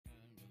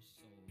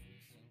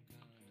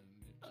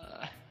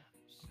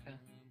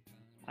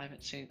I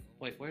haven't seen.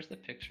 Wait, where's the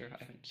picture? I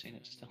haven't seen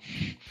it still.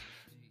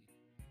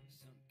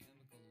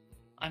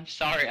 I'm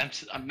sorry. I'm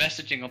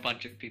messaging a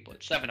bunch of people.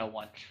 It's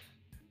 7:01.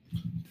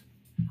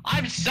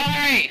 I'm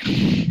sorry.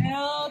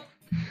 Help.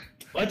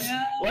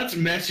 Let's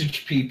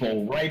message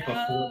people right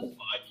before the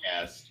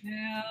podcast.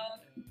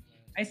 Help.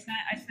 I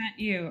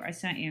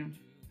sent you.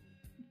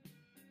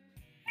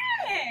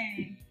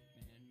 Hey.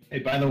 Hey,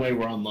 by the way,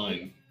 we're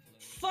online.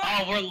 Fuck.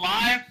 Oh, we're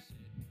live.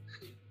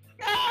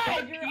 God,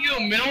 Fuck you're you,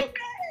 all Milk.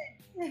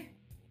 dead.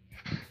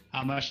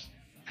 How much?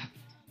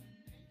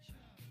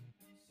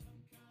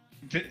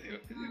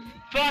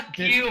 Fuck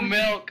you,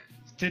 Milk.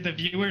 Did the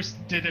viewers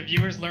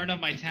learn of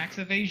my tax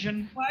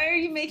evasion? Why are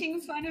you making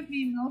fun of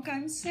me, Milk?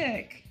 I'm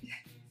sick.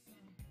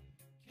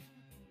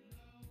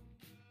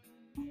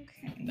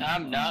 Okay.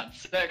 I'm not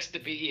sex to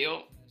be you.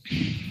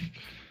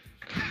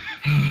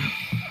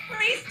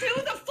 Please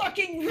do the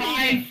fucking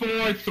reading.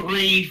 5, 4,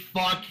 3,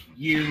 fuck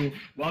you.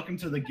 Welcome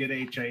to the Get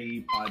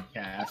HIE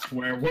podcast,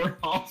 where we're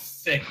all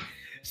sick.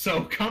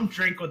 So come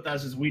drink with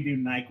us as we do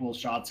NyQuil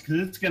shots, because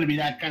it's going to be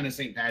that kind of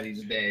St.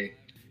 Patty's Day.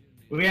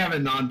 We have a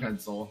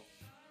non-pencil.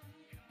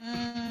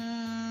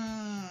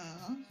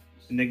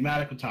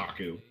 Enigmatic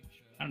Otaku.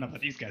 I don't know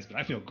about these guys, but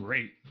I feel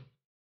great.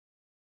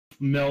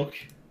 Milk.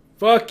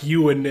 Fuck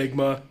you,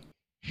 Enigma.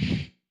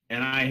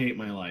 And I hate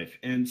my life.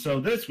 And so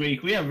this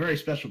week, we have a very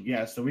special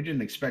guest that we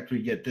didn't expect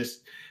we'd get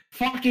this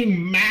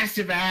fucking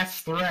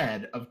massive-ass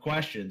thread of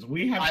questions.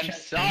 We have. I'm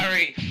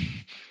sorry.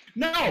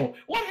 No!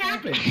 What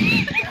happened?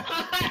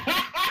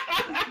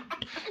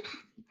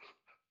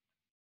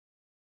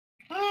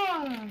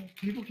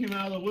 People came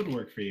out of the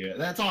woodwork for you.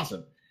 That's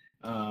awesome.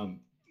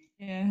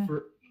 Yeah.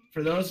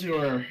 For those who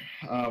are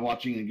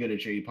watching the Good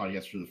HAE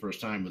podcast for the first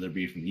time, whether it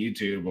be from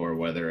YouTube or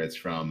whether it's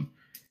from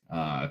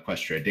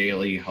Equestria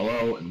Daily,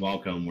 hello and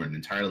welcome. We're an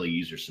entirely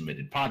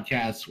user-submitted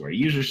podcast where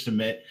users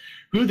submit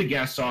who the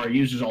guests are.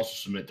 Users also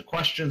submit the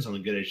questions on the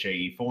Good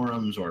HAE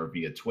forums or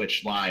via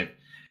Twitch Live.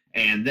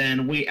 And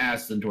then we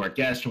ask them to our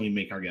guests and we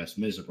make our guests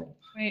miserable.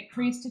 Wait,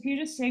 Priest, if you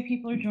just say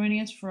people are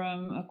joining us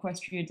from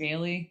Equestria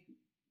Daily.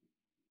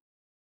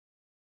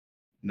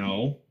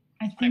 No.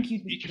 I think you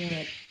just did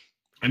it.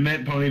 I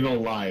meant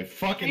Ponyville Live.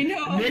 Fucking I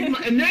know.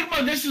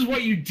 Enigma, this is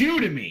what you do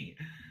to me.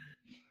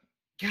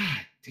 God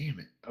damn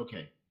it.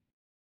 Okay.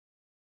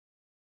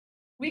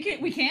 We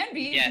can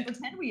be. We can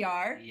pretend we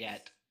are.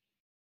 Yet.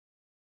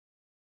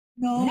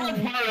 No. We're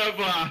part of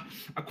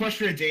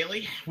Equestria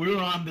Daily. We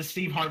were on the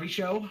Steve Harvey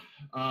Show.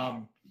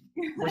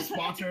 We're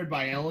sponsored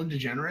by Ellen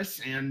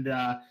DeGeneres, and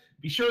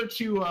be sure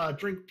to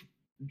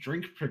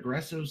drink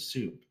Progresso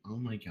soup. Oh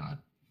my god.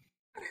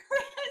 Progresso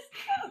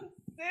soup.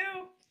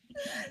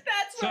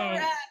 That's where we're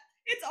at.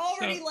 It's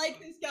already like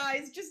this,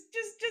 guys. Just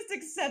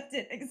accept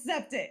it.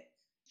 Accept it.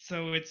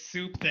 So it's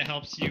soup that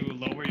helps you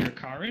lower your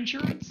car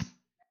insurance?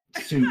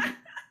 Soup.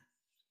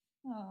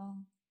 Oh.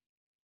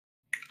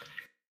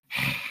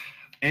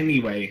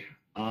 Anyway,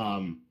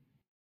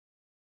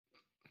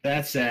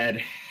 that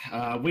said,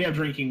 we have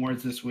drinking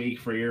words this week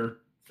for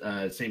your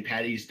St.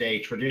 Patty's Day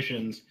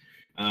traditions.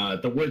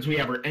 The words we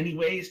have are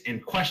anyways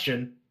and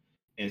question.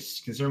 And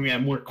considering we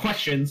have more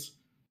questions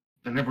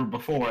than ever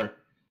before,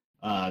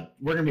 we're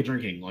going to be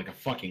drinking like a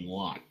fucking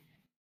lot.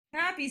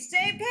 Happy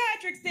St.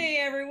 Patrick's Day,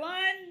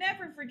 everyone!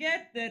 Never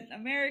forget that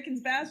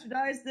Americans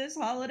bastardized this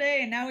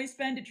holiday, and now we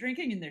spend it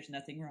drinking, and there's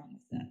nothing wrong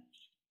with that.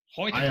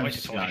 Hoity I have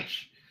toity toity.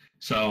 scotch.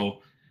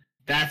 So,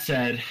 that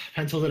said,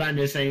 Pencil, did I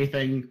miss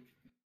anything?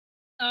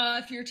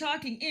 If you're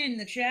talking in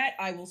the chat,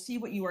 I will see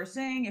what you are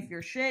saying. If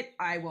you're shit,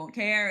 I won't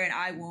care, and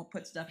I won't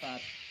put stuff up.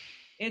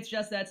 It's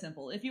just that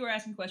simple. If you are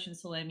asking questions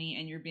to Lemmy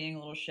and you're being a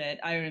little shit,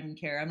 I don't even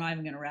care. I'm not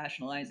even going to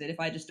rationalize it. If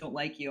I just don't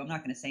like you, I'm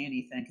not going to say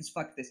anything, because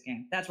fuck this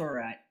game. That's where we're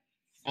at.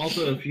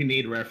 Also, if you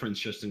need reference,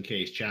 just in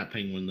case,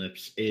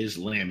 ChappedPenguinLips is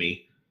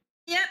Lammy.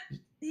 Yep,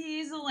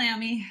 he's a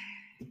lammy.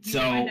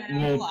 So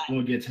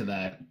we'll get to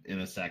that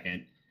in a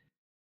second.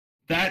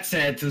 That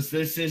said, since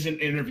this is an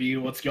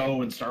interview, let's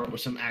go and start with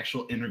some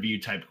actual interview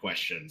type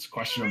questions.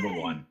 Question number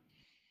 1.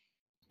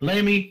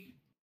 Lammy,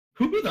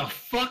 who the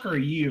fuck are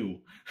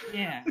you?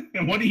 Yeah.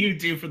 And what do you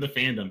do for the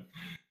fandom?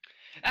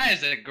 That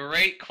is a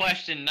great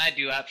question, and I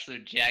do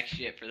absolute jack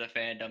shit for the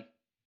fandom.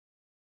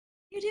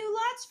 You do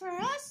lots for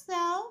us,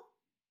 though.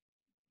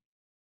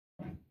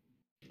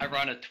 I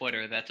run a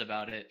Twitter, that's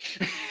about it.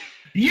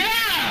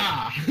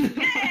 Yeah!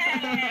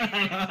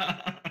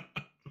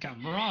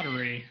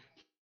 Camaraderie.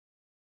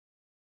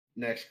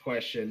 Next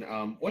question.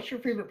 What's your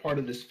favorite part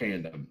of this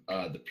fandom?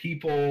 The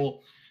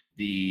people,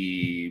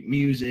 the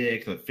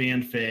music, the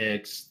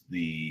fanfics,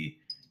 the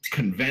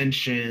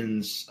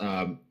conventions.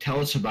 Tell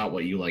us about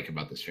what you like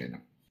about this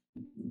fandom.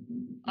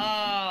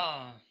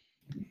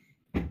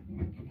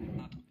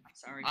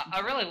 Sorry. I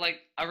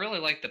really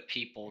like the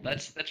people.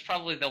 That's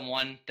probably the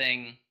one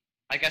thing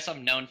I guess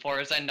I'm known for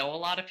is I know a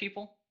lot of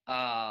people.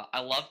 I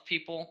love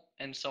people,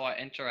 and so I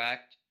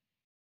interact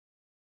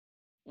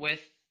with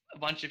a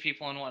bunch of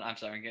people in one. I'm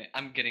sorry,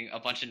 I'm getting a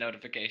bunch of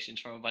notifications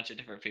from a bunch of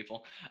different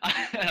people.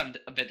 I'm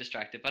a bit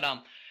distracted, but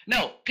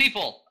no,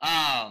 people.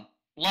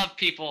 Love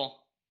people.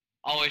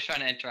 always trying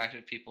to interact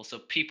with people. So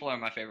people are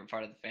my favorite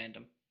part of the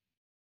fandom.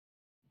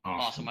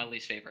 Also my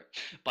least favorite.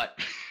 But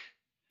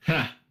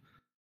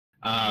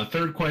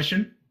third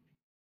question.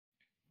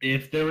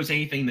 If there was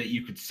anything that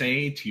you could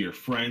say to your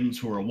friends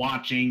who are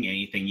watching,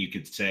 anything you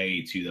could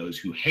say to those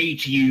who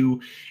hate you,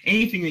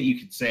 anything that you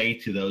could say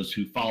to those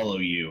who follow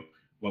you,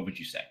 what would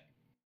you say?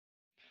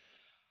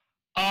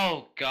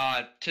 oh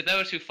God, to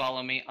those who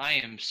follow me, I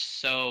am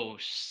so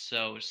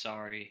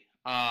sorry.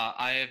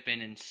 I have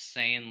been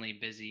insanely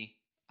busy.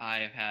 I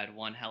have had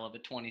one hell of a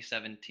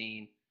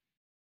 2017,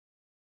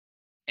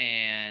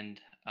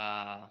 and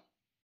I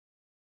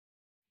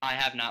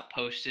have not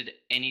posted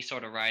any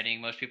sort of writing.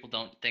 Most people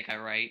don't think I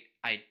write.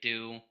 I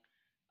do.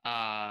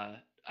 I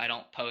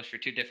don't post for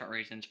two different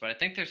reasons, but I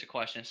think there's a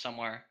question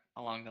somewhere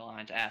along the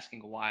lines asking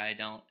why I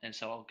don't, and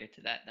so I'll get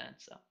to that then.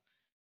 So.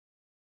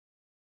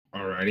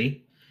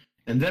 Alrighty.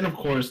 And then, of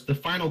course, the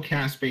final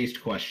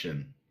cast-based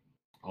question.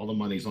 All the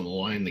money's on the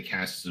line. The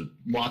casts,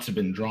 lots have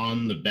been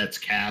drawn. The bets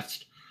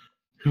cast.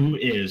 Who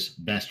is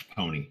best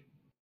pony?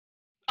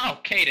 Oh,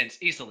 Cadence,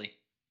 easily.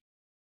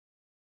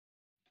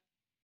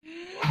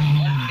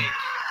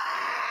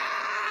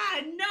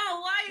 No,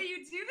 why do you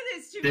do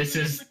this to This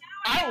me? is-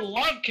 I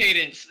love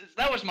Cadence.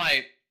 That was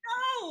my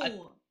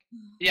No!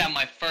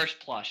 my first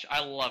plush. I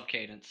love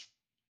Cadence.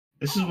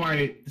 This is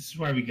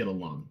why we get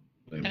along.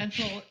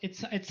 Pencil,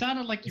 it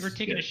sounded like you were This is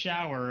taking a good.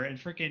 shower and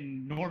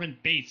freaking Norman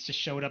Bates just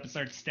showed up and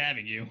started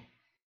stabbing you.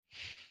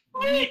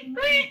 That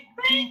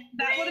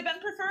would have been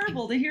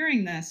preferable to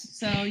hearing this,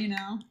 so, you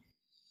know.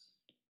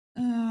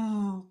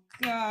 Oh,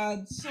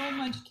 God, so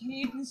much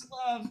Cadence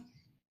love.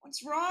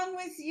 What's wrong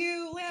with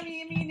you,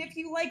 Lemmy? I mean, if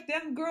you like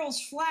them girls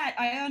flat,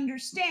 I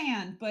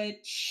understand,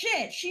 but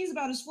shit, she's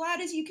about as flat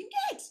as you can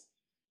get.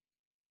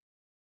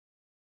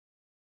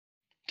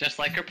 Just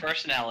like her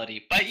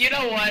personality. But you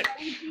know what?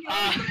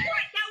 That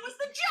was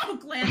the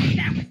joke, Lemmy.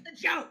 That was the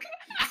joke.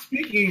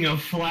 Speaking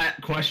of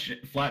flat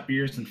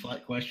beers and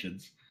flat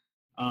questions,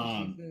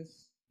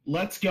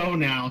 let's go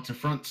now to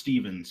Front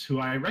Stevens, who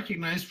I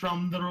recognize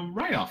from the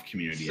write-off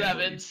community.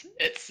 Sevens.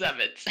 It's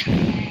sevens.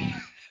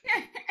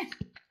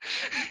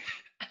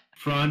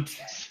 Front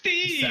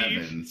Steve!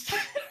 Sevens.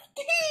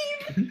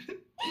 Steve!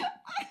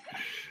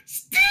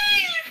 Steve!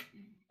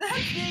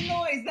 That's the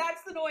noise.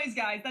 That's the noise,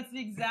 guys. That's the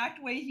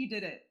exact way he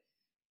did it.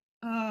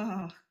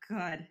 Oh,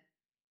 God.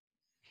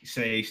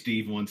 Say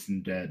Steve once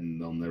and dead, and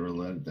they'll never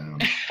let it down.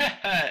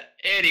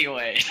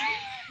 Anyway.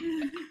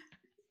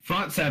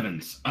 Front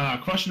Sevens.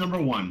 Question number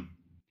 1.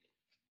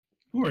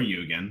 Who are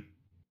you again?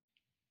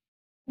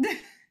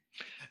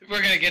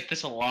 We're gonna get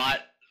this a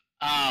lot.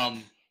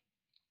 I'm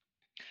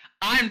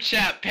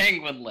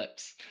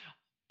ChappedPenguinLips.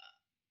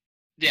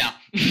 Yeah.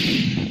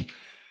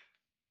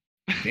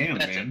 Damn,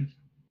 That's man.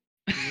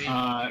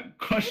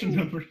 Question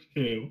number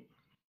 2.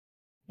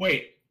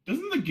 Wait,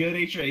 doesn't the Good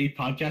HIE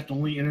podcast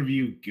only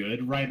interview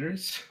good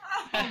writers?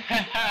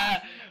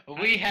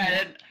 we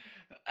had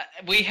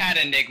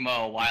Enigma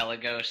a while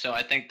ago, so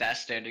I think that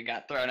standard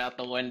got thrown out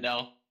the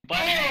window. But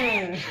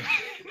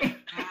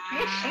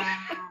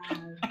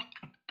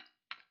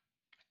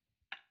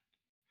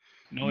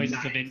Noises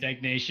Nice. of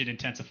indignation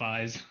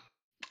intensifies.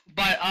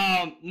 But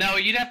no,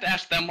 you'd have to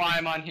ask them why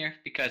I'm on here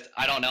because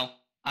I don't know.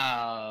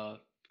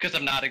 Because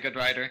I'm not a good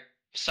writer.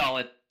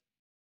 Solid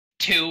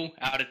 2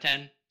 out of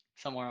 10,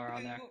 somewhere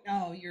around there.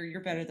 No, you're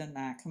better than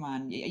that. Come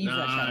on. You've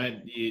read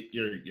Shadowblade.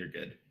 You're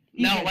good.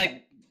 You've No, read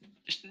like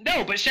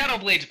no, but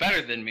Shadowblade's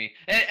better than me.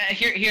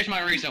 Here's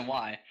my reason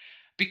why.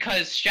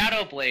 Because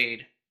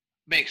Shadowblade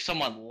makes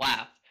someone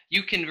laugh.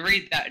 You can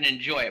read that and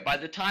enjoy it. By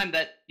the time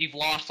that you've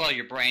lost all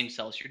your brain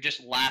cells, you're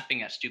just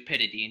laughing at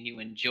stupidity and you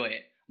enjoy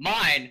it.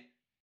 Mine,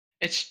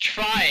 it's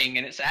trying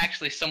and it's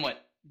actually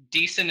somewhat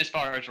decent as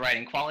far as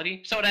writing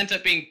quality, so it ends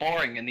up being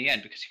boring in the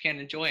end because you can't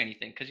enjoy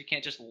anything because you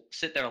can't just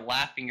sit there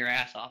laughing your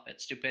ass off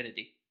at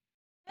stupidity.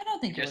 I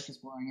don't think your Just- work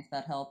is boring, if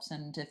that helps.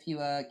 And if you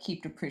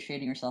keep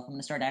depreciating yourself, I'm going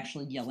to start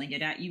actually yelling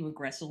it at you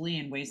aggressively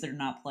in ways that are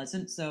not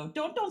pleasant. So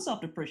don't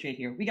self-depreciate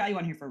here. We got you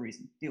on here for a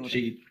reason. Deal with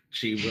it.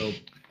 She will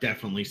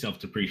definitely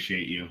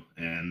self-depreciate you,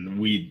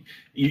 and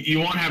you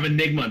won't have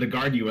Enigma to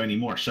guard you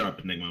anymore. Shut up,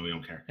 Enigma. We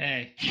don't care.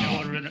 Hey, you know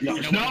what would've been- No,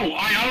 you know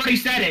what- I already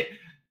said it.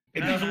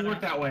 It No, doesn't no,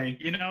 work no. that way.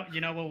 You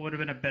know what would have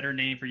been a better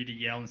name for you to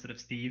yell instead of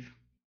Steve?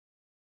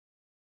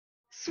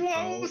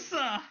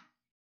 Swosa!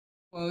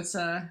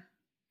 Wosa.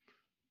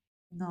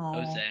 No.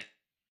 Jose.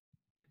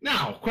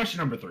 Now, question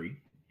number 3.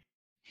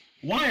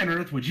 Why on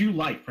earth would you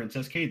like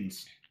Princess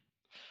Cadence?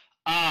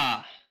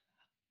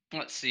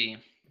 Let's see.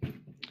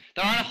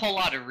 There aren't a whole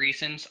lot of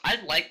reasons. I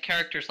like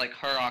characters like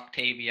her,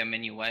 Octavia,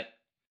 Minuet,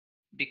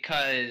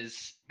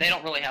 because they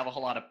don't really have a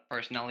whole lot of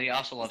personality. I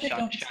also love They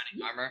don't Shining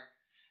speak. Armor.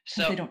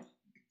 They So, don't.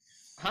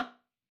 huh?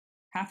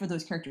 Half of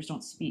those characters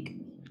don't speak.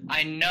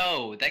 I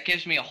know. That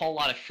gives me a whole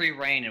lot of free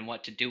reign in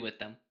what to do with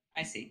them.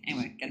 I see.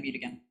 Anyway, gotta mute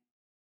again.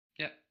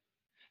 Yep.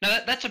 No,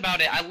 that's about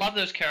it. I love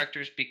those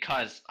characters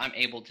because I'm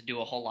able to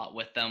do a whole lot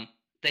with them.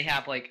 They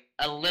have like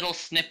a little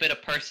snippet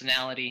of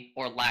personality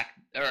or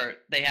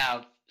they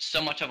have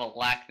so much of a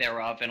lack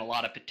thereof and a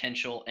lot of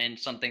potential in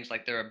some things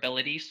like their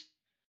abilities.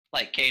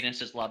 like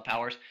Cadence's love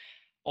powers,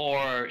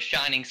 or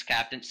Shining's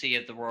captaincy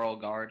of the Royal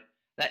Guard,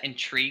 that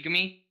intrigue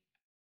me.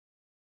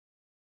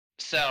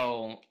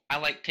 So I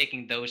like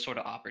taking those sort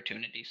of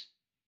opportunities.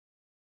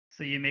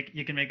 So you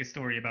can make a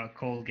story about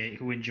Colgate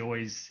who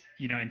enjoys,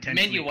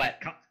 intentionally. Minuet.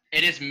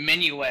 It is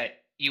Minuet,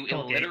 you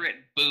Colgate. illiterate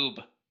boob.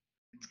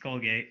 It's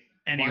Colgate.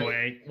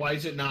 Anyway. Why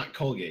is it not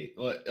Colgate?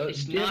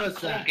 It's Give not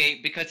us that.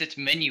 Colgate because it's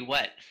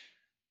Minuet.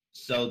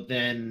 So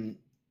then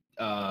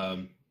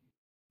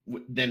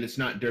it's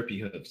not Derpy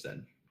Hooves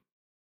then.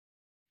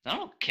 I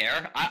don't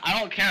care. I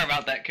don't care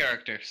about that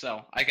character,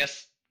 so I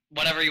guess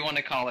whatever you want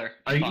to call her.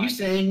 Are fine. you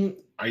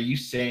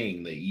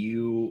saying that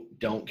you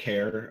don't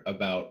care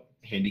about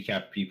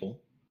handicapped people?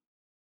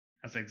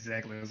 That's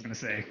exactly what I was going to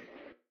say.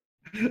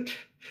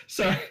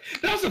 Sorry,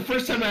 that was the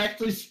first time I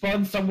actually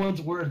spun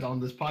someone's words on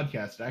this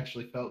podcast. It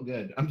actually felt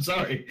good. I'm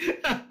sorry.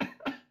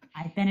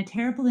 I've been a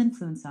terrible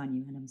influence on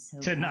you, and I'm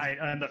so Tonight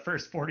on the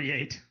first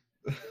 48.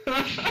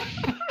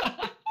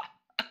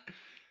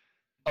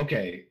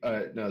 Okay,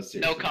 no, seriously.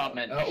 No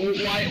comment.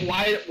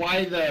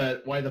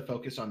 Why the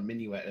focus on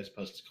Minuet as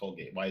opposed to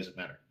Colgate? Why does it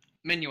matter?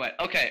 Minuet.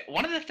 Okay,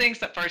 one of the things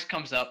that first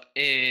comes up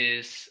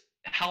is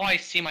how I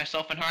see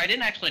myself in her. I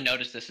didn't actually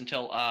notice this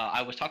until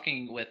I was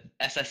talking with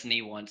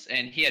SSNE once,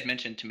 and he had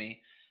mentioned to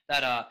me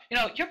that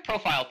your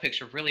profile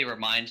picture really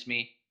reminds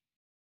me,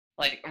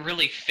 like,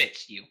 really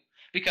fits you,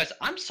 because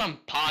I'm some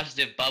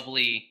positive,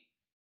 bubbly.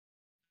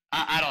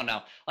 I don't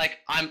know. Like,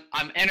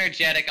 I'm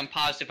energetic, I'm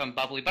positive, I'm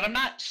bubbly, but I'm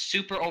not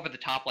super over the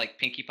top like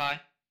Pinkie Pie.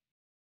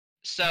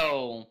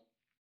 So,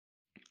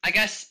 I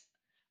guess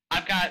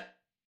I've got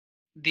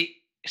the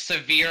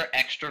severe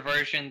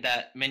extroversion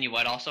that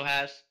Minuet also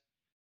has.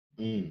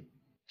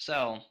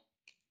 So,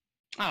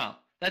 I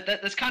don't know.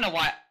 That's kind of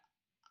why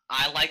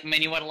I like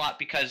Minuet a lot,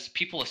 because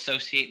people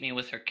associate me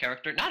with her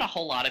character. Not a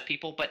whole lot of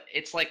people, but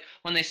it's like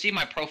when they see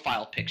my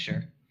profile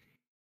picture,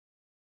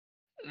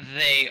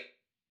 they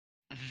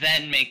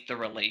then make the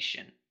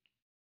relation.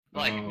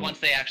 Like, once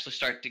they actually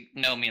start to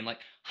know me and like,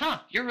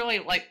 you're really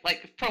like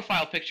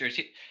profile pictures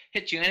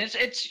hit you. And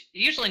it's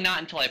usually not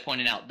until I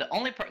point it out.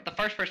 The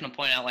first person to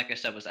point out, like I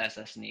said, was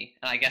SSNE,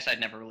 and I guess I'd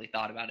never really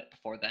thought about it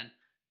before then.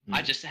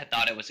 I just had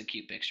thought it was a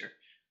cute picture.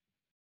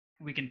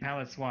 We can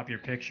palette swap your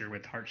picture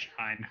with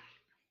Heartshine.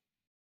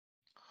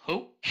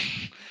 Who?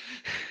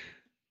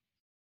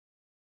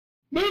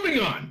 Moving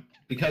on,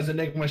 because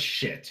Enigma's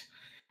shit.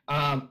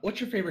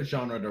 What's your favorite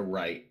genre to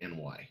write and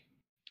why?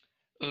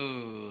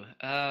 Ooh,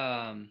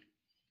 some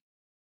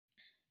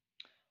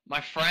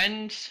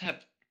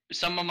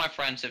of my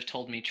friends have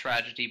told me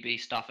tragedy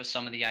based off of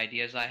some of the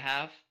ideas I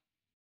have,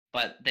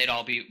 but they'd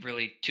all be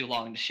really too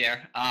long to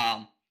share.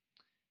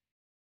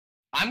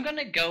 I'm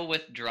gonna go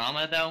with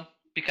drama though,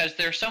 because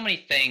there are so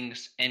many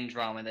things in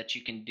drama that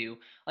you can do.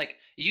 Like,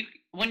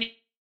 when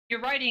you're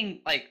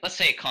writing, like, let's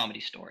say a comedy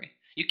story,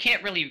 you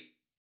can't really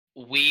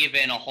weave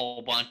in a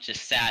whole bunch of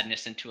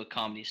sadness into a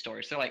comedy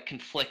story. So they're like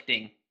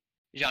conflicting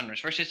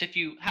genres, versus if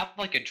you have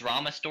like a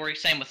drama story,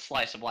 same with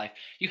slice of life,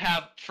 you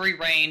have free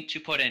reign to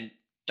put in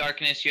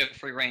darkness, you have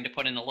free reign to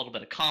put in a little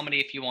bit of comedy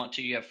if you want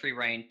to, you have free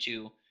reign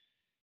to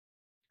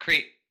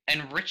create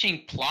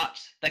enriching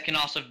plots that can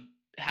also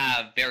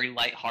have very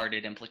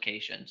lighthearted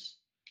implications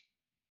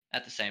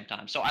at the same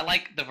time. So I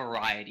like the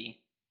variety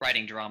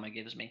writing drama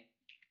gives me.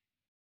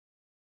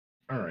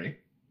 All right.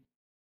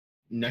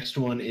 Next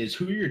one is,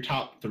 who are your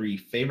top 3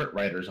 favorite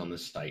writers on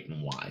this site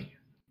and why?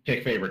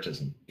 Pick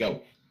favoritism.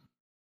 Go.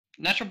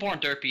 Natural Born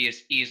Derpy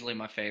is easily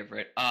my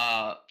favorite.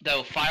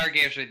 Though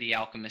Firegazer the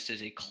Alchemist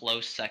is a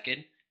close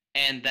second.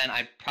 And then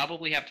I'd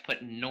probably have to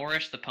put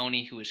Norris the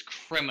Pony, who is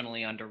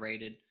criminally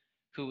underrated,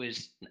 who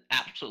is an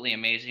absolutely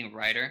amazing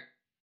writer.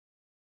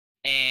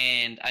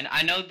 And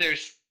I know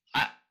there's...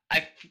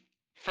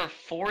 for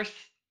fourth,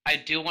 I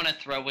do want to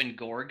throw in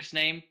Gorg's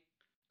name.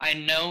 I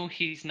know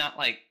he's not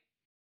like...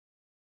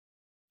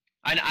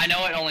 I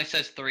know it only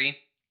says 3.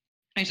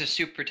 He's a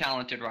super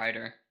talented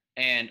writer.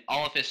 And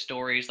all of his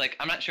stories, like,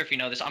 I'm not sure if you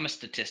know this, I'm a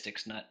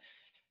statistics nut.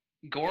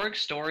 Gorg's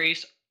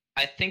stories,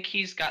 I think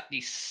he's got the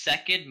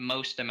second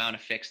most amount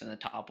of fics in the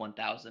top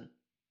 1,000,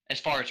 as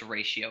far as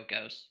ratio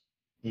goes.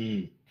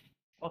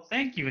 Well,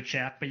 thank you,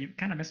 chap, but you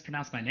kind of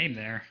mispronounced my name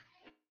there.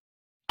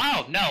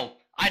 Oh, no,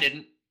 I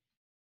didn't.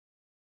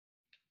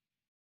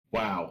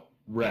 Wow.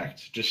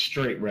 Wrecked. Just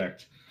straight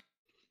wrecked.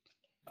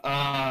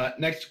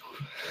 Next,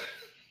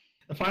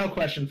 the final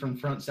question from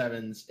Front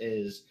Sevens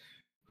is,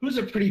 who's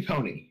a pretty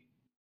pony?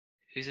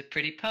 Who's a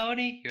pretty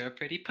pony? You're a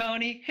pretty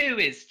pony. Who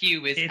is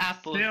you? Is It's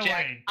Applejack?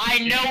 silly. I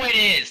know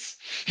it is.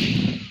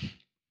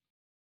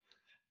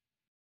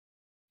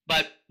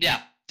 But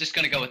yeah, just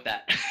gonna go with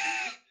that.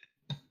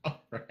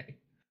 All right.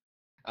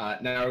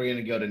 Now we're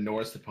gonna go to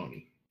Norris the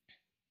Pony,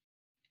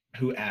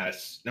 who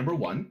asks, number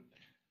 1,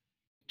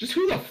 just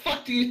who the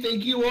fuck do you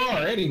think you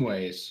are,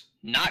 anyways?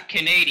 Not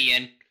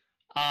Canadian.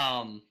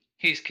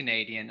 He's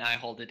Canadian. I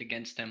hold it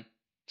against him.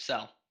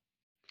 So,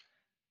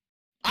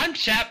 I'm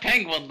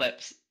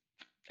ChappedPenguinLips.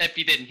 If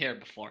you didn't hear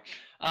before.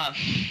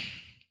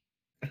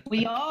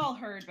 We all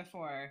heard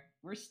before.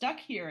 We're stuck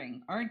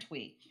hearing, aren't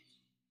we?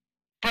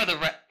 For the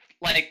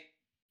like,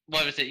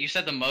 what was it? You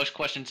said the most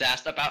questions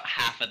asked. About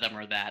half of them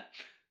are that.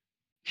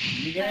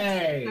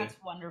 Yay! That's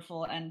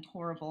wonderful and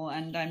horrible,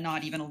 and I'm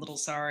not even a little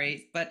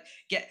sorry. But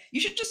you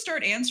should just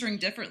start answering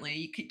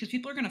differently, because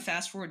people are going to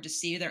fast forward to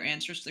see their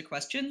answers to the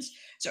questions.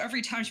 So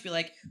every time you should be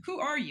like, "Who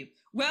are you?"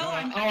 Well,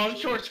 I'm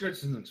Short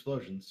Skirts and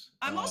Explosions.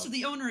 I'm also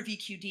the owner of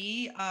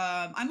EQD.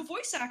 I'm a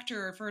voice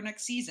actor for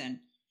next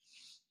season.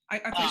 I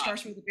play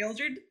Starship with the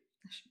Builder.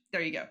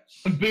 There you go.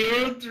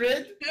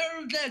 Mildred?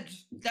 Mildred.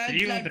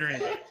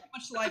 So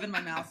much saliva in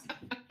my mouth.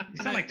 You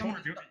sound like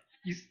Torbjorn.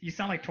 You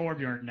sound like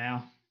Torbjorn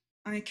now.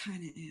 I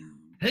kind of am.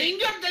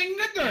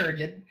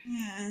 Hinga-dinga-durgan.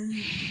 Yeah.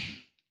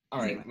 All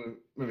right, Anyway.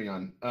 moving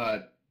on.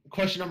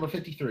 Question number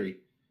 53.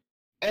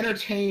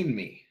 Entertain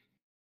me.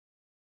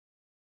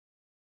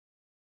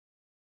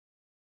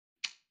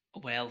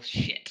 Well,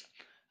 shit.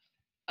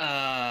 Sing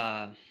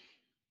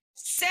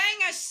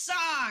a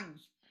song.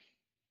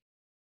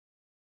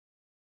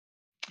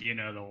 You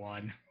know the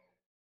one.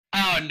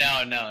 Oh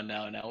no.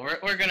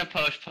 We're gonna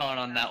postpone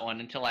on that one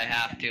until I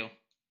have to.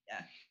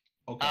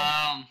 Okay.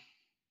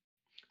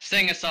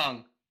 Sing a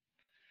song.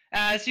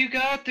 As you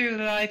go through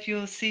life,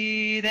 you'll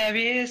see there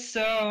is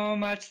so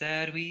much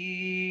that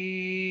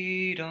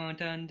we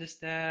don't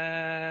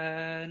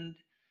understand.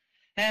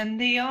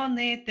 And the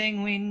only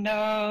thing we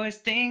know is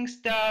things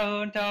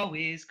don't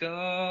always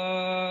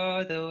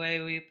go the way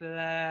we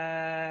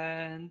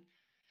planned.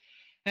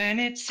 And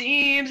it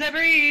seems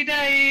every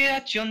day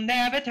that you'll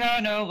never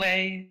turn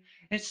away.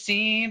 It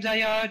seems that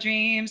your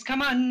dreams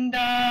come undone.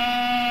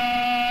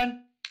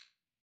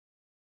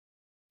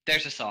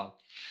 There's a song.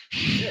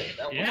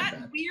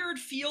 That weird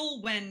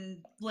feel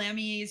when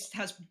Lammy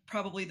has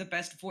probably the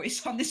best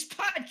voice on this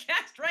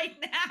podcast right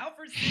now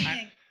for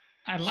singing.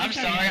 I'm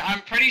sorry.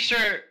 I'm pretty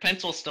sure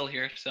Pencil's still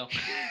here, so.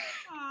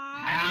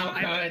 How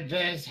could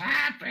this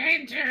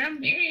happen to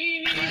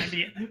me?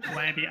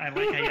 Lamby, I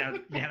like how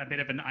you had a bit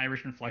of an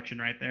Irish inflection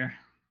right there.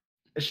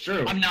 It's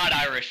true. I'm not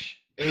Irish.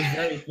 It was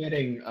very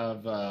fitting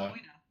of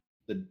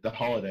the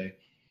holiday.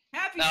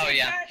 Happy St.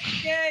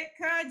 Patrick's Day,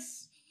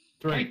 cunts.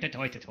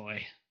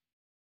 Toy.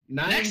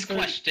 Next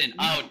question.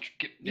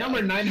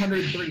 Number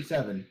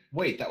 937.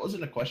 Wait, that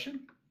wasn't a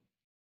question?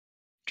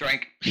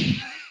 Drink.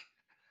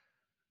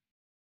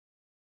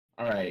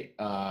 All right.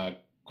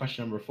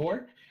 Question number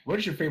 4. What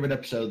is your favorite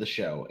episode of the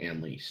show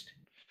and least?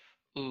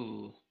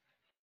 Ooh.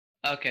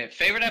 Okay,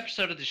 favorite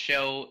episode of the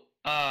show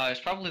is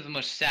probably the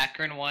most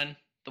saccharine one,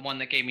 the one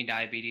that gave me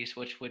diabetes,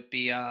 which would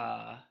be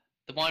the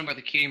one where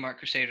the Cutie Mark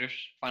Crusaders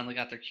finally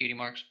got their cutie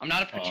marks. I'm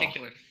not a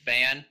particular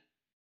fan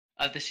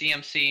of the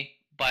CMC,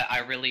 but I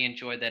really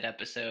enjoyed that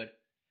episode.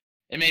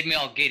 It made me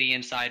all giddy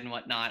inside and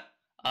whatnot.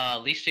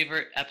 Least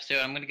favorite episode,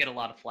 I'm gonna get a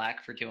lot of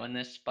flack for doing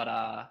this,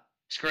 but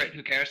screw it,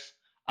 who cares?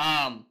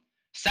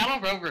 Saddle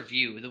Row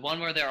Review, the one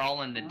where they're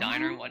all in the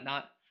diner and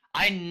whatnot.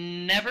 I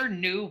never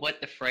knew what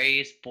the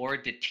phrase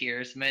bored to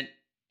tears meant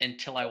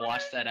until I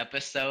watched that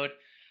episode.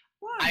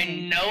 Why? I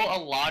know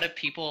a lot of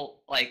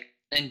people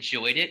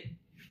enjoyed it,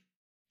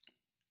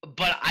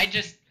 but I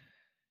just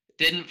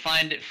didn't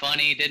find it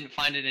funny, didn't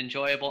find it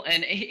enjoyable.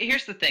 And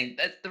here's the thing,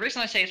 the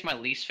reason I say it's my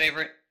least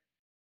favorite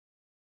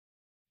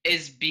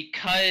is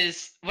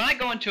because when I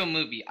go into a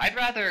movie, I'd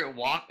rather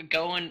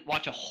go and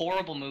watch a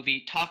horrible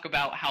movie, talk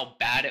about how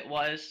bad it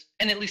was,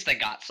 and at least I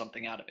got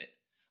something out of it.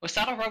 With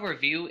Saddle Row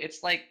Review,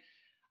 it's like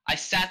I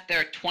sat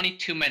there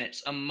 22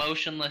 minutes,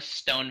 emotionless,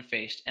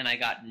 stone-faced, and I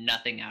got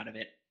nothing out of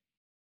it.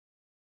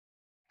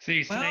 So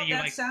you're saying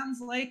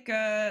sounds like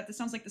the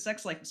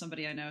sex life of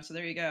somebody I know. So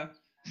there you go.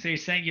 So you're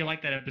saying you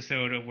like that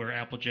episode of where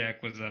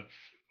Applejack was a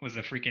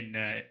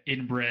freaking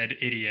inbred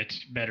idiot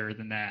better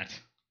than that?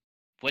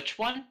 Which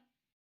one?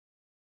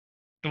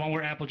 The one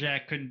where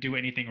Applejack couldn't do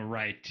anything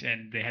right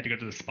and they had to go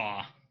to the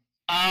spa.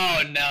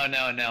 Oh,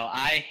 no.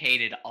 I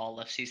hated all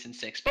of season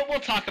 6, but we'll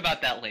talk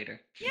about that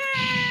later.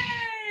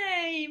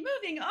 Yay!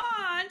 Moving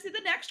on to the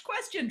next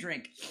question,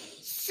 Drink.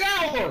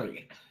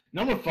 Salary!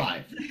 Number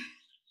 5.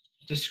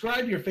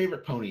 Describe your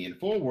favorite pony in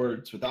 4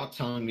 words without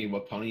telling me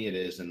what pony it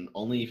is, and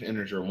only if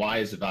integer y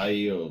is a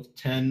value of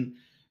 10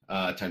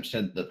 times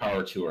 10 to the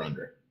power 2 or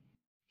under.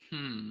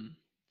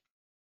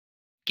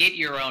 Get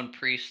your own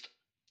priest.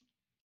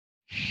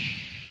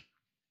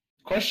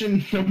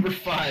 Question number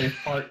 5,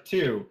 part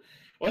 2.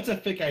 What's a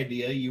fic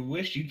idea you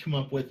wish you'd come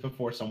up with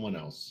before someone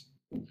else?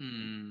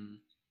 You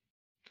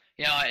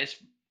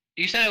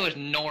said it was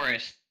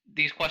Norris.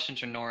 These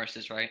questions are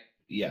Norris's, right?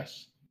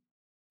 Yes.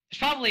 It's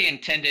probably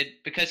intended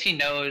because he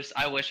knows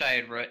I wish I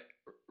had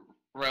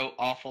wrote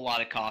awful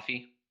lot of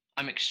coffee.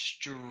 I'm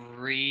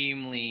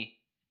extremely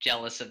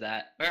jealous of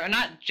that. Or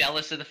not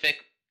jealous of the fic,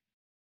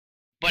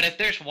 but if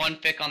there's one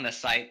fic on the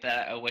site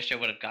that I wish I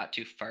would have got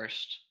to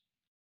first,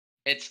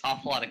 it's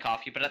awful lot of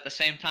coffee. But at the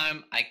same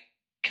time, I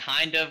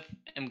kind of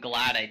am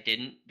glad I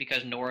didn't,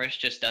 because Norris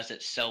just does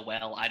it so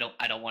well. I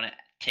don't want to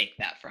take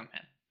that from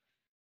him.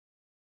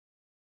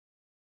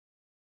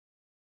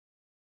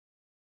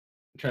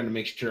 I'm trying to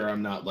make sure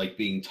I'm not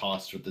being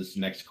tossed with this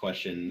next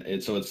question.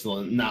 So it's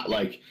not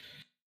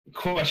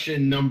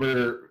question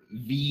number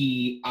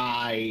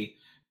VI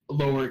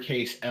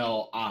lowercase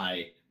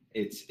L-I.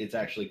 It's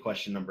actually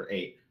question number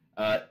 8.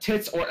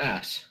 Tits or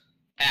ass?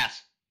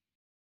 Ass.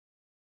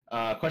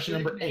 Question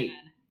number 8.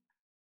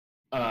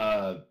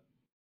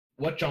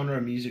 What genre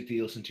of music do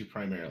you listen to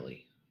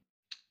primarily?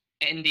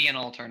 Indian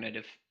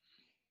alternative.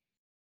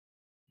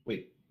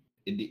 Wait,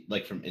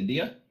 like from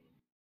India?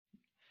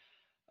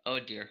 Oh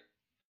dear.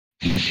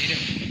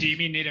 Do you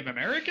mean Native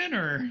American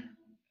or?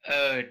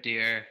 Oh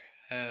dear.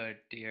 Oh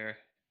dear.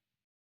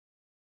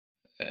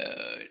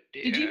 Oh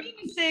dear. Did you mean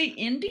to say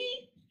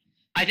indie?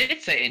 I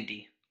did say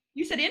indie.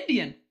 You said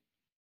Indian.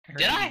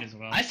 Did I? As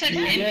well. I said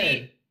You indie.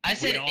 did. I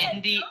said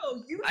indie.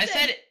 No, you I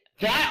said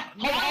That.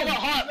 hold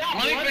on.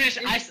 Let me finish.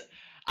 Is,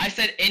 I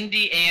said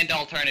indie and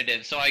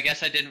alternative, so I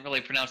guess I didn't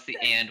really pronounce the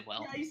and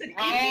well. Yeah, you said indie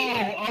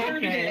Oh,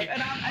 alternative, okay.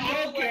 and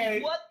I'm Okay.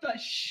 like, what the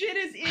shit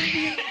is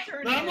indie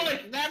alternative? I'm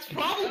like, that's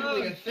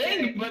probably a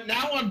thing, but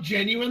now I'm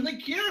genuinely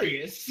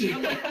curious.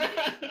 I'm like,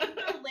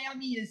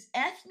 Lammy is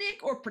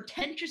ethnic or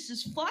pretentious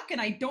as fuck, and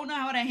I don't know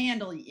how to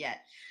handle it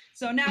yet.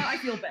 So now I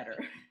feel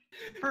better.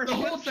 For a the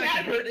whole split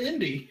chat second, heard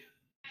indie.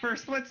 for a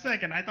split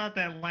second, I thought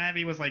that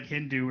Lammy was like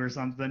Hindu or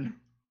something.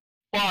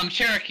 Well, I'm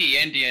Cherokee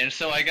Indian,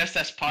 so I guess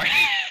that's part.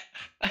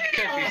 That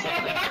could be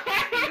something.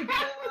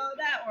 Oh,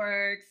 that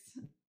works.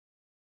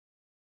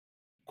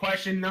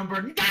 Question number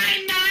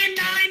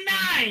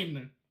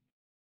 9999.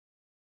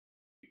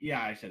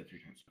 Yeah, I said it 3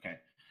 times. Okay.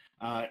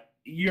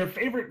 Your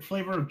favorite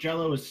flavor of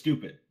Jell-O is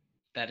stupid.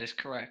 That is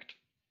correct.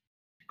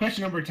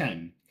 Question number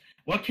 10.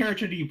 What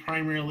character do you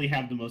primarily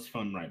have the most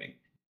fun writing?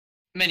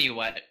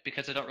 Minuet,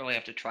 because I don't really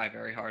have to try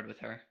very hard with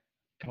her.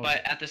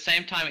 But at the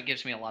same time, it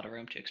gives me a lot of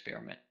room to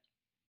experiment.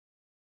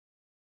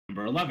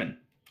 Number 11.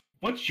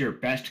 What's your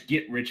best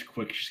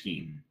get-rich-quick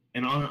scheme?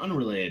 And on an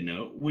unrelated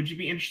note, would you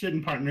be interested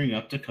in partnering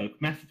up to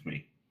cook meth with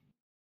me?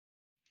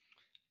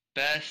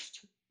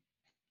 Best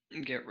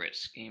get rich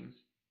scheme.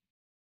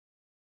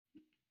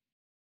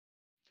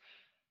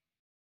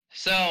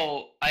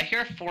 So I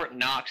hear Fort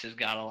Knox has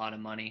got a lot of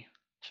money,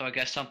 so I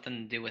guess something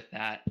to do with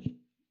that.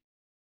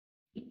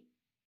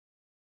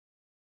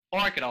 Or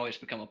I could always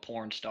become a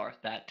porn star.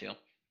 That too.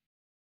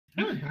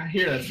 I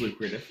hear that's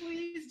lucrative.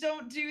 Please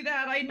don't do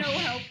that. I know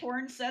how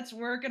porn sets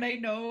work, and I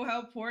know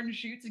how porn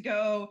shoots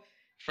go.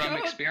 From Don't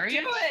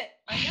experience? Do it.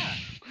 Yeah.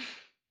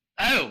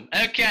 Oh,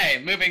 okay.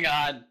 Moving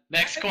on.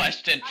 Next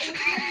question.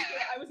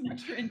 I was an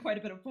extra in quite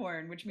a bit of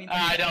porn, which means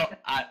I don't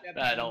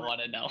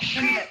want to know.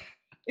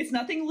 It's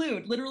nothing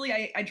lewd.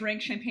 Literally, I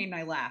drank champagne and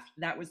I laughed.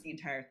 That was the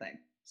entire thing.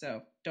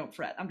 So don't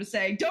fret. I'm just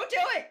saying, don't do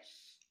it.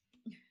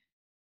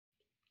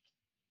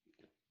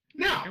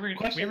 Now, we were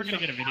going to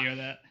get a video of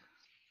that.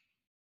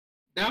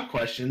 Now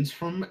questions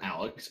from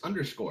Alex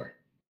 _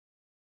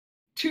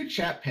 To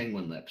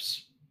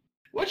ChappedPenguinLips.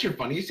 What's your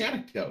funniest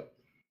anecdote?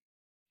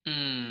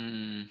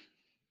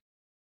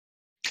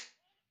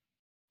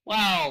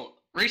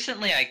 Well,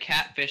 recently I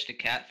catfished a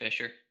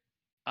catfisher.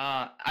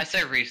 I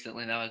say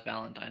recently, that was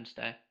Valentine's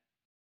Day.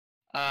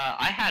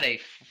 I had a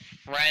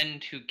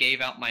friend who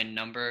gave out my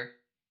number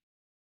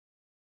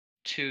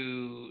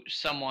to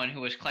someone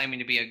who was claiming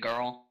to be a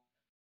girl.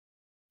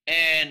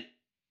 And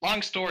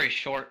long story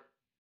short,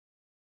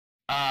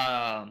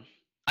 I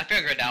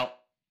figured out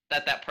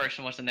that that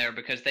person wasn't there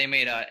because they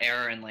made an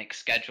error in like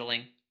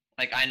scheduling.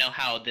 Like I know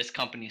how this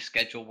company's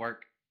schedule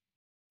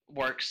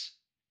works,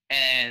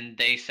 and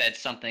they said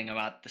something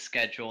about the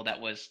schedule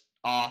that was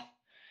off.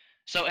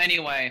 So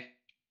anyway,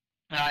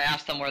 I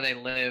asked them where they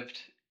lived,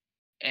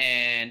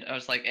 and I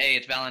was like, "Hey,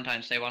 it's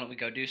Valentine's Day. Why don't we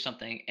go do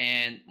something?"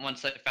 And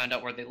once I found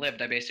out where they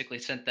lived, I basically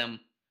sent them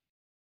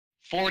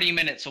 40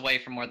 minutes away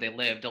from where they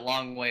lived, a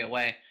long way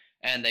away.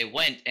 And they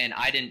went, and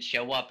I didn't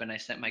show up, and I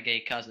sent my gay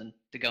cousin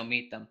to go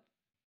meet them.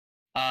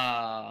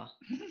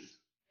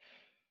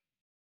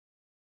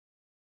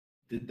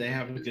 Did they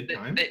have a good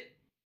time?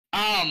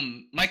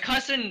 My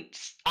cousin,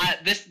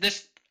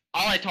 this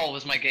all I told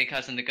was my gay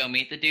cousin to go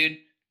meet the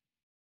dude,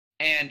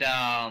 and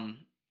I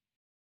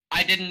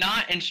did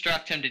not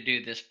instruct him to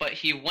do this, but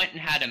he went and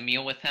had a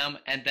meal with him,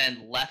 and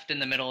then left in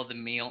the middle of the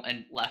meal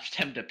and left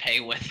him to pay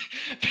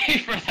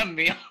for the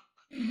meal.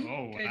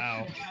 Oh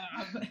wow!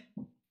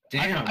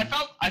 Damn. I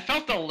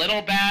felt a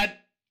little bad,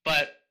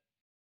 but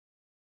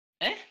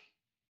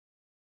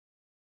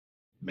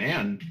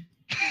Man,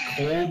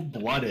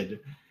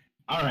 cold-blooded.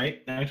 All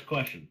right, next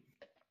question.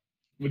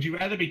 Would you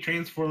rather be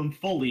transformed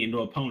fully into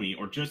a pony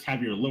or just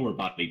have your lower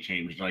body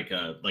changed like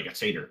a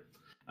satyr?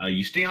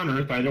 You stay on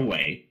Earth either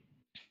way.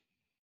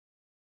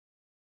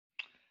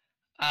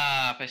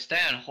 If I stay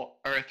on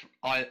Earth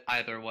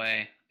either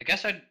way, I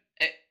guess are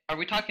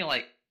we talking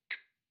like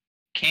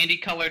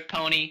candy-colored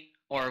pony,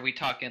 or are we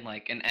talking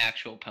like an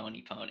actual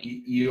pony?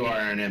 You are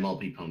an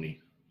MLP pony.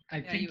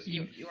 I think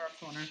you are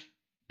a cloner.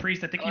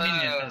 Priest, I think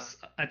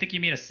you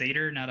mean a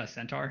satyr, not a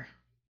centaur.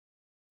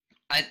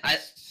 I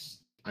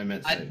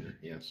meant satyr,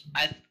 yes.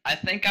 I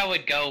think I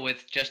would go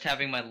with just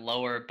having my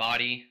lower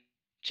body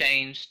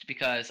changed,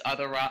 because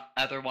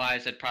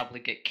otherwise I'd probably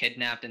get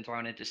kidnapped and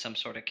thrown into some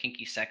sort of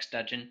kinky sex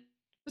dungeon.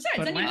 Besides,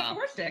 But then you have a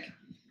horse dick.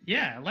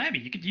 Yeah, Lammy,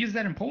 you could use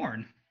that in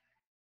porn.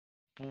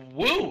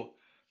 Woo!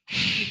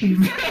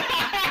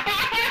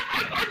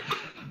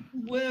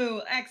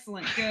 Woo!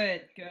 Excellent.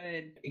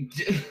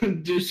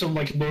 Good. Do some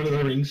like Lord of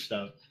the Rings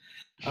stuff.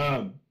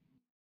 All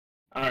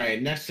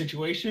right, next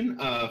situation.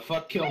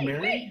 Fuck, kill, Wait,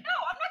 marry. no,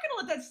 I'm not gonna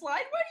let that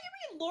slide. What do you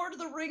mean Lord of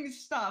the Rings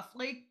stuff?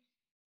 Like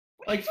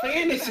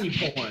Fantasy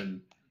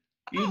porn.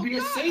 You'd be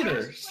a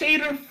satyr.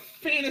 Satyr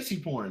fantasy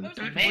porn.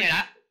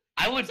 Man,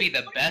 I would be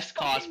the best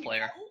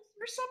cosplayer.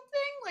 Or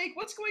something? Like,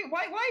 what's going?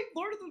 Why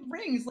Lord of the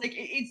Rings? Like,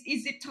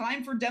 is it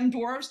time for dem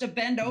dwarves to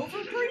bend over,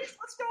 please?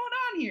 What's going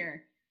on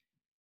here?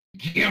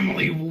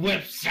 Gimli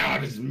whips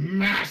out his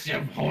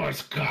massive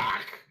horse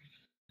cock.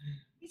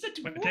 He's a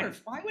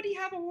dwarf. Why would he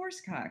have a horse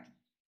cock?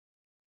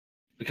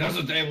 Because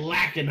if they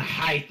lack in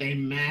height, they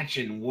match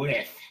in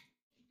width.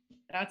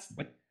 That's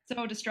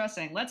so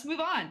distressing. Let's move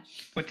on.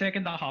 We're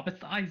taking the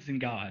Hobbit's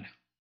Isengard.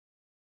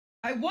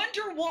 I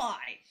wonder why.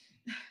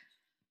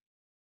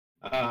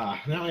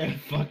 Now we have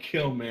fuck,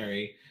 kill,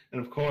 marry, and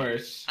of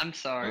course, I'm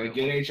sorry. our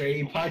Good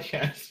HIE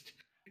podcast.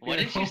 What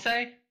did you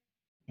say?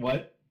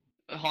 What?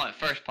 Hold on,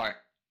 first part.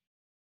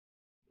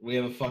 We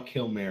have a fuck,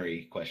 kill,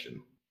 marry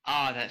question.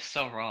 Oh, that's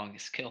so wrong.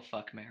 It's kill,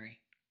 fuck, marry.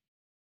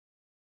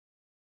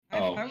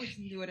 I would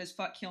do it as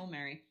fuck, kill,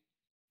 marry.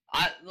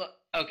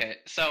 Okay,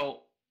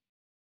 so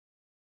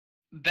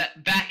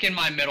back in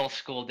my middle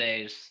school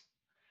days,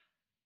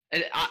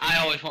 I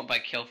always went by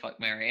kill, fuck,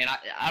 marry, and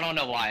I don't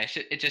know why.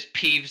 It just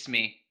peeves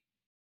me.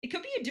 It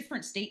could be a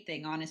different state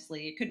thing,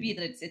 honestly. It could be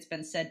that it's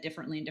been said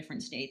differently in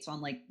different states on,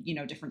 like,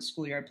 different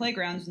schoolyard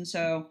playgrounds, and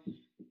so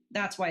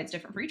that's why it's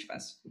different for each of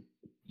us.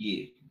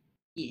 Yeah.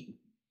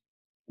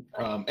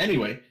 Yeah.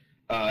 Anyway,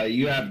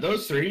 you have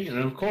those three, and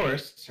of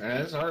course,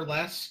 as our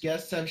last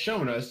guests have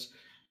shown us,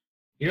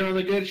 here on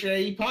the Good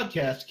HIE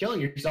podcast,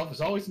 killing yourself is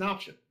always an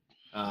option.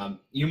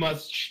 You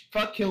must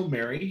fuck, kill,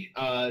 marry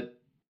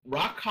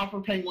rock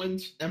hopper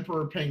penguins,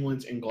 emperor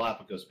penguins, and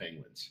Galapagos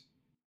penguins.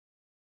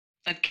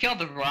 I'd kill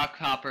the rock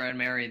hopper and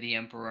marry the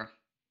emperor.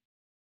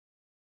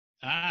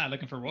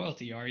 Looking for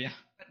royalty, are you?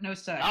 But no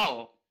sex.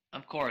 Oh,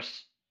 of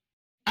course.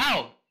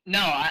 Oh, no,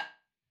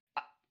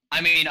 I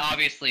mean,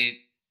 obviously,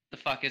 the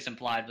fuck is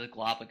implied with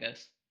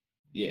Galapagos.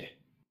 Yeah.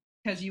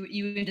 Because you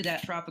into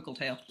that tropical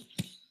tale.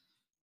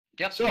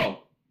 Yep.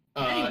 So,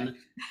 Anyway.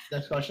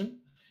 next question.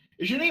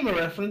 Is your name a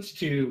reference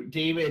to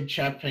David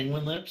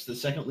ChappedPenguinLips, the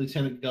second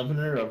lieutenant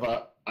governor of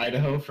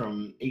Idaho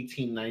from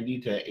 1890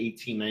 to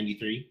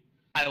 1893?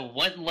 I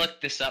went and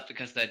looked this up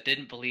because I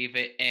didn't believe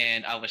it,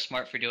 and I was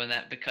smart for doing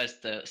that because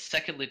the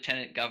second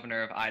lieutenant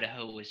governor of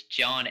Idaho was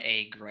John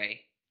A.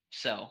 Gray.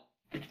 So,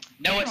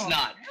 no, it's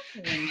not.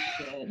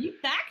 You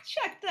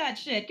fact-checked that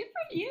shit. Good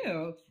for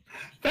you.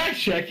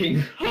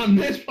 Fact-checking on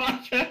this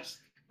podcast?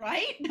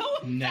 Right? No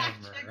one Never.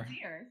 fact-checks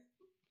here.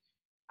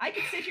 I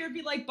could sit here and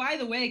be like, by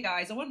the way,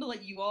 guys, I wanted to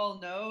let you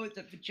all know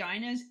that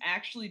vaginas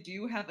actually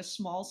do have a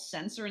small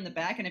sensor in the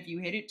back, and if you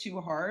hit it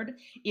too hard,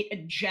 it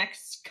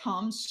ejects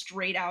cum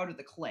straight out of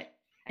the clit.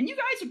 And you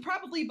guys would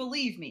probably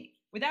believe me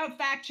without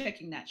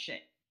fact-checking that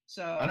shit.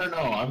 So I don't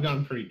know. I've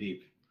gone pretty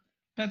deep.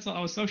 Pencil,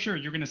 I was so sure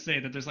you were going to say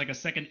that there's like a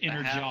second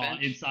inner jaw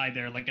half-inch? inside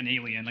there, like an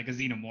alien, like a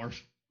xenomorph.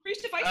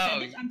 Priest, if I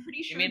said this, I'm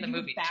pretty sure mean the you would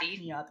movie back Teeth?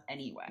 me up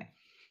anyway.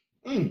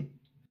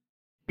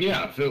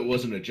 Yeah, if it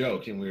wasn't a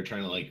joke and we were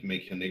trying to like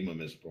make Enigma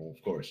miserable,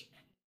 of course.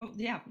 Oh,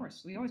 yeah, of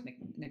course. We always make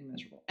Enigma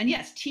miserable. And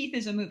yes, Teeth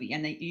is a movie,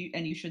 and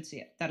you should see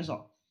it. That is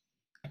all.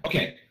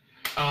 Okay.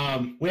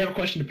 We have a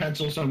question to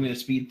Pencil, so I'm going to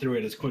speed through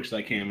it as quick as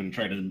I can and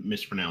try to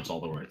mispronounce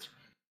all the words.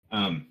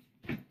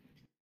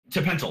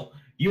 To Pencil,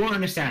 you are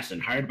an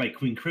assassin hired by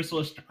Queen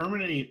Chrysalis to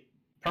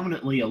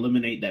permanently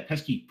eliminate that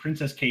pesky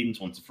Princess Cadence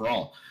once and for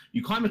all.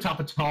 You climb atop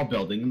a tall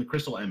building in the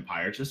Crystal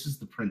Empire just as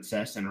the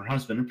princess and her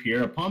husband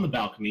appear upon the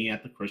balcony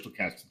at the Crystal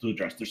Castle to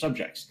address their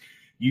subjects.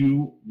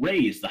 You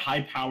raise the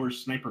high-powered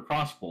sniper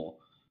crossbow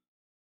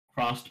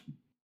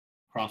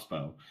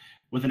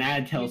with an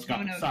add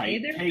telescopic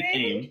sight, take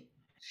aim,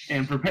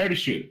 and prepare to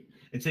shoot.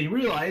 And so you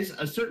realize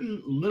a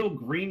certain little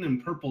green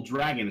and purple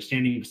dragon is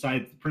standing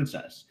beside the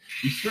princess.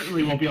 You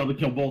certainly won't be able to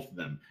kill both of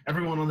them.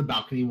 Everyone on the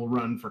balcony will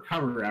run for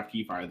cover after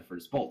you fire the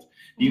first bolt.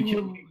 Do you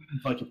kill Penguin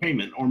and collect your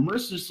payment, or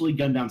mercilessly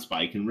gun down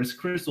Spike and risk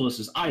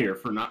Chrysalis's ire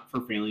for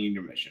failing in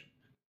your mission?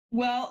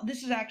 Well,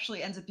 this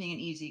actually ends up being an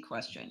easy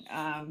question.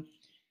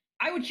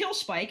 I would kill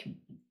Spike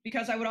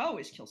because I would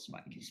always kill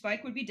Spike.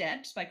 Spike would be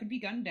dead. Spike would be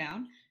gunned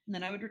down, and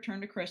then I would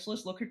return to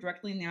Chrysalis, look her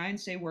directly in the eye, and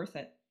say, "Worth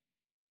it."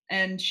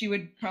 And she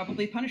would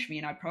probably punish me,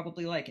 and I'd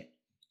probably like it.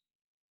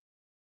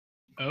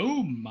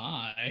 Oh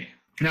my.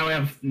 Now we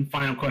have a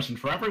final question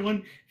for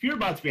everyone. If you're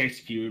about to be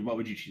executed, what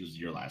would you choose as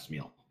your last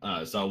meal?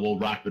 So we'll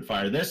rapid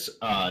fire this.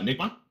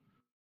 Nigma?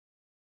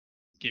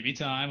 Give me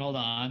time, hold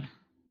on.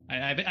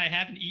 I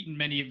haven't eaten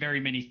very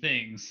many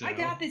things. So. I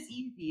got this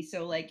easy,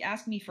 so like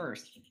ask me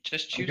first.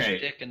 Just choose Okay.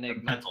 Dick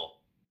Enigma. Pencil.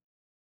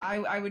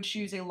 I would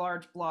choose a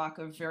large block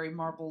of very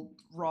marbled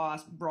raw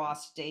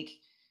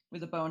steak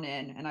with a bone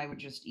in, and I would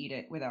just eat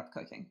it without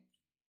cooking.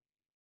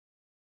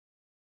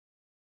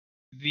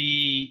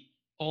 The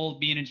old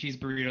bean and cheese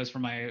burritos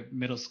from my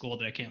middle school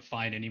that I can't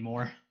find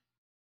anymore.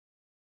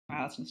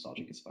 Wow, that's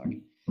nostalgic as fuck.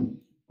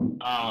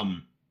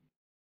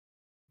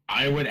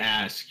 I would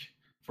ask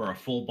for a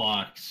full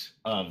box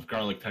of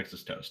garlic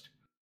Texas toast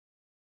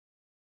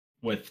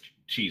with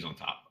cheese on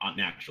top,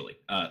 naturally.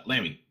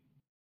 Lammy.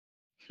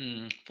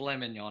 Filet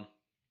mignon.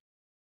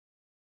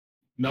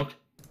 Milk.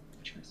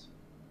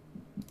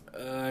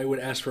 I would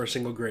ask for a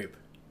single grape,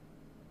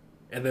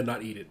 and then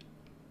not eat it.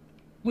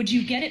 Would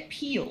you get it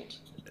peeled?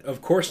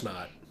 Of course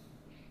not.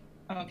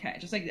 Okay,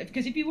 just like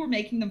because if you were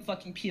making them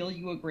fucking peel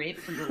you a grape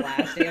for your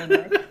last day on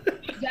Earth,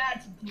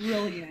 that's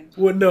brilliant.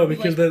 Well, no,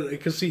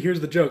 because see, here's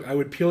the joke. I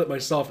would peel it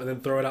myself and then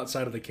throw it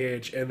outside of the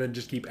cage, and then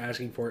just keep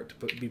asking for it to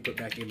be put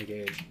back in the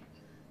cage.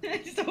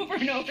 Just over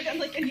and over again,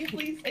 like, can you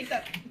please take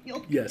that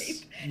peeled Yes,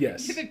 grape?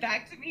 yes. Give it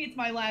back to me. It's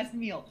my last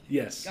meal.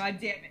 Yes. God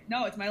damn it!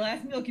 No, it's my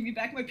last meal. Give me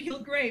back my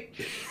peeled grape.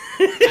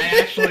 I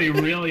actually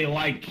really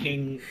like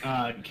King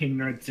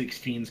Nerd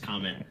 16's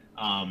comment.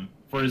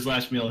 For his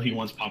last meal, he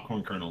wants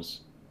popcorn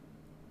kernels.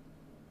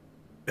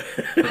 Oh,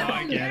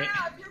 I get yeah, it.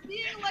 if you're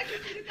being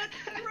electrocuted, that's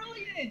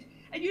brilliant.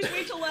 And you just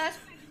wait till last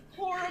minute,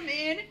 pour them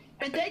in,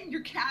 and then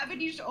your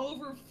cavity just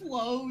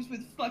overflows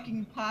with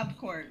fucking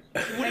popcorn.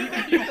 Wouldn't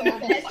it be the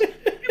best?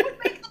 It would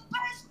make the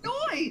best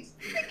noise.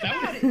 Think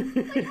about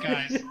it. Like,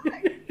 Guys,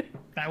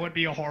 that would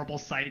be a horrible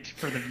sight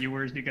for the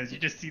viewers because you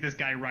just see this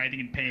guy writhing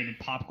in pain and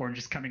popcorn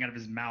just coming out of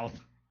his mouth.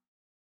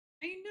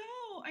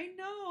 I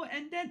know,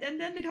 and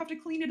then they'd have to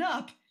clean it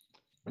up.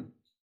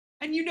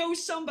 And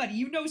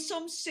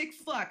some sick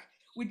fuck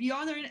would be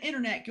on the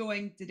internet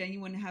going, did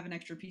anyone have an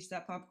extra piece of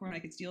that popcorn I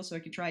could steal so I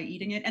could try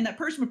eating it? And that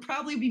person would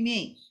probably be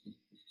me.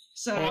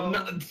 So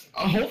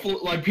Hopefully,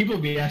 like, people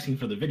will be asking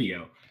for the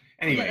video.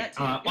 Anyway,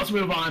 Yeah, let's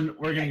move on.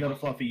 We're gonna go to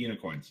Fluffy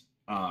Unicorns.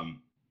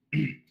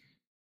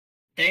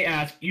 They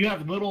ask, you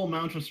have little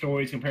amounts of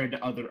stories compared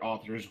to other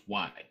authors.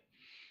 Why?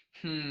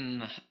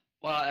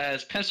 Well,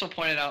 as Pencil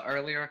pointed out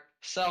earlier,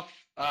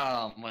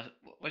 what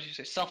did you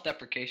say?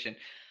 Self-deprecation.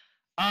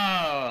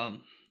 I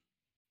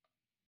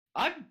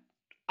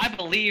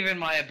believe in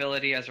my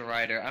ability as a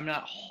writer. I'm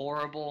not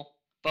horrible,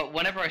 but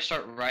whenever I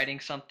start writing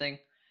something,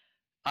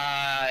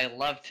 I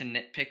love to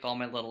nitpick all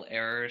my little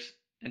errors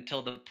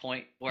until the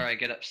point where I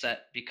get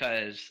upset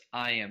because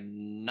I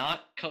am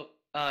not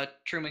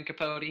Truman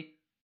Capote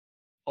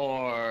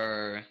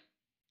or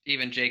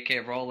even J.K.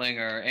 Rowling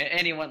or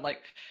anyone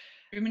like.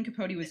 Truman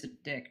Capote was a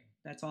dick.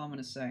 That's all I'm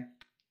gonna say.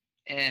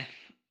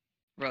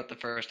 Wrote the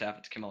first half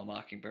of To Kill a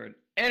Mockingbird.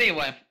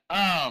 Anyway,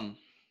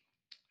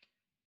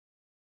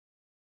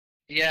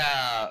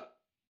 yeah,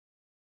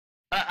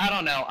 I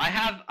don't know. I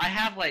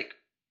have like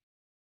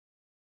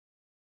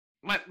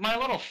my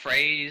little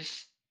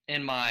phrase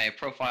in my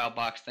profile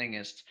box thing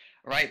is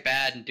write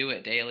bad and do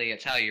it daily.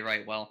 It's how you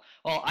write well.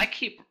 Well, I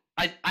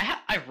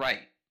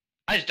write.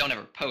 I just don't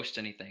ever post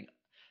anything.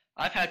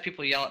 I've had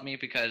people yell at me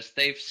because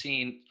they've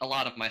seen a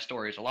lot of my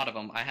stories. A lot of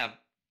them, I have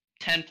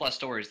 10 plus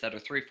stories that are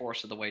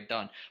 3/4 of the way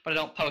done, but I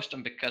don't post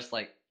them because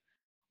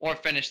or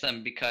finish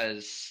them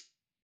because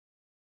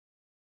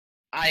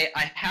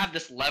I have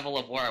this level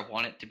of where I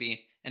want it to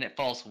be, and it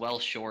falls well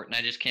short, and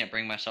I just can't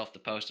bring myself to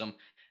post them.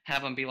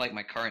 Have them be like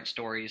my current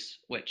stories,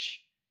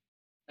 which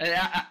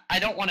I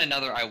don't want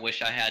another I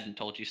Wish I Hadn't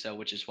Told You So,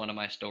 which is one of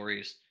my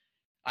stories.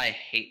 I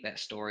hate that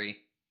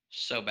story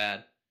so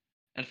bad.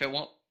 And if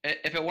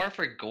it weren't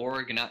for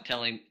Gorg not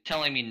telling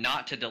me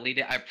not to delete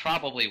it, I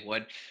probably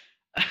would.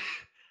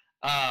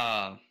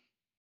 Yeah,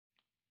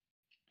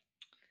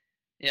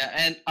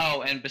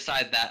 and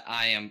beside that,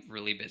 I am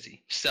really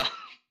busy. So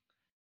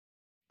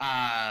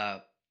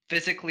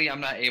physically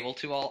I'm not able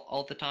to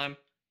all the time,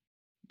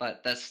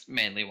 but that's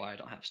mainly why I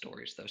don't have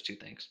stories, those two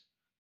things.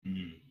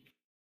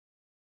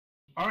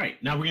 All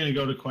right, now we're going to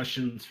go to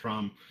questions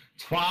from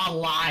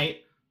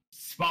Twilight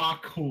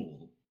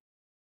Sparkle,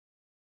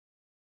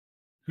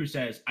 who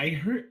says, I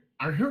heard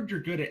you're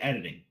good at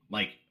editing,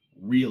 like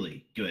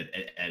really good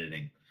at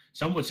editing.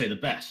 Some would say the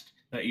best,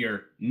 that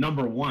you're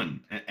number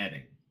one at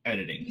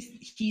editing.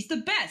 He's the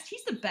best.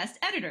 He's the best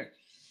editor.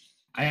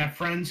 I have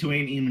friends who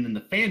ain't even in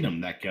the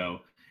fandom that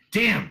go,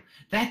 damn,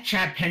 that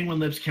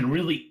ChappedPenguinLips can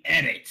really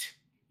edit,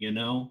 you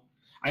know?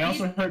 I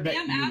also heard that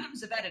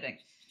Adams of editing.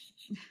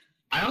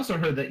 I also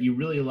heard that you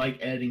really like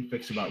editing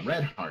fics about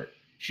Redheart.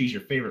 She's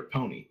your favorite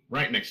pony,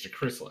 right next to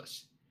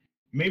Chrysalis.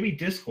 Maybe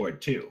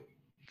Discord too.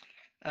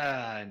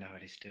 I know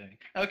what he's doing.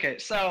 Okay,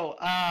 so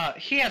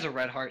he has a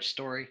Redheart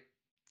story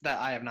that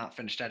I have not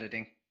finished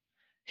editing.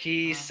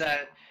 He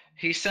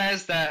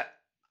says that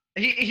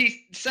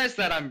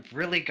I'm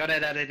really good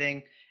at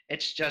editing.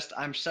 It's just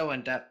I'm so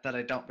in depth that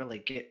I don't really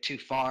get too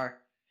far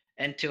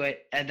into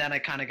it, and then I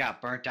kind of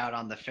got burnt out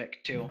on the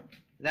fic too.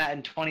 That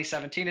in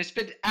 2017, it's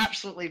been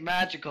absolutely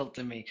magical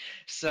to me.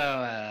 So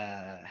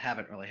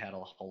haven't really had a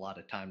whole lot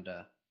of time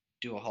to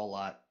do a whole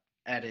lot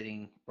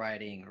editing,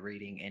 writing,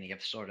 reading, any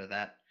of sort of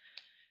that.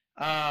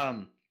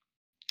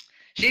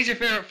 She's your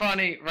favorite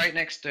funny right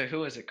next to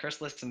who is it?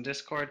 Chrysalis in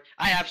Discord.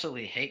 I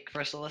absolutely hate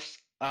Chrysalis.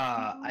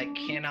 I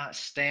cannot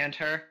stand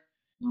her.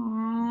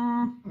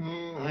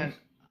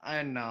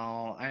 I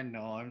know.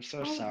 I'm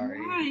so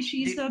sorry. Why?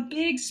 She's a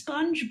big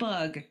sponge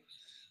bug.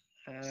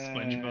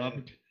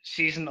 SpongeBob.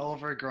 She's an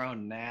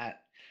overgrown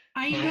gnat.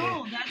 I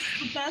know, that's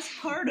the best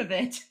part of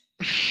it.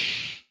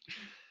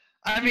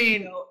 I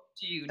mean,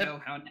 Do you know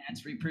how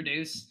gnats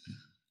reproduce?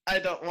 I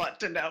don't want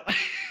to know.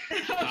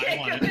 Okay,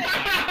 want good. to.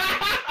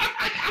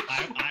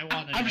 I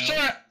want to know. I'm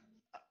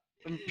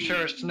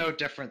sure it's no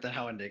different than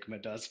how Enigma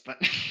does, but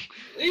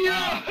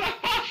Yeah.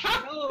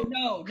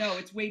 No,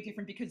 it's way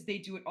different because they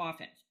do it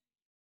often.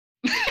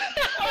 I'm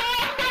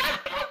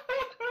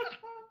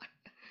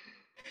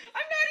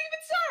not even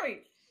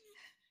sorry.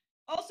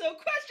 Also,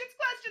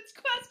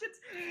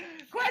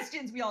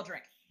 questions. We all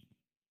drink.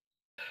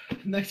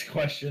 Next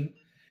question.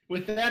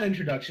 With that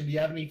introduction, do you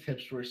have any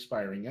tips for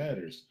aspiring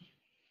editors?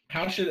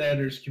 How should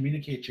editors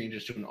communicate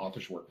changes to an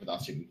author's work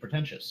without seeming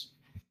pretentious?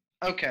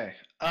 okay.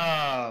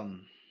 Gosh.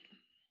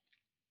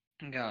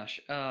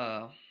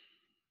 I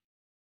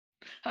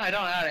don't know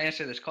how to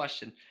answer this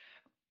question.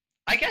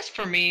 I guess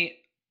for me,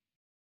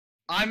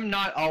 I'm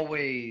not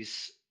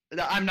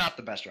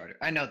the best writer.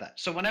 I know that.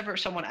 So whenever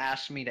someone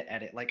asks me to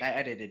edit, like I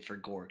edited for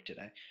Gorg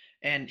today,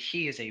 and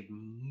he is a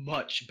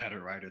much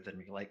better writer than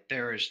me. Like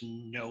there is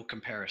no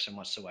comparison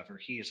whatsoever.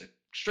 He is an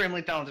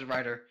extremely talented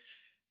writer.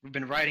 We've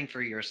been writing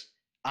for years.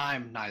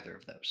 I'm neither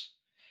of those.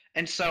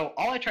 And so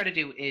all I try to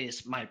do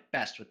is my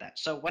best with that.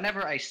 So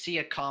whenever I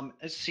see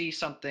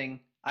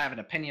something, I have an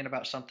opinion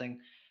about something,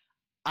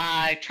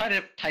 I try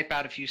to type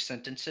out a few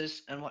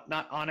sentences and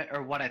whatnot on it,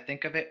 or what I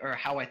think of it, or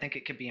how I think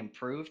it could be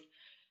improved.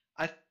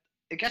 I,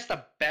 I guess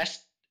the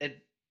best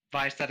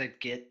advice that I'd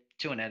get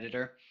to an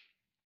editor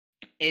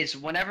is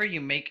whenever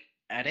you make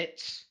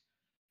edits,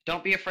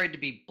 don't be afraid to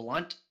be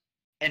blunt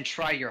and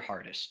try your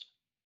hardest.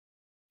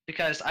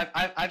 Because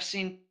I've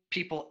seen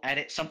people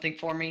edit something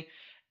for me,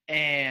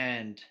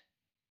 and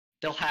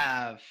they'll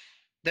have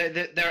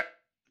they're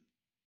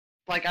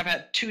like, I've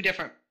had two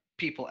different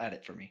people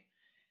edit for me.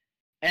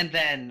 And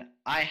then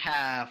I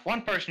have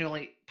one person who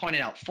only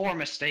pointed out 4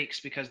 mistakes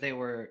because they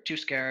were too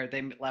scared.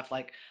 They left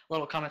like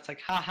little comments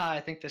like, haha, I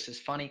think this is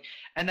funny.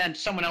 And then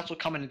someone else will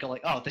come in and go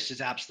like, oh, this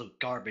is absolute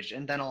garbage.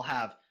 And then I'll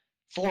have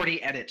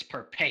 40 edits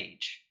per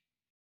page.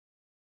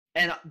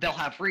 And they'll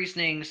have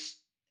reasonings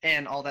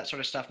and all that sort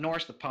of stuff.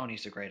 Norris the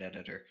Pony's a great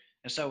editor.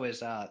 And so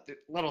is the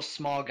little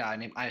small guy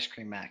named Ice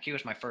Cream Mac. He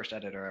was my first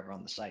editor ever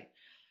on the site.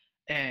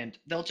 And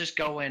they'll just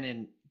go in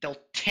and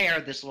they'll tear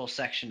this little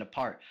section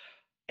apart.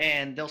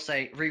 And they'll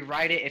say,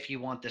 rewrite it if you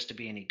want this to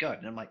be any good.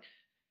 And I'm like,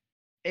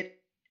 it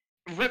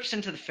rips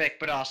into the fic,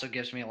 but it also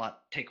gives me a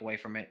lot to take away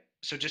from it.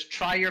 So just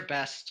try your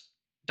best.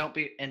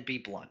 Be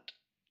blunt.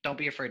 Don't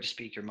be afraid to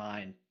speak your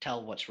mind.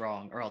 Tell what's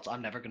wrong, or else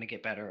I'm never going to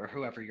get better, or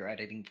whoever you're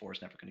editing for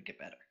is never going to get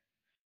better.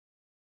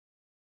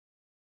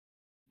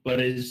 But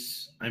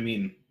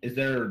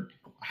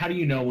how do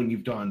you know when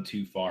you've gone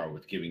too far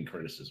with giving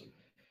criticism?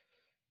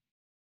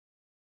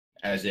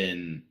 As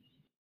in,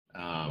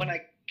 when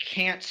I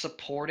can't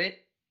support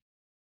it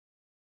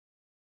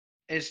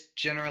is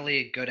generally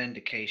a good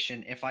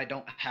indication. If I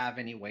don't have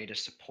any way to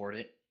support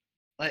it,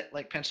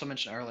 like Pencil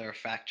mentioned earlier,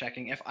 fact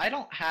checking. If I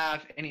don't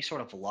have any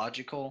sort of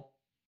logical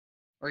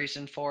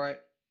reason for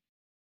it,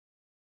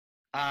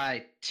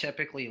 I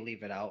typically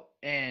leave it out.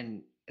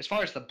 And as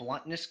far as the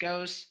bluntness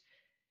goes,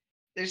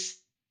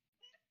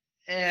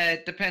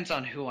 it depends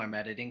on who I'm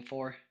editing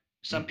for.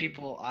 Some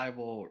people I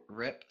will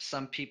rip.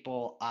 Some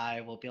people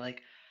I will be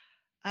like,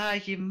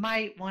 you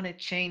might want to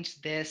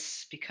change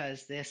this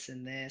because this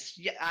and this.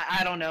 Yeah,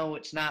 I don't know.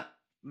 It's not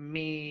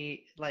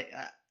me.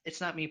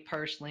 It's not me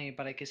personally,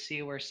 but I can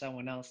see where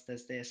someone else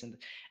does this, and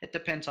it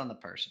depends on the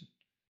person.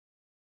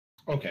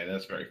 Okay,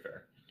 that's very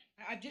fair.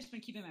 I've just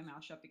been keeping my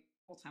mouth shut the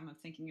whole time. I'm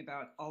thinking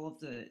about all of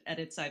the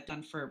edits I've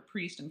done for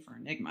Priest and for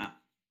Enigma.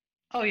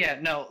 Oh yeah,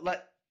 no.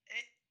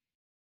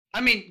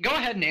 Go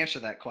ahead and answer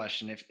that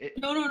question.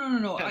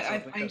 No.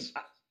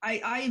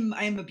 I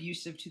am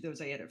abusive to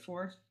those I edit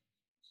for,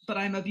 but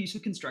I'm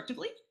abusive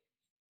constructively,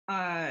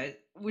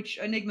 which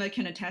Enigma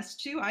can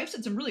attest to. I've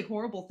said some really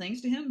horrible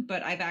things to him,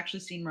 but I've actually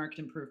seen marked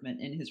improvement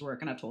in his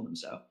work, and I've told him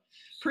so.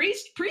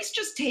 Priest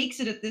just takes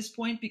it at this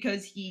point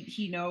because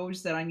he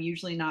knows that I'm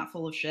usually not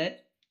full of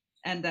shit,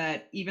 and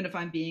that even if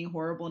I'm being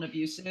horrible and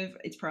abusive,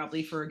 it's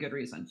probably for a good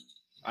reason.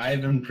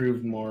 I've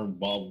improved more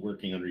while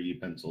working under you,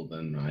 Pencil,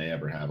 than I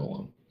ever have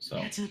alone. So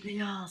that's what they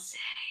all say.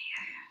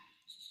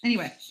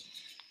 Anyway,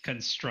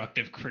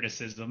 constructive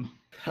criticism.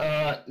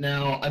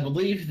 Now, I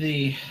believe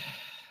the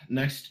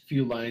next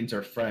few lines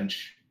are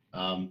French.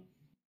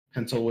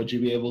 Pencil, would you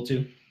be able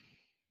to?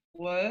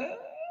 What?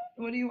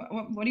 What do you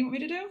want me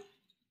to do?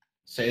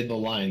 Say the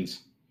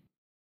lines.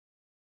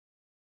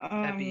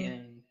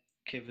 Bien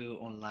que vous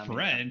on l'aime.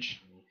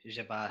 French.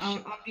 Je vais.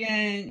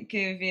 Bien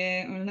que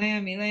vous on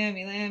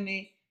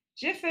l'aime.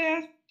 Je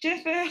fais.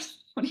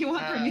 What do you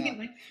want from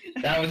me?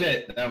 That was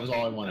it. That was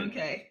all I wanted.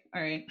 Okay.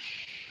 All right.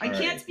 I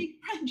can't speak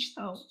French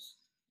though.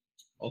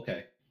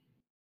 Okay.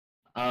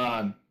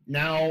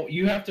 Now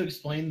you have to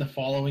explain the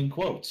following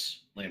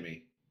quotes,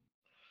 Lammy.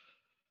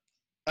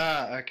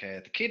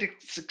 Okay. The key to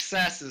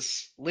success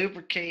is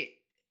lubricate.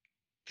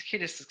 The key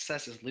to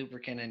success is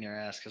lubricant in your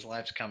ass because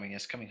life's coming.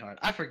 It's coming hard.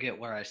 I forget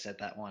where I said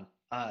that one.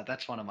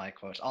 That's one of my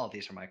quotes. All of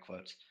these are my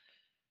quotes.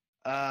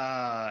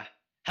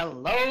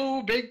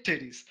 Hello, big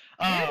titties.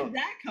 Where did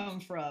that come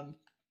from?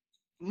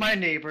 My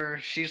neighbor,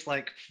 she's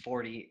like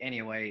 40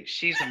 anyway.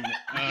 She's a.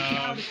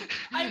 I'm You proud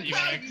wanna of you.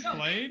 No,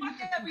 explain?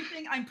 fuck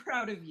everything. I'm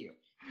proud of you.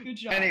 Good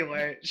job.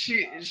 Anyway,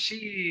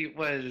 she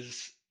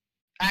was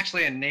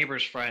actually a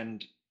neighbor's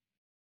friend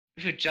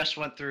who just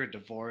went through a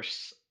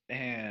divorce,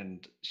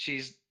 and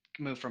she's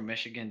moved from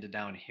Michigan to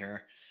down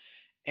here.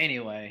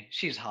 Anyway,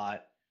 she's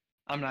hot.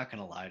 I'm not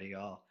gonna lie to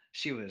y'all.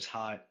 She was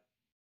hot.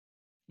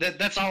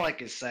 That's all I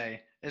could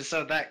say. And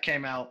so that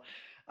came out.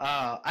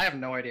 I have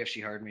no idea if she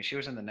heard me. She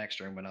was in the next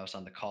room when I was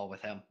on the call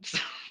with him. So,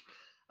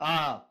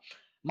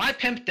 my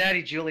pimp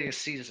daddy Julius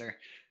Caesar.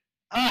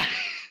 Uh,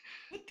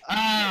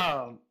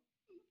 um,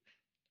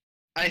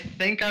 I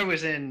think I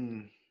was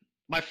in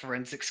my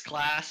forensics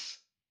class,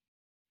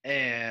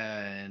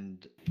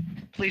 and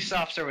police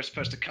officer was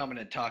supposed to come in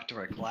and talk to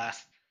our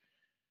class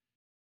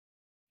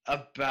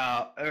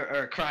about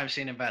or crime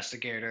scene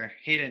investigator.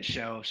 He didn't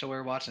show, so we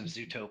were watching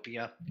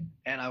Zootopia,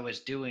 and I was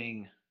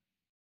doing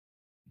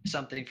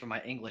something for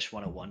my English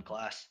 101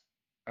 class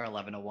or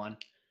 1101,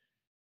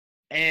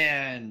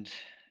 and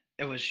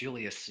it was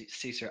Julius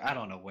Caesar. I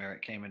don't know where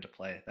it came into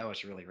play. That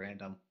was really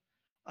random.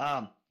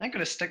 I'm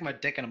gonna stick my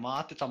dick in a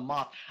moth. It's a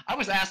moth. I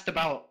was asked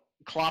about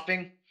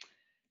clopping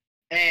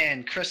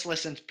and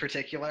chrysalis in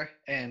particular,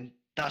 and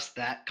thus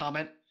that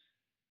comment.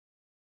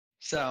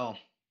 So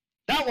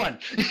that one.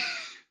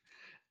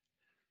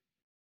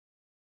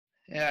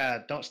 Yeah,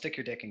 don't stick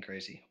your dick in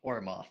crazy or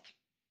a moth.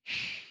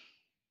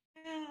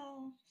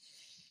 Well,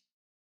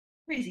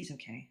 crazy's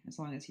okay as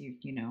long as you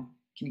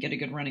can get a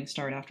good running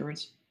start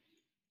afterwards.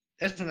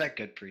 Isn't that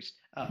good, priest?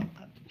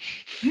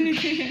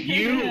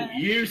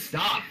 You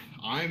stop.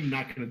 I'm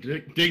not going to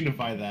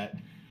dignify that.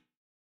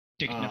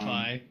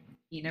 Dignify.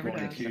 He never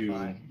Going does.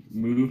 to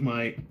move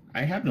my.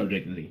 I have no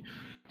dignity.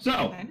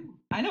 So,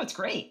 I know it's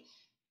great.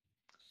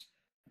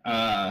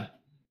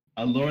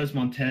 Alores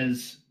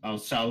Montez,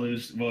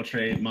 salus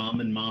votre, mom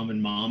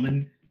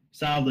and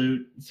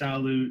salute.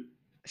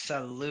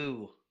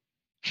 Salud.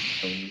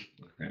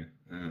 Okay.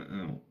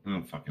 I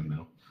don't fucking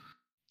know.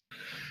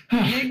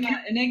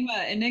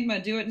 Enigma,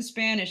 do it in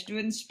Spanish. Do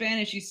it in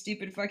Spanish, you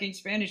stupid fucking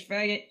Spanish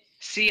faggot.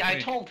 See, I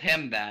Wait. told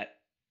him that,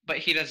 but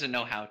he doesn't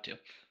know how to.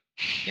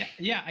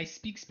 Yeah, I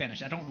speak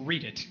Spanish. I don't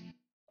read it.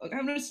 Okay,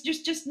 I'm gonna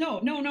just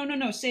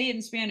no. Say it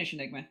in Spanish,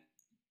 Enigma.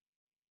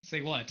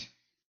 Say what?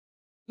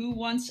 Who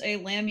wants a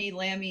lammy?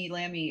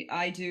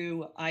 I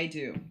do.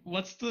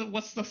 What's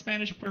the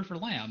Spanish word for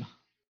lamb?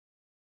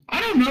 I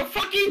don't know.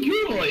 Fucking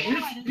Google it.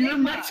 Come on, You're Enigma.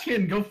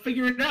 Mexican. Go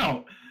figure it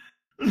out.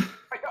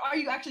 Are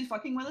you actually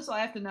fucking with us? I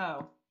have to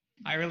know.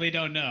 I really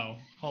don't know.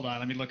 Hold on,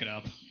 let me look it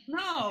up.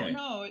 No, Okay.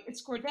 no,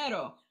 it's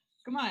Cordero.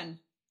 Come on.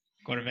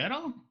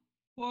 Cordero?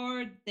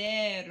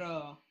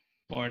 Cordero.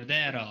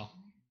 Cordero.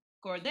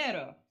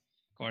 Cordero.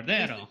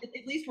 Cordero.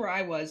 At least where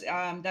I was.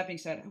 That being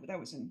said, that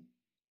was in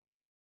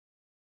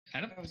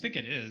think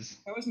it is.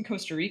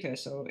 Costa Rica,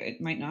 so it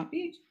might not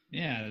be.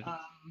 Yeah.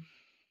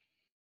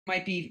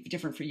 Might be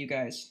different for you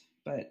guys,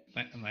 but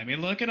Let me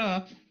look it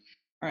up.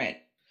 all right.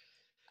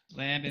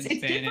 Lamb in It's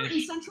Spanish. different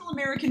in Central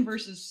American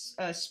versus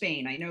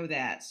Spain. I know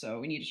that, so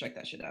we need to check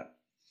that shit out.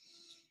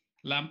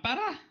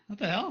 Lampara? What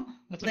the hell?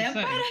 That's what it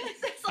said.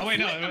 That's Oh wait,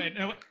 no.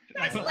 I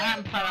That's put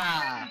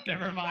Lampara.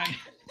 Never mind.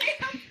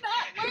 not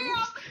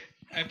lamb.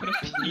 I put a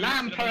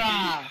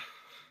Lampara.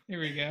 Here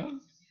we go.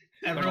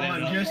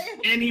 Everyone, Cordero. just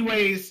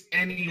anyways. No,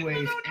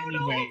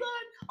 hold on.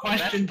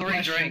 Question, That's 3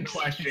 question, drinks.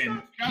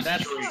 question. Just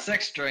That's three.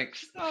 6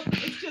 drinks. Stop.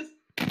 It's just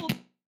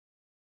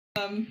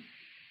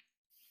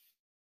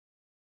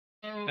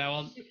That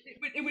was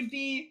it would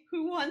be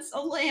who wants a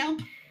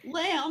lamp?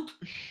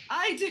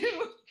 I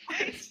do.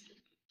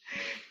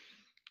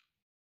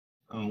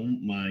 Oh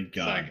my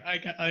so god.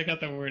 I got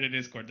the word. It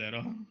is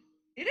Cordero.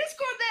 It is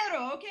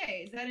Cordero.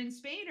 Okay, is that in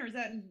Spain or is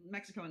that in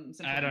Mexico and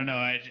Central? I don't know.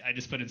 I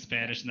just put in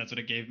Spanish and that's what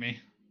it gave me.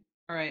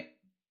 All right.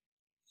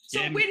 So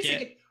Get- wait a get-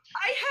 second.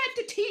 I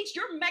had to teach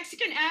your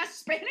Mexican ass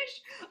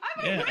Spanish.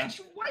 I'm a Yeah. rich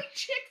white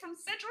chick from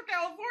Central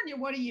California.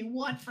 What do you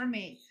want from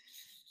me?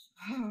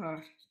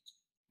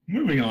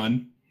 Moving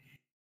on.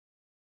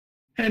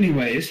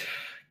 Anyways,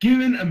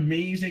 given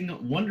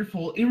amazing,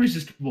 wonderful,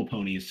 irresistible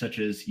ponies such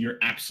as your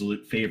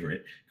absolute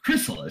favorite,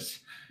 Chrysalis,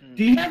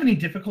 do you have any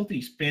difficulty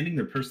expanding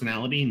their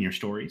personality in your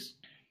stories?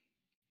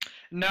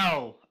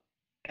 No.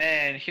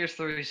 And here's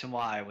the reason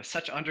why. With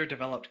such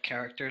underdeveloped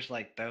characters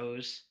like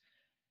those,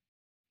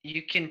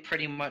 you can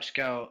pretty much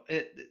go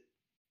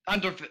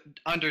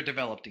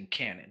underdeveloped in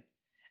canon.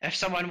 If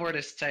someone were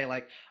to say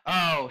like,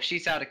 "Oh,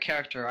 she's out of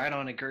character. I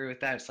don't agree with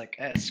that." It's like,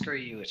 "Screw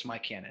you. It's my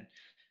canon."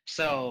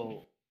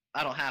 So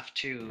I don't have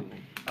to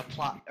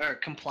apply or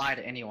comply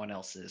to anyone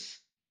else's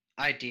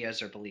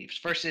ideas or beliefs.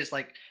 Versus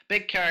like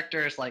big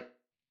characters like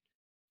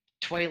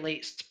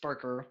Twilight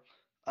Sparker.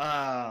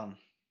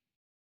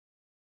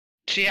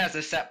 She has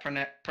a set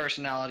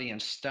personality in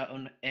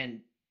stone,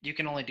 and you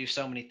can only do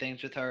so many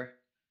things with her.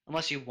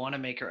 Unless you want to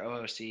make her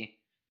OOC,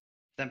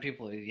 then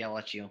people will yell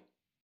at you.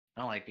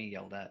 I don't like being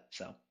yelled at,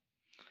 so.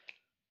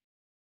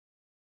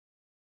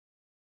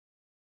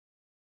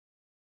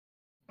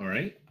 All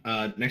right.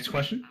 Next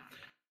question.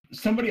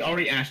 Somebody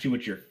already asked you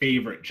what your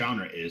favorite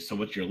genre is, so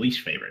what's your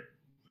least favorite?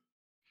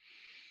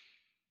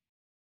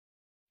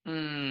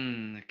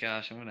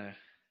 Gosh, I'm gonna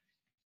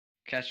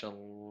catch a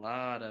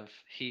lot of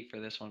heat for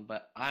this one,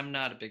 but I'm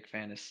not a big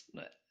fan of.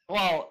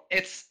 Well,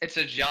 it's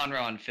a genre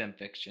on film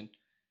fiction.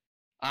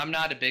 I'm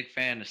not a big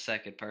fan of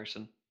second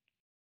person.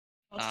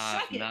 Well,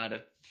 suck it.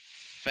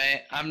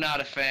 I'm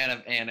not a fan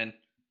of Anon.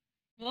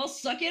 Well,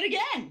 suck it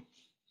again.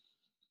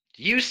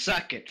 You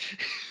suck it.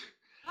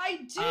 I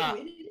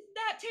do. It is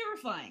that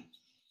terrifying.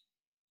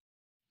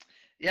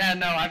 Yeah,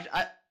 no,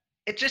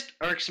 it just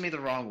irks me the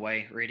wrong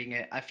way reading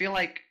it. I feel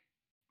like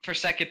for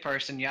second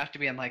person, you have to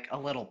be in like a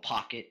little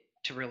pocket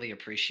to really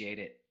appreciate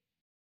it.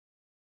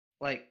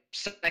 Like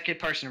second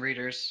person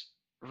readers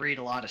read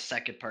a lot of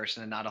second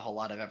person and not a whole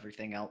lot of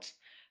everything else.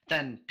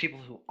 Then people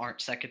who aren't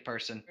second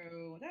person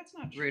Oh, that's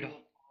not read. true.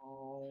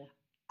 Oh.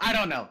 I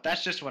don't know.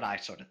 That's just what I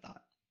sort of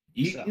thought.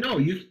 No,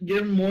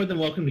 you're more than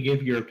welcome to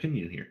give your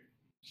opinion here.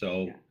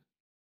 So Yeah.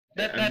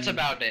 That's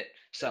about it.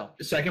 So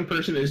second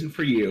person isn't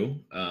for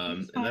you,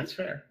 and that's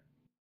fair.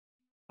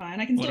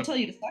 Fine, I can still tell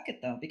you to suck it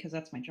though, because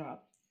that's my job.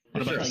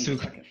 What about the Tell you to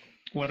souk? suck it.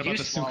 What about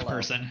the souk swallow.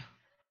 person?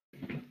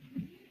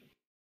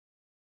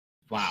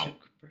 Wow.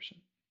 Souk person.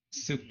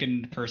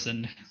 Soukin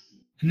person.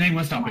 Name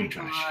was Oh not my being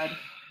trash.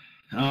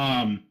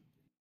 god.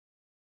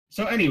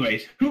 So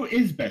anyways, who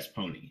is best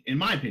pony? In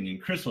my opinion,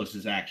 Chrysalis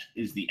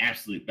is the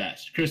absolute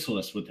best.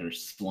 Chrysalis with her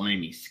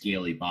slimy,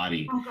 scaly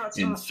body Oh god,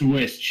 and stop.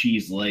 Swiss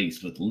cheese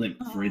legs with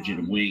limp,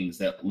 frigid wings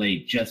that lay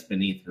just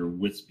beneath her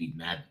wispy,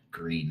 mad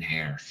green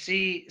hair.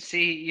 See,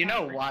 you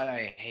know why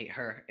I hate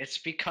her? It's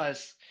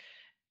because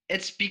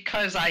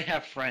I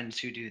have friends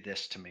who do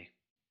this to me.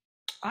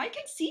 I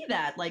can see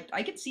that. Like,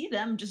 I can see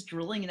them just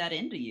drilling that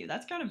into you.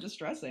 That's kind of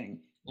distressing.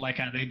 Like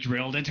how they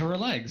drilled into her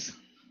legs.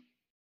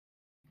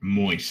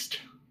 Moist.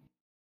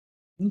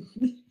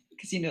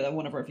 Because you know that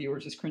one of our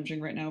viewers is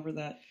cringing right now over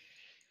that.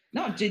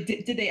 No, did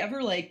they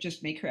ever like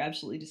just make her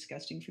absolutely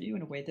disgusting for you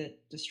in a way that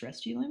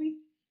distressed you, Lemmy?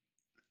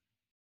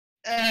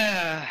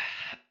 I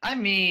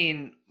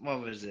mean,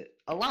 what was it?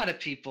 A lot of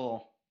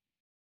people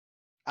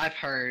I've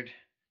heard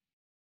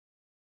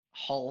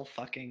whole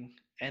fucking,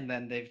 and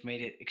then they've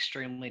made it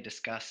extremely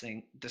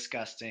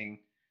disgusting.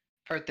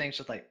 Heard things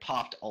with like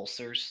popped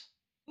ulcers.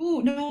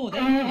 Ooh, no,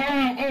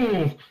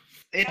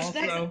 It's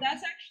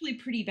that's actually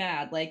pretty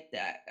bad. Like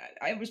that,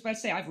 I was about to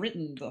say I've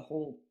written the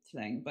whole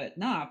thing, but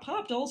nah,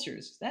 popped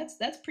ulcers. That's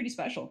pretty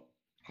special.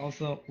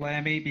 Also,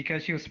 Lammy,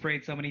 because she was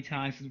sprayed so many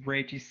times with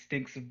rape, she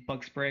stinks of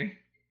bug spray.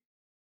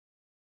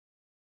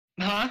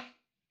 huh?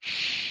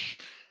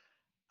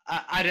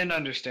 I didn't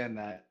understand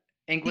that.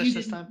 English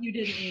this time? You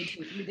didn't need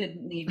to. You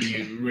didn't need to.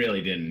 You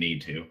really didn't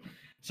need to.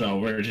 So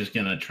we're just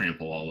gonna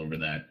trample all over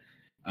that.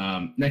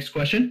 Next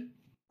question.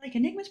 Like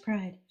Enigma's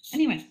pride.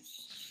 Anyway.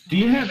 Do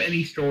you have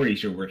any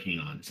stories you're working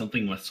on?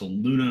 Something with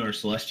Luna or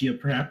Celestia,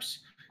 perhaps?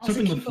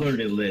 Something with Fleur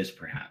de Lis,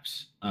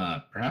 perhaps?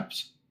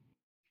 Perhaps?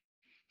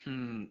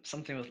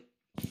 Something with...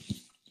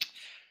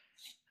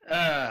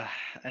 I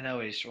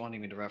know he's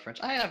wanting me to reference.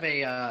 I have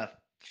a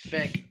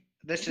fic.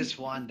 This is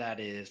one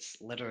that is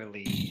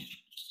literally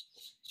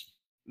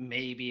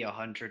maybe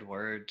 100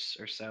 words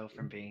or so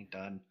from being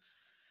done.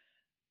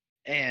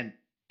 And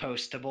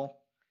postable,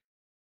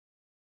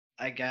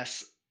 I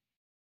guess.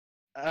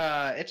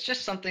 It's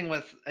just something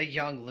with a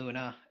young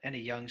Luna and a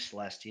young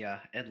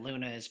Celestia, and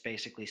Luna is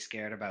basically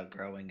scared about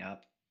growing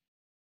up,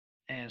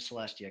 and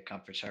Celestia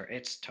comforts her.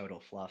 It's total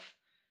fluff.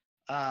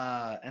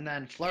 And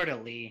then Fleur de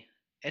Lis,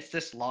 it's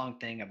this long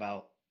thing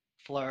about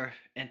Fleur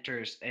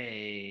enters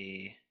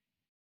the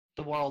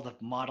world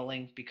of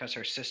modeling because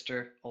her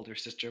older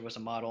sister, was a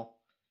model,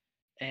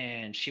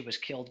 and she was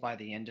killed by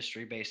the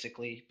industry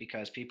basically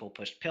because people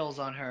pushed pills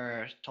on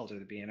her, told her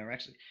to be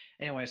anorexic.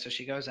 Anyway, so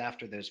she goes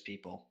after those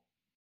people.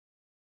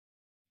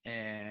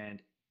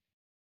 And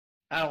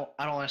I don't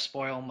want to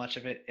spoil much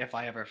of it if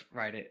I ever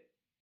write it,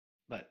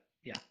 but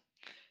yeah.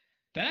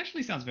 That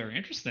actually sounds very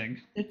interesting.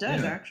 It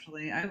does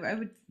actually. I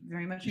would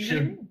very much enjoy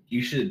it.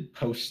 You should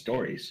post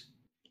stories.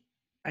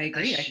 I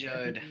agree. I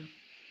should.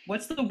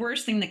 What's the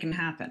worst thing that can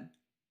happen?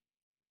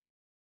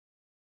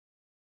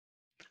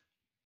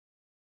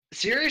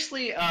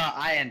 Seriously,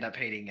 I end up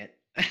hating it.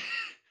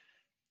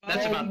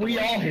 That's about we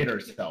all hate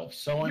ourselves,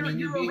 so I mean,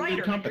 you're a you'd be in writer.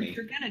 good company.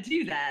 You're gonna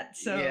do that,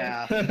 so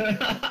Yeah.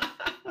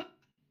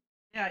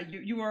 yeah.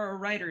 You are a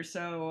writer,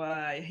 so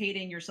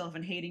hating yourself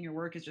and hating your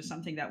work is just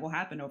something that will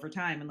happen over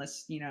time,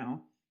 unless you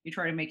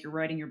try to make your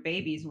writing your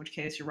babies, in which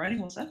case your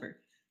writing will suffer.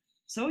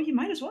 So you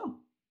might as well.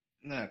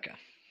 Okay.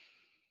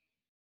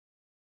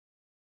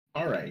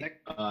 All right.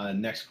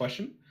 Next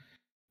question.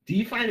 Do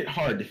you find it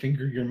hard to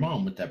finger your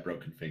mom with that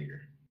broken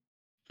finger?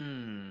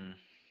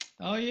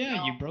 Oh yeah,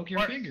 No, you broke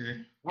your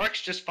finger.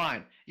 Works just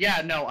fine.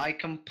 Yeah, no, I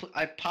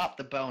popped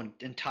the bone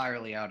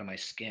entirely out of my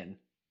skin.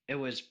 It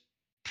was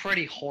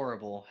pretty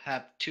horrible.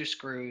 Have 2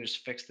 screws,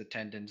 fixed the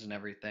tendons and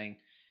everything.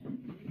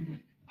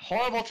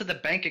 Horrible to the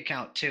bank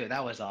account too.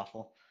 That was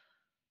awful.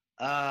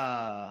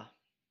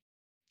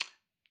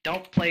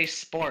 don't play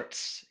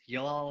sports.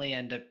 You'll only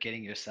end up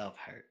getting yourself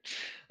hurt.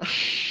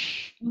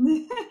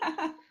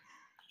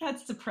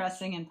 That's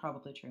depressing and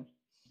probably true.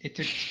 It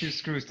took 2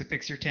 screws to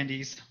fix your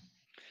tendies.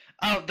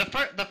 Oh,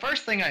 the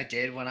first thing I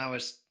did when I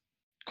was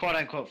quote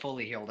unquote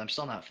fully healed, I'm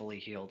still not fully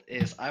healed,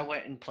 is I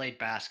went and played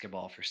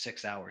basketball for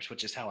 6 hours,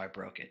 which is how I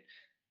broke it.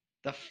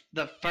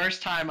 The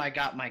first time I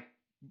got my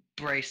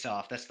brace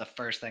off, that's the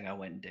first thing I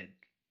went and did.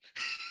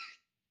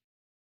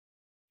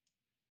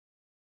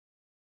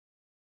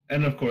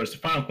 And of course, the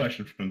final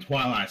question from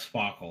Twilight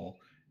Sparkle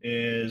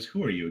is,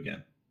 who are you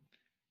again?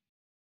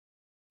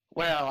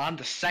 Well, I'm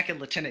the 2nd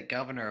Lieutenant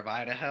Governor of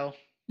Idaho.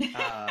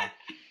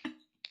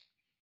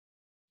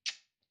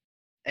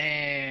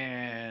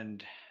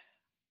 And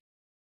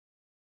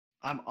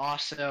I'm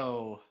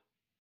also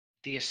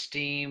the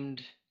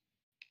esteemed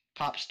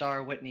pop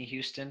star Whitney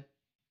Houston.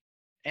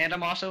 And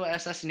I'm also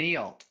SS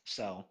Alt,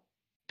 so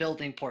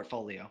building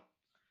portfolio.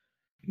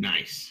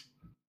 Nice.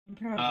 I'm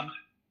proud of you.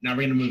 Now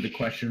we're going to move the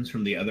questions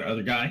from the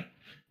other guy,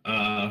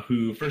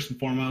 who first and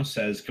foremost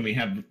says, "Can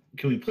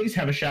we please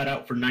have a shout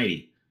out for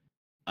Nighty?"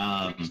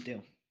 Please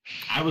do.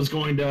 I was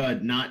going to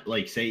not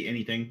say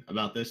anything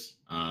about this,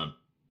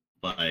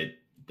 but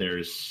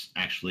there's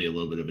actually a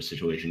little bit of a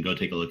situation. Go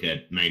take a look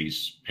at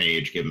Nighty's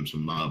page. Give him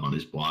some love on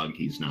his blog.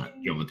 He's not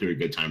going through a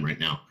good time right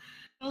now.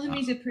 Tell him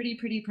he's a pretty,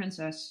 pretty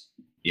princess.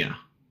 Yeah,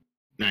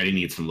 Nighty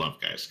needs some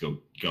love, guys. Go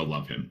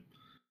love him.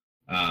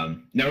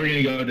 Now we're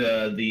gonna go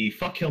to the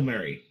Fuck Kill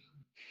Mary,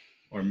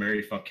 or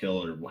Mary Fuck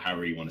Kill, or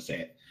however you want to say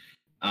it.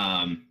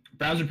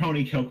 Browser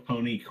Pony, Coke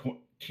Pony,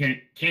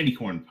 Candy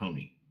Corn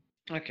Pony.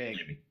 Okay.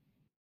 Maybe.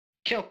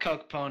 Kill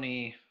Coke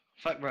Pony,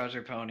 fuck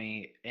Browser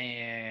Pony,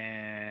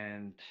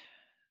 and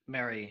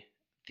marry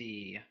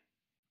the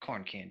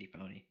Corn Candy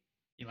Pony.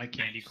 You like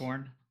candy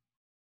corn?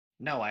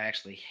 No, I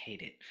actually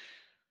hate it.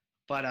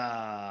 But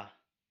her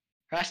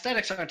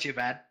aesthetics aren't too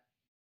bad.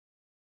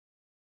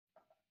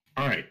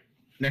 All right.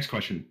 Next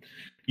question.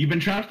 You've been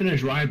trapped in a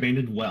dry,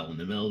 abandoned well in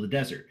the middle of the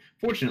desert.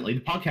 Fortunately,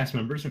 the podcast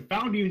members have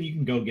found you and you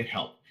can go get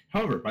help.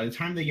 However, by the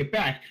time they get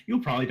back,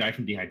 you'll probably die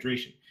from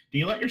dehydration. Do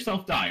you let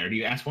yourself die, or do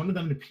you ask one of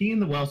them to pee in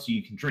the well so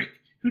you can drink?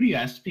 Who do you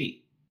ask to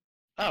pee?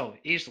 Oh,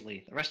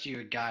 easily. The rest of you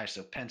are guys,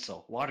 so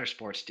pencil. Water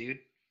sports, dude.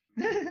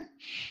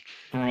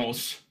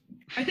 Girls.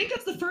 I think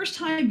that's the first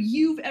time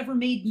you've ever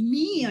made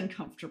me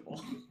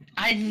uncomfortable.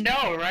 I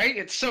know, right?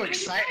 It's so I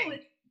exciting. know,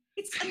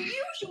 it's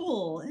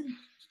unusual. And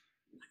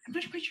I'm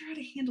not quite sure how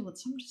to handle it,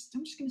 so I'm just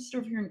going to sit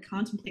over here and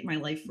contemplate my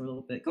life for a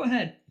little bit. Go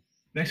ahead.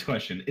 Next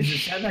question. Is it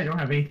sad that I don't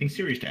have anything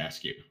serious to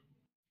ask you?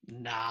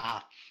 Nah.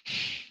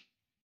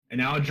 And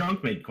now a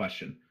drunk made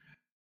question.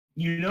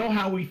 You know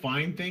how we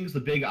find things, the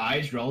big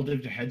eyes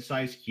relative to head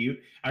size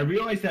cute? I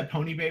realize that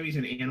pony babies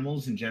and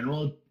animals in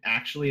general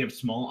actually have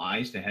small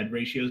eyes to head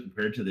ratios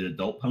compared to the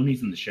adult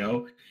ponies in the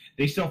show.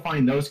 They still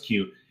find those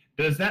cute.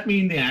 But does that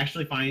mean they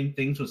actually find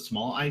things with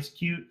small eyes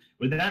cute?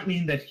 Would that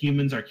mean that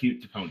humans are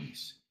cute to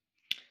ponies?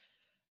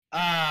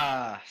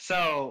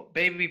 So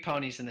baby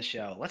ponies in the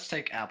show. Let's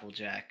take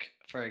Applejack,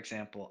 for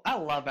example. I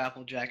love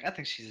Applejack. I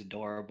think she's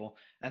adorable.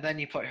 And then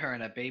you put her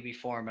in a baby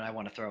form and I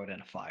want to throw it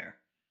in a fire.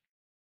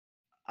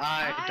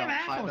 I don't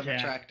find them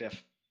attractive.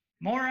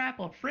 More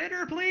apple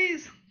fritter,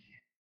 please.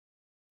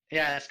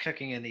 Yeah, it's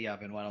cooking in the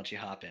oven. Why don't you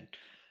hop in?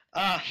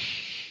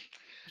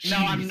 No,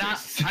 I'm not.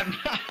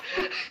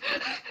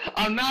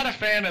 I'm not a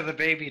fan of the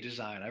baby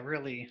design. I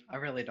really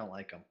don't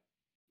like them.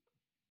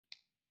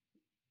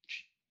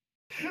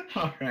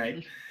 All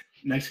right.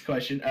 Next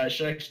question.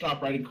 Should I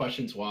stop writing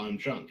questions while I'm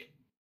drunk?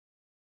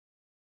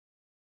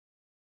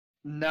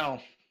 No,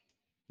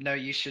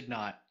 you should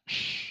not.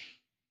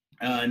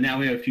 Now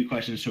we have a few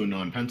questions to a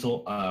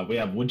non-pencil. We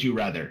have Would You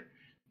Rather?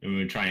 And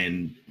we'll try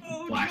and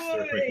blast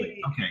through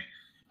quickly. Okay.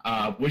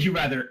 Would you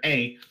rather,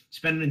 A,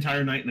 spend an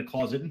entire night in a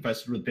closet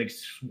infested with big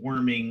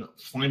swarming,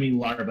 slimy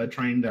larvae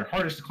trying their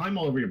hardest to climb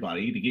all over your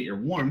body to get your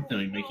warmth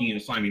and making you a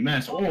slimy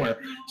mess, or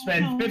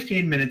spend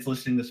 15 minutes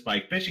listening to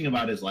Spike bitching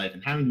about his life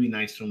and having to be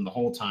nice to him the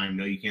whole time,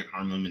 know you can't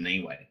harm him in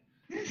any way?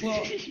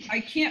 Well,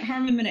 I can't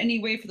harm him in any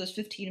way for those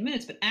 15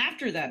 minutes, but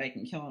after that I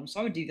can kill him, so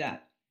I would do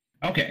that.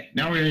 Okay,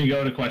 now we're going to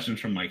go to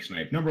questions from Mike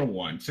Snipe. Number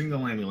 1, sing the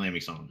Lammy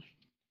Lammy song.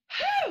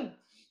 Woo!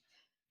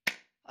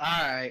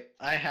 Alright,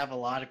 I have a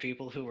lot of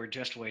people who were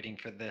just waiting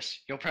for this.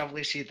 You'll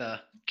probably see the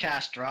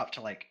cast drop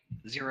to like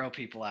 0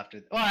 people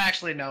after. Well,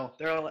 actually, no.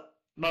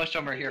 Most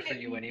of them are here for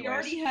you anyways. We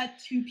already had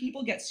 2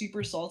 people get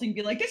super salty and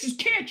be like, "This is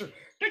cancer!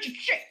 This is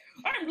shit!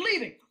 I'm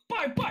leaving!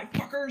 Bye,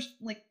 fuckers!"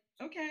 I'm like,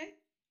 okay.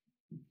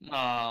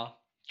 Aw,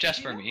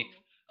 just for me.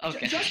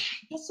 Okay. Just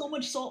so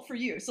much salt for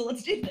you, so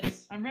let's do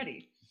this. I'm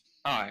ready.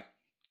 Alright.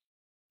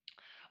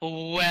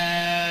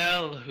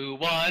 Well, who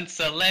wants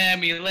a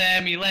lammy,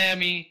 lammy,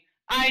 lammy?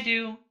 I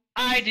do.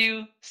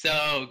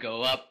 So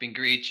go up and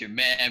greet your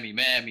mammy,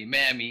 mammy,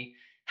 mammy.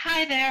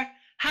 Hi there.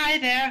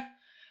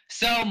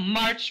 So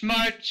march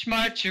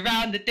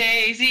around the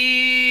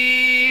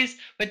daisies.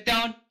 But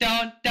don't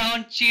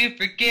you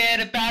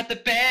forget about the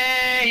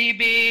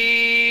baby.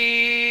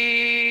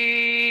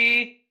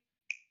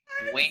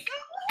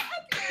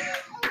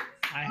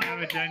 I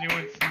have a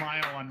genuine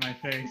smile on my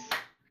face.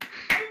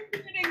 I'm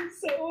getting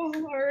so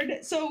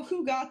hard. So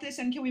who got this,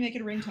 and can we make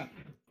it a ringtone?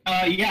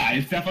 Yeah,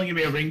 it's definitely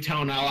gonna be a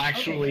ringtone.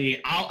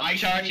 I'm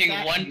charging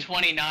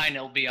 $129.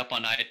 It'll be up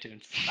on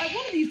iTunes.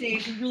 One of these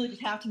days, we really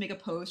just have to make a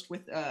post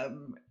with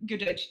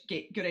good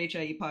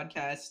HIE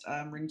podcast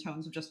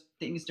ringtones of just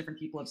things different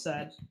people have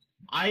said.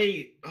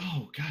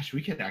 Oh gosh,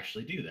 we could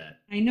actually do that.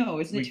 I know,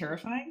 isn't it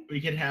terrifying?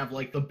 We could have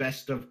like the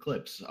best of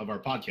clips of our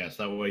podcast.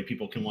 That way,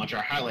 people can watch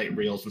our highlight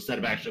reels instead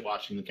of actually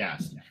watching the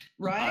cast.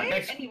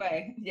 Right.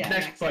 Anyway, yeah.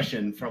 Next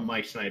question from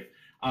Mike Snipe.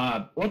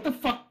 What the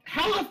fuck?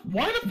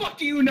 Why the fuck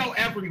do you know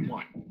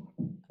everyone?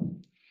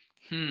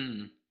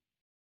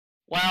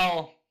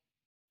 Well,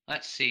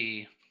 let's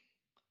see.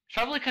 It's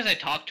probably because I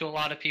talk to a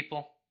lot of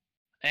people,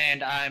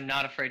 and I'm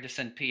not afraid to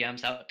send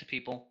PMs out to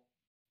people.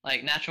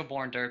 Like Natural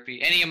Born Derpy,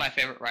 any of my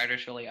favorite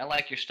writers, really. I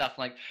like your stuff.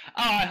 Like, oh,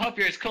 I hope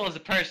you're as cool as a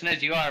person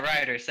as you are a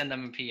writer. Send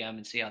them a PM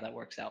and see how that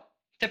works out.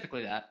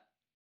 Typically that.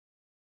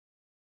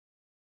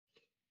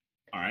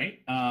 All right.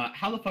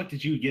 How the fuck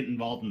did you get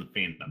involved in the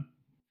fandom?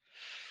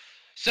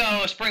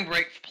 So spring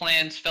break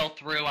plans fell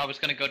through. I was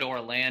going to go to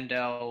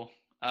Orlando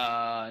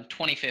in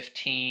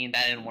 2015.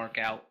 That didn't work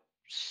out.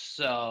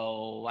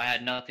 So I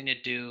had nothing to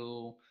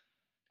do.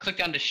 Clicked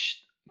on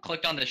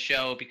the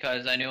show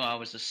because I knew I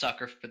was a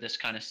sucker for this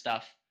kind of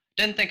stuff.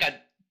 Didn't think I'd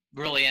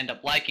really end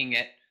up liking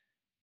it.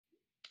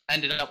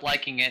 Ended up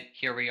liking it.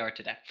 Here we are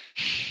today.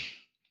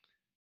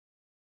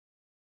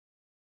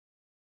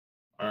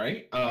 All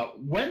right.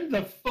 When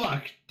the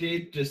fuck did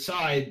you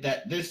decide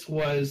that this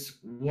was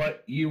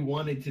what you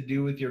wanted to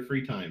do with your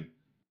free time?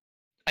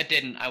 I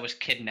didn't. I was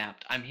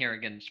kidnapped. I'm here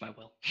against my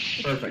will.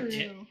 Perfect.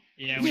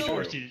 Yeah, we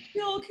forced you.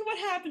 Bill, what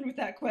happened with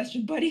that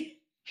question, buddy?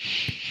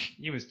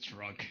 He was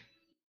drunk.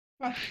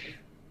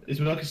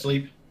 Is Milk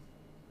asleep?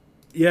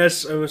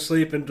 Yes, I'm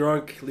asleep and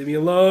drunk. Leave me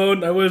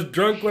alone. I was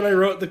drunk when I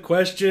wrote the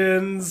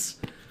questions.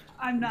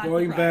 I'm not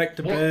going back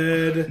to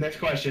bed. Next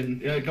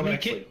question. Come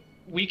back to sleep.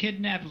 We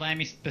kidnapped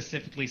Lammy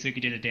specifically so he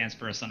could do the dance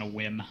for us on a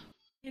whim.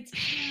 It's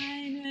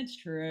kind of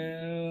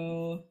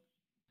true.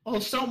 Oh,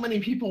 so many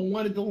people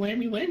wanted the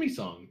Lammy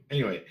song.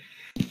 Anyway,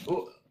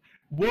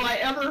 will I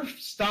ever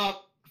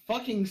stop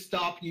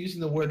using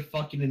the word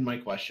fucking in my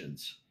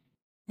questions?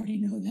 I already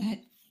know that.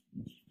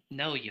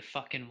 No, you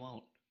fucking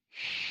won't.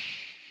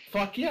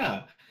 Fuck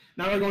yeah.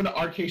 Now we're going to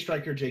RK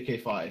Striker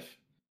JK5.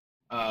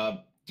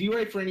 Do you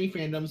write for any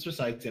fandoms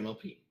besides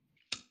MLP?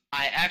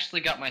 I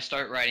actually got my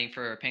start writing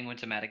for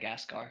Penguins of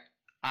Madagascar.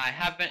 I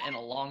haven't in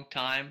a long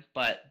time,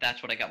 but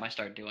that's what I got my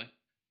start doing.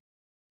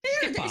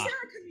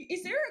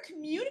 Is there a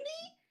community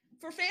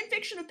for fan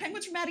fiction of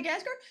Penguins from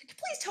Madagascar?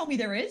 Please tell me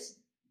there is.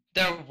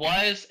 There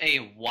was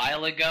a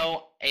while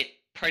ago. It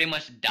pretty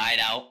much died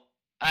out.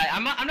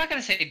 I'm not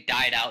going to say it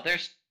died out.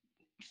 There's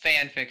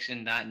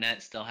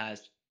fanfiction.net still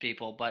has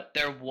people, but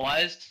there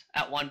was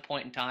at one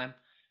point in time.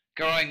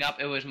 Growing up,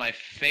 it was my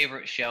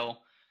favorite show.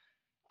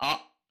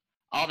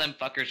 All them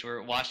fuckers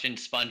were watching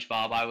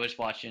SpongeBob. I was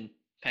watching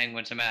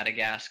Penguins of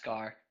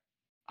Madagascar.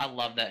 I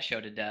love that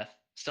show to death.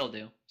 Still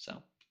do.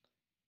 So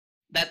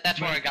that's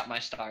where I got my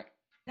start.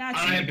 All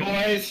right,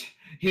 boys.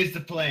 Here's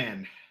the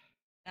plan.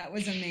 That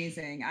was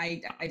amazing.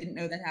 I didn't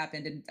know that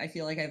happened, and I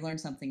feel like I've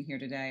learned something here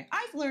today.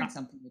 I've learned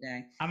something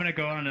today. I'm going to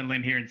go on a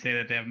limb here and say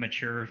that they have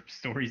mature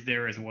stories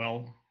there as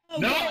well. Oh,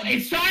 no, God.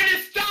 It's trying to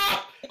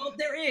stop! Well,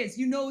 there is.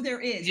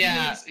 There is.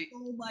 Yeah. So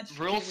much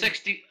Rule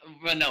 60.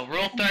 Well, no,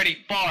 Rule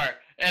 34.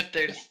 If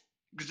there's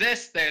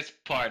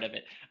part of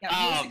it.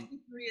 Yeah, Rule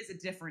 63 is a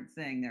different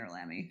thing there,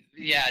 Lammy.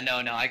 Yeah,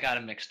 no, I got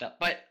them mixed up.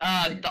 But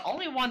the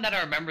only one that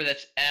I remember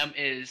that's M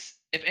is,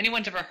 if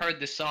anyone's ever heard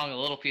the song "A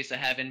Little Piece of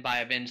Heaven" by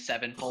Avenged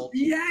Sevenfold.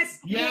 Yes.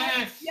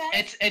 It's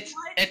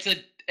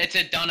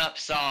a done-up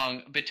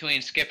song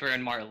between Skipper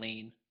and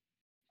Marlene.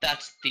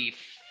 That's the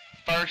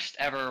first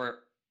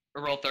ever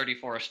Rule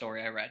 34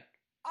 story I read.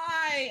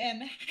 I am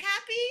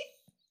happy,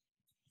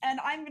 and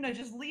I'm gonna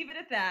just leave it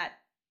at that.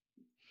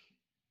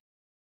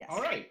 Yes.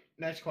 All right.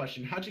 Next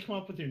question. How'd you come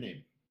up with your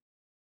name?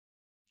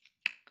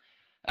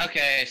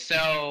 Okay,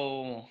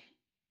 so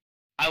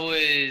I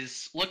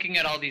was looking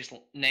at all these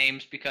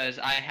names because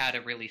I had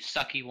a really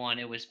sucky one.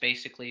 It was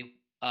basically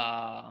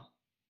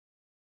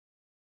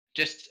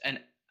just an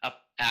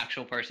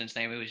actual person's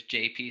name. It was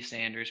JP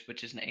Sanders,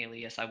 which is an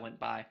alias I went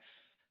by.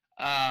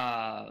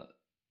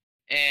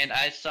 And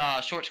I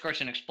saw Short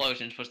Skirts and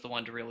Explosions was the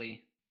one to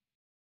really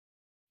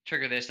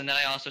trigger this. And then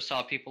I also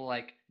saw people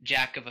like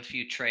Jack of a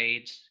Few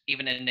Trades,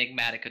 even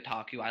Enigmatic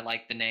Otaku. I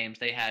liked the names.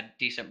 They had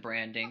decent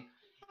branding.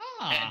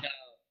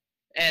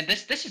 And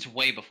this is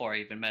way before I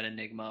even met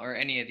Enigma or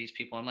any of these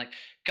people. I'm like,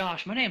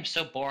 gosh, my name's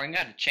so boring. I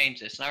got to change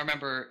this. And I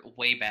remember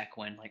way back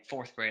when, like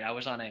 4th grade, I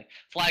was on a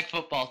flag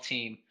football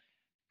team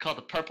called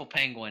the Purple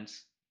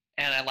Penguins.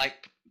 And I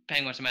liked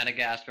Penguins of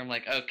Madagascar. I'm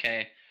like,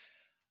 okay,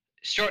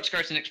 Short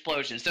Skirts and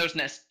Explosions, those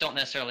don't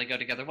necessarily go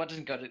together. What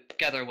doesn't go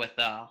together with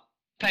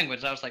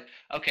Penguins? I was like,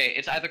 okay,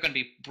 it's either going to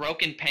be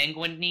Broken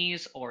Penguin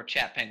Knees or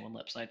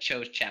ChappedPenguinLips. And I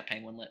chose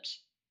ChappedPenguinLips.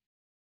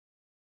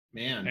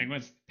 Man.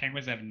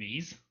 Penguins have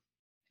knees?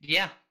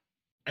 Yeah.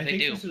 I They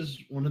think do. this is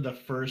one of the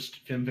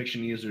first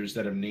fanfiction users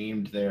that have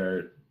named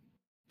their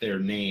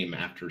name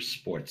after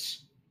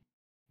sports,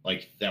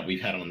 like that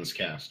we've had on this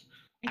cast.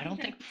 I don't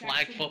think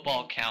flag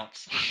football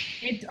counts.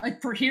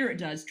 For here it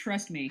does.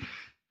 Trust me.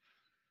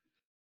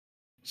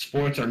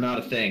 Sports are not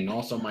a thing.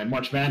 Also, my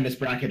March Madness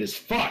bracket is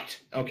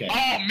fucked. Okay.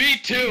 Oh, me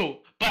too.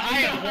 But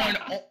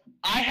I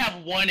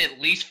have won at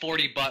least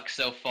 $40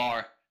 so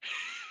far.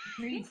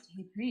 Hey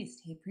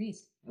priest.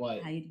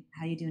 What?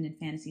 How you doing in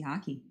fantasy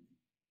hockey?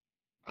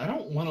 I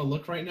don't want to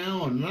look right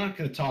now. I'm not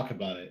going to talk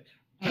about it.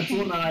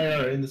 Pencil and I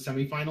are in the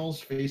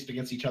semifinals, faced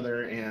against each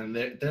other, and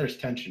there's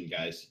tension,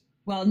 guys.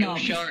 Well, no. Go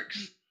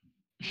Sharks.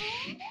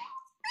 Thank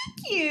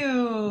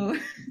you.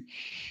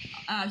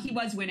 He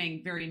was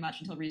winning very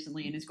much until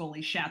recently, and his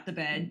goalie shat the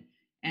bed,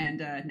 and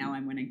now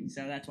I'm winning,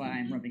 so that's why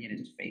I'm rubbing it in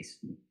his face.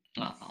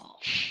 Oh.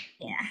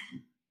 Yeah.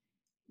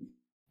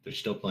 There's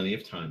still plenty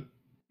of time.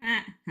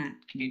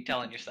 Keep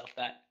telling yourself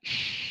that.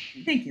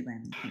 Thank you,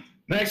 Landon.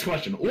 Next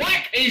question.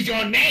 What is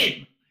your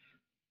name?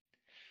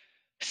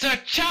 Sir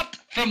Chop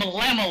from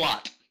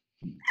Lamelot.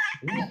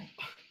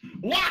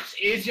 What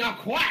is your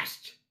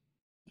quest?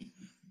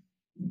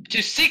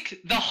 To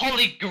seek the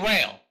Holy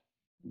Grail.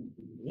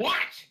 What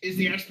is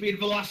the airspeed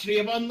velocity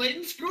of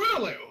unladen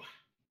Screwaloo?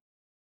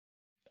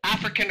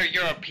 African or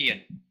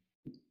European?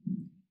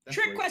 That's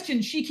Trick weird.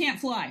 question. She can't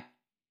fly.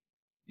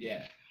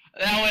 Yeah.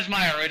 That was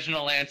my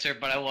original answer,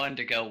 but I wanted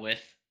to go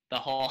with the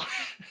whole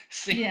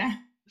scene. Yeah.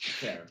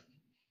 Fair.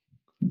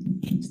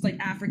 Just like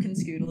African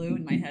Scootaloo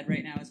in my head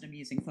right now is an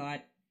amusing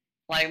thought.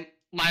 Like,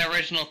 my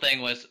original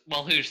thing was,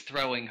 well, who's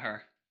throwing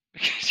her?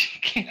 Because she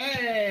can't.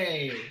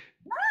 Hey!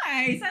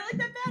 Nice. I like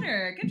that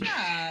better. Good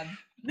job.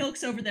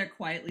 Milk's over there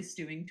quietly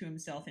stewing to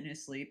himself in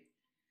his sleep.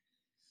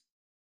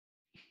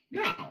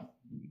 Now,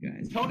 You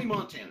guys. Tony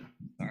Montana.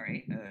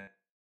 Sorry.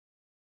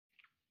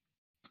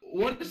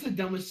 What is the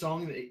dumbest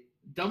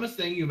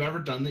thing you've ever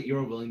done that you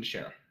are willing to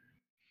share?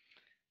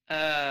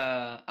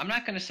 I'm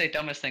not gonna say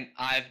dumbest thing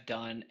I've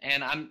done,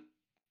 and I'm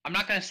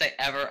not gonna say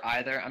ever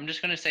either. I'm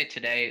just gonna say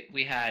today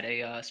we had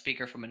a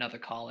speaker from another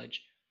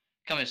college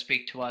come and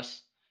speak to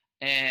us,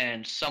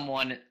 and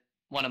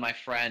one of my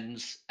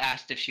friends,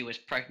 asked if she was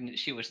pregnant.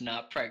 She was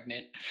not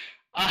pregnant.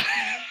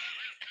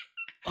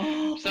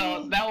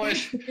 So that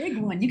was the big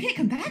one. You can't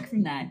come back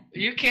from that.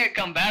 You can't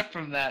come back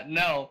from that,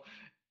 no.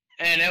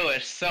 And it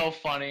was so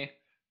funny.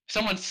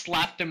 Someone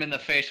slapped him in the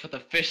face with a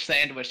fish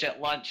sandwich at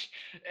lunch.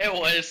 It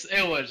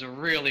was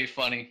really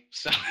funny.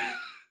 So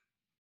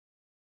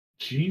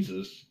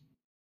Jesus.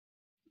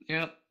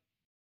 Yep.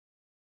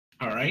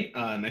 All right.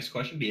 Next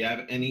question. Do you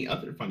have any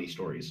other funny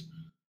stories?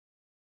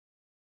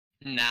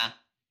 Nah.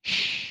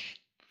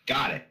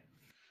 Got it.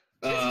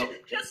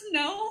 Just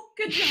no.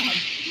 Good job.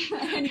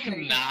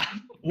 Anyway. Nah.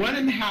 When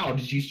and how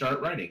did you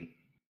start writing?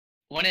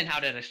 When and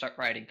how did I start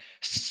writing?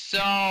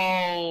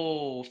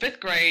 So, 5th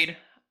grade,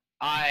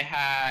 I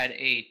had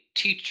a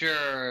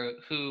teacher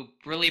who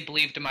really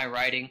believed in my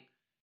writing.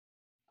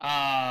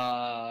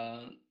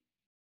 And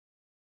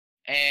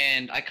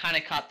I kind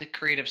of caught the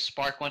creative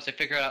spark once I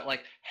figured out,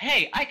 like,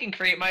 hey, I can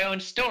create my own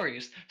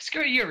stories.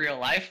 Screw you, real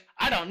life.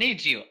 I don't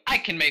need you. I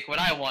can make what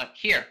I want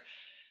here.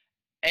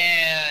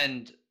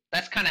 And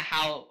that's kind of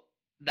how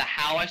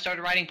I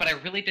started writing, but I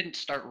really didn't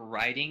start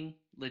writing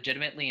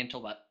legitimately until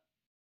about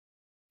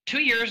 2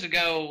 years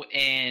ago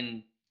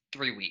in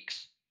 3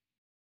 weeks.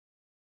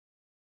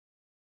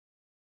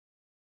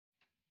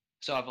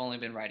 So I've only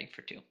been writing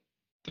for 2.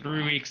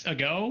 3 weeks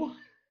ago?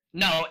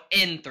 No,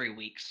 in 3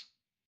 weeks.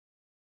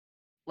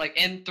 Like,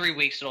 in 3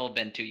 weeks, it'll have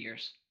been 2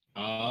 years.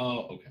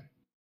 Oh, okay.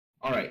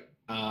 All right.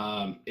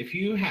 If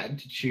you had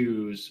to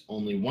choose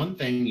only one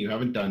thing you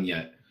haven't done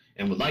yet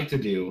and would like to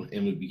do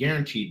and would be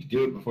guaranteed to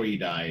do it before you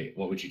die,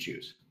 what would you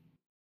choose?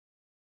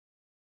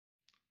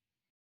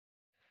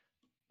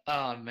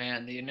 Oh,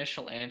 man, the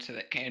initial answer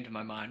that came to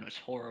my mind was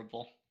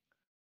horrible.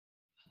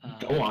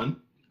 Go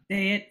on.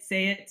 Say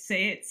it.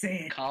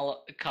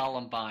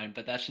 Columbine,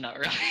 but that's not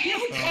really.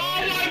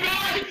 Oh my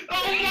god!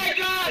 Oh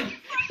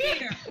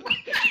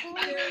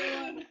my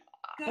god!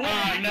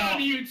 Oh, no.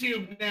 On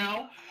YouTube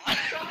now.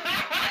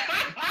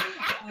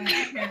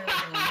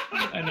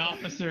 An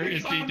officer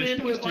is being Come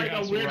in with dismissed to your like a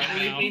house weird right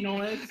creepy now.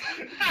 noise.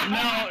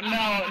 No.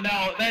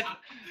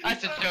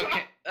 That's a joke.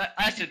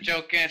 That's a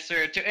joke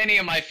answer to any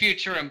of my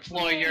future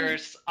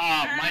employers.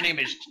 My name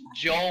is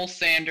Joel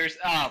Sanders.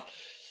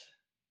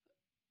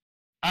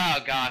 Oh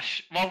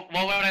gosh, what would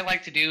I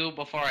like to do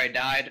before I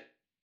died?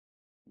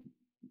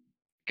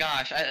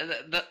 Gosh,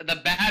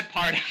 the bad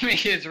part of me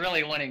is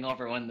really winning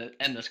over in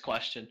this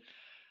question.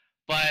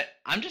 But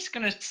I'm just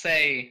gonna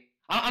say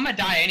I'm gonna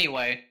die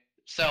anyway,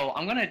 so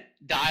I'm gonna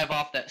dive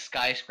off that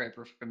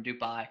skyscraper from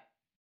Dubai.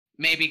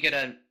 Maybe get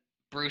a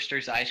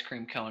Brewster's ice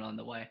cream cone on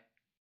the way.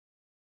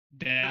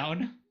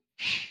 Down.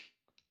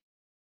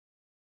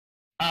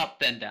 Up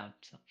then down.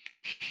 So.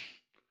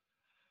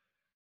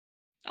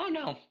 Oh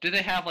no! Do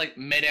they have like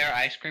mid-air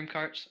ice cream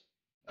carts?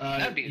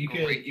 That'd be a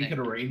great you thing. could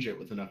arrange it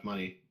with enough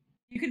money.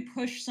 You could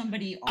push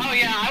somebody off. Oh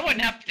yeah, I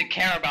wouldn't have to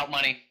care about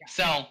money.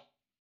 So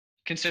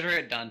consider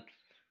it done.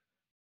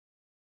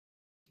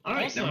 All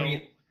right, Also, now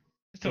we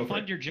to Go for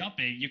fund it. your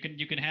jumping, you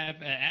can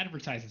have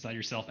advertisements on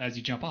yourself as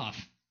you jump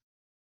off.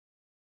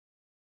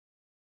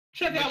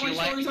 check out Would my you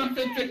like- stories on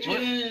Yeah,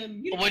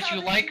 FanFiction. You know Would how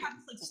you they like- have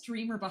this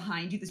streamer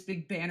behind you, this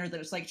big banner that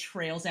just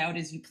trails out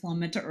as you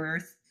plummet to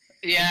Earth?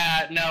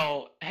 Yeah,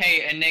 no.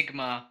 Hey,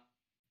 Enigma.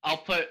 I'll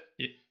put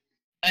Yeah.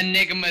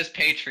 Enigma's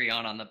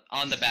Patreon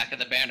on the back of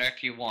the banner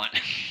if you want.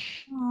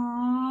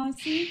 Aw,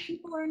 see,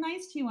 people are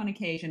nice to you on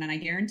occasion, and I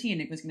guarantee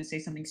Enigma's going to say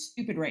something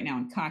stupid right now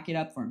and cock it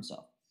up for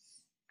himself.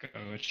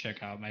 Go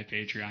check out my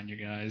Patreon, you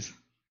guys.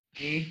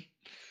 See?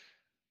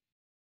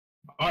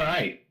 All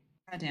right,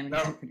 God damn it, No.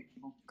 it's so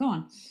predictable. Go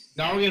on.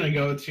 now we're gonna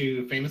go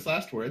to famous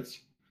last words.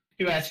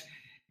 Who asks,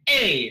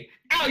 "Hey,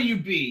 how you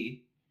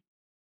be?"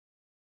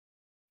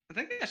 I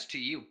think that's to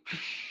you.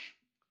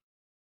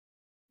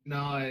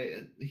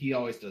 No, he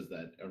always does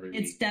that every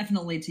It's week.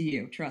 definitely to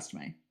you, trust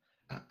me.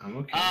 I'm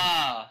okay.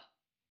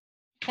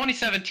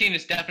 2017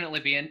 has definitely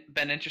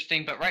been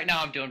interesting, but right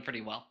now I'm doing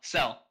pretty well.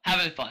 So,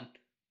 having fun.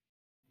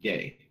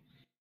 Yay.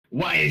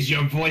 Why is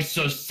your voice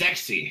so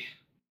sexy?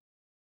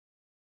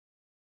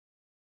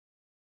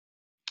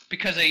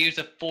 Because I use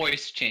a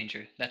voice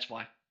changer. That's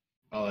why.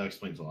 Oh, that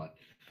explains a lot.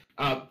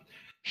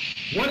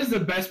 What is the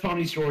best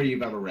pony story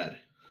you've ever read?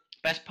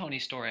 Best pony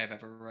story I've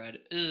ever read.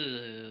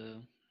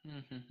 Ugh.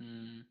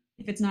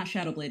 If it's not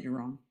Shadowblade, you're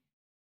wrong.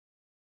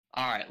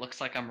 Alright, looks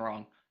like I'm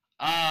wrong.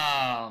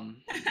 I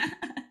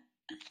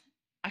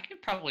can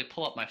probably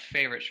pull up my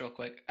favorites real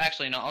quick.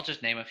 Actually, no, I'll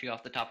just name a few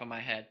off the top of my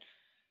head.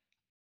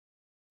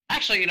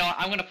 Actually, you know what?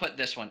 I'm going to put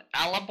this one.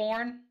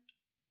 Alaborn.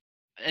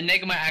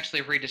 Enigma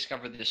actually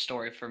rediscovered this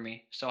story for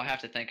me, so I have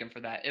to thank him for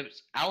that. It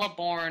was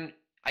Alaborn.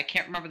 I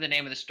can't remember the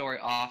name of the story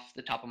off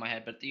the top of my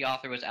head, but the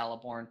author was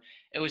Alaborn.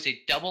 It was a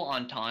double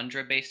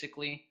entendre,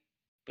 basically,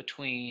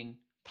 between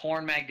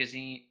porn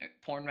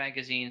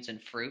magazines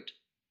and fruit.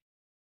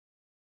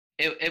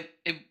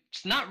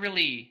 It's not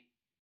really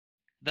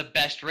the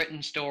best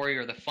written story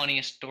or the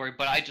funniest story,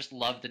 but I just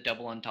love the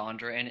double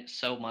entendre in it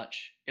so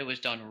much. It was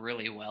done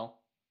really well.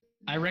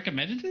 I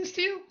recommended this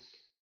to you?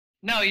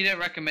 No, you didn't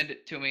recommend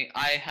it to me.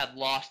 I had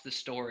lost the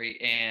story,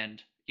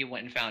 and you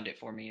went and found it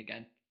for me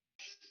again.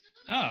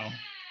 Oh.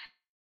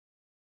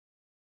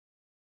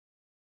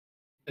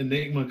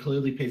 Enigma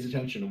clearly pays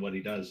attention to what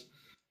he does.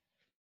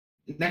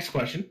 Next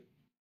question.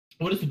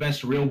 What is the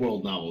best real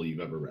world novel you've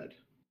ever read?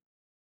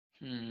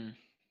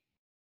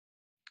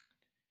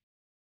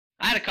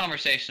 I had a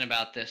conversation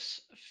about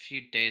this a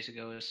few days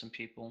ago with some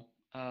people.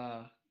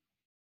 I'm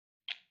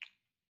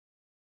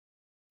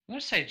going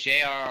to say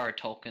J.R.R.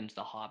 Tolkien's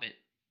The Hobbit.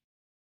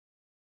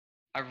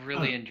 I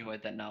really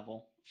enjoyed that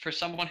novel. For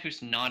someone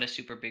who's not a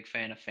super big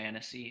fan of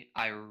fantasy,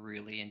 I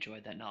really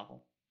enjoyed that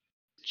novel.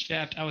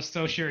 Shaft, I was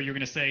so sure you were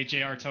going to say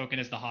J.R. Tolkien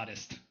is the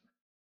hottest.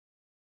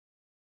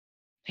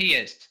 He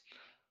is.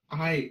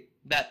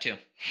 That too.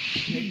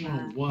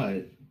 Enigma,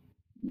 what?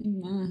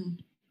 Mm.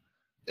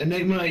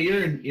 Enigma,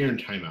 you're in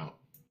timeout.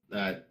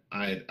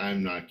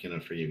 I'm not gonna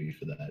forgive you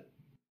for that.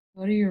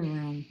 Go to your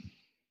room.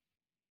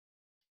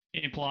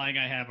 Implying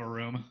I have a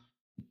room.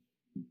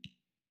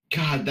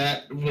 God,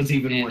 that was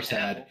even more In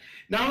sad. hell.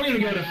 Now we're gonna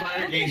go to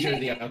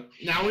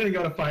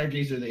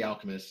Firegazer the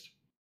Alchemist,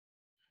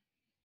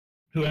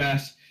 who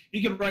asks,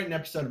 "You could write an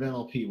episode of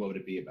MLP. What would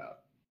it be about?"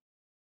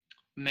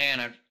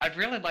 Man, I'd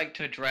really like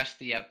to address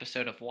the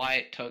episode of why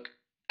it took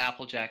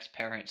Applejack's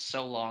parents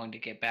so long to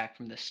get back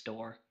from the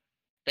store.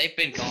 They've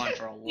been gone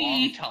for a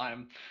long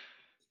time.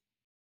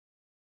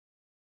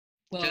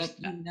 Well,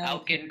 Just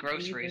out getting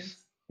groceries.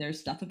 There's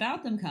stuff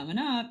about them coming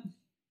up.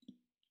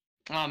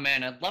 Oh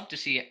man, I'd love to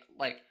see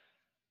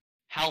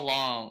how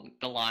long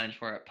the lines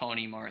were at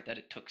Pony Mart that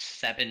it took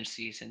 7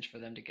 seasons for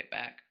them to get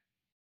back.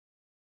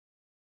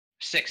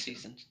 6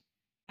 seasons.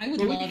 I would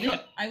Well, we love can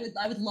it.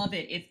 I would love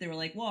it if they were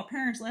like, well, our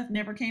parents left,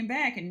 never came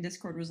back, and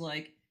Discord was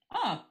like,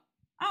 oh,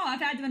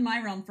 I've had them in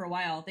my realm for a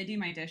while. They do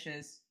my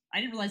dishes. I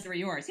didn't realize they were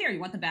yours. Here, you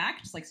want them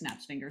back? Just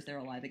snaps fingers, they're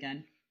alive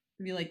again.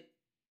 It'd be like,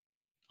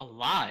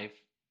 Alive?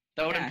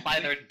 That would Yeah. imply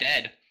they're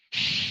dead.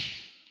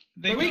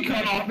 They We come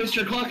cut back- off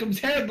Mr. Cluckham's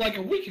head like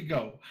a week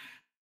ago.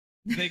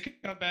 They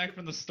got back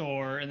from the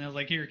store, and they're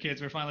like, here,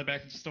 kids, we're finally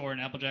back at the store.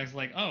 And Applejack's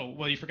like, oh,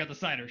 well, you forgot the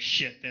cider.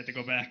 Shit, they had to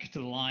go back to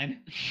the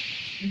line.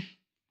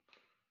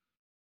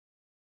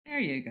 there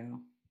you go.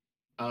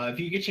 If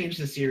you could change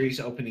the series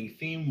opening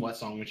theme, what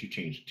song would you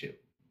change it to?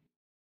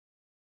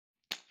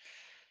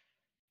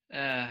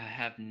 I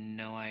have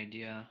no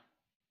idea.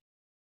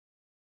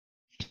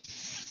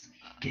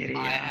 Giddy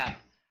I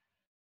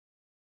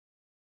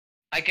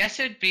guess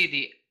it'd be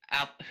the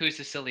Who's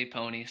the Silly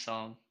Pony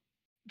song,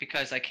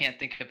 because I can't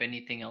think of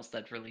anything else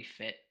that'd really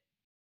fit.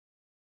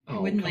 You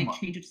Oh, wouldn't come on.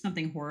 change it to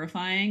something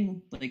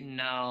horrifying, like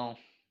No.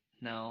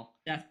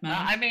 death metal.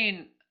 I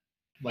mean,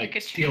 Like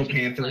could Steel change it to,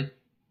 Panther. like,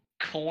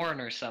 Corn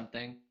or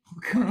something. Oh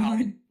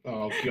god.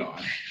 Oh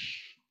god.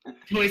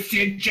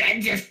 Twisted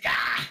Transistor.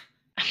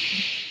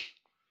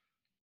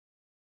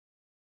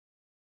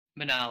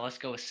 But no, let's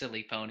go with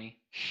Silly Pony.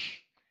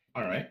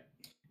 All right.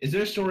 Is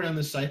there a story on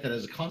this site that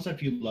has a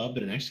concept you love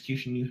but an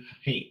execution you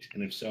hate?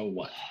 And if so,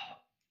 what?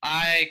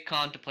 I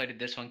contemplated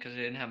this one because I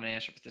didn't have an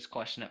answer for this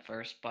question at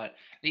first, but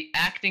the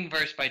acting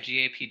verse by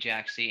G.A.P.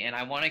 Jaxie, and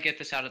I want to get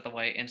this out of the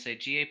way and say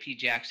G.A.P.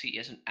 Jaxie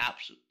is an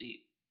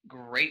absolutely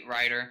great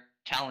writer,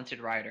 talented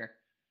writer.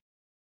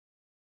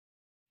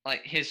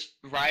 Like, his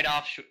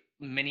write-off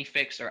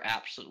minifics are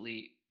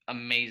absolutely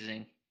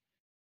amazing.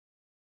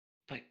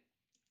 But,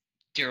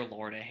 dear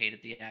Lord, I hated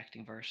the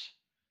acting verse.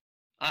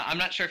 I'm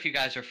not sure if you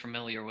guys are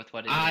familiar with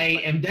what it is.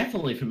 I am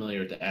definitely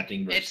familiar with the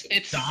acting verse.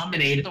 It's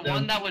dominated the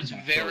one that was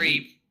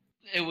very.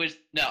 It was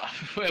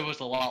it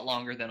was a lot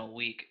longer than a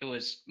week. It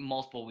was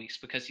multiple weeks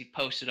because he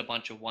posted a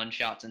bunch of one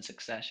shots in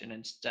succession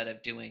instead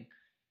of doing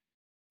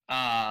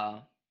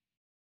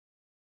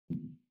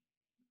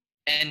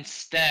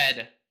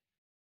instead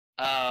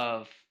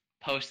of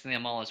posting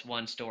them all as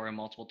one story,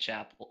 multiple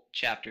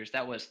chapters.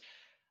 That was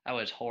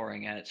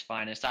whoring at its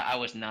finest. I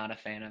was not a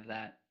fan of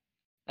that.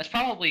 That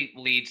probably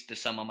leads to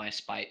some of my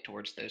spite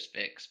towards those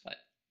fics, but.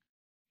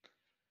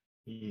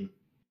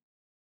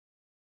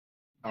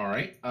 All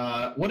right.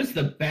 What is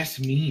the best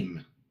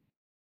meme?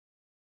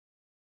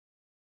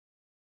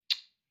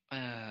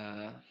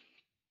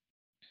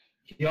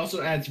 He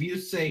also adds, if you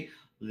say,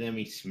 "Let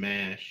me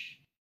smash,"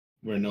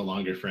 we're no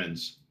longer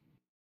friends.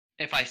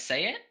 If I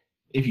say it?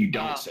 If you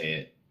don't say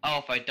it. Oh,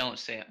 if I don't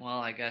say it, well,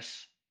 I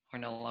guess we're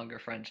no longer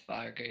friends,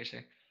 Fire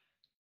Gazer.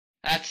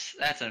 That's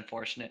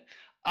unfortunate.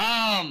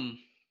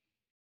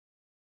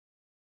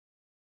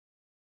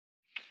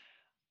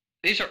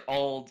 These are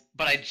old,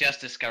 but I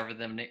just discovered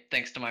them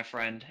thanks to my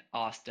friend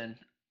Austin.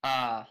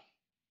 The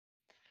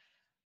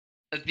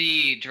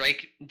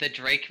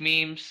Drake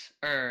memes,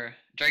 or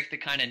Drake the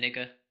kind of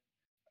nigga,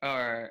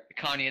 or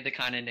Kanye the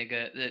kind of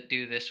nigga that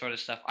do this sort of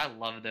stuff. I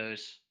love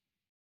those,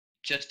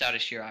 just out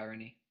of sheer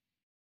irony.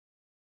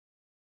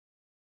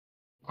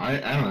 I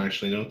don't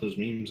actually know what those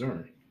memes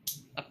are.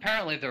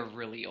 Apparently, they're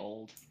really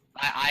old.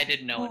 I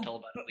didn't know until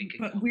about a week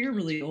ago. But we're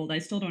really old. I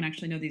still don't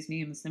actually know these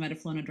memes. They might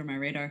have flown under my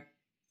radar.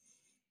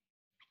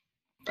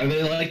 Are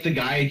they like the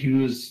guy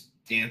who's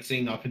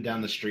dancing up and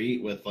down the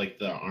street with like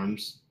the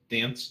arms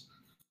dance?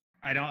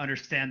 I don't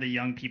understand the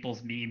young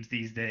people's memes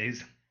these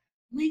days. Oh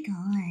my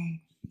god.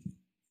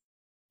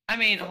 I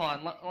mean, hold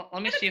on.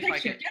 Let me see if I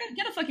can.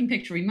 Get a fucking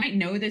picture. We might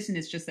know this, and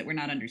it's just that we're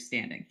not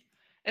understanding.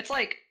 It's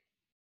like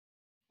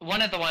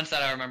one of the ones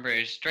that I remember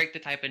is Drake, the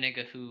type of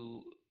nigga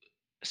who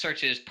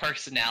searches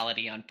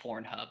personality on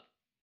Pornhub.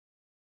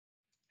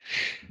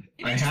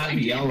 I have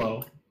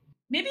yellow.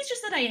 Maybe it's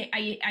just that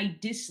I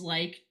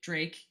dislike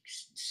Drake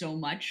so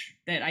much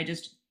that I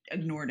just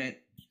ignored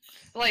it.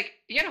 Like,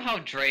 you know how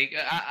Drake,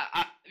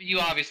 you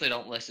obviously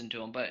don't listen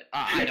to him, but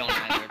I don't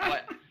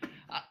either.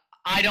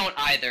 I don't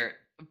either.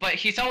 But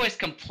he's always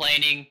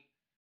complaining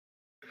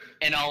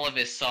in all of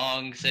his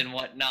songs and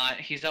whatnot.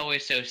 He's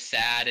always so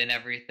sad and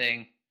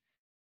everything.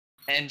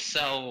 And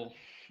so,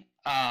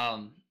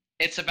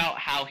 it's about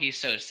how he's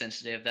so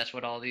sensitive. That's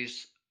what all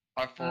these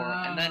are for.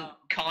 And then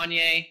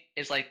Kanye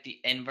is like the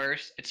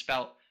inverse. It's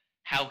about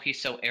how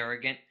he's so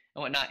arrogant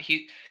and whatnot.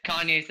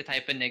 Kanye's the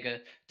type of nigga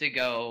to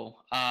go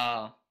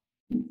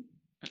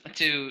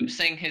to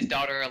sing his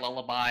daughter a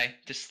lullaby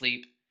to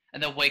sleep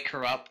and then wake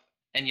her up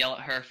and yell at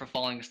her for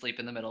falling asleep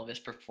in the middle of his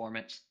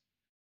performance.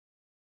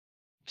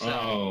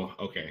 So,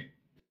 okay.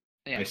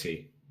 Yeah. I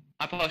see.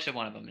 I posted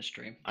one of them in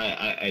stream.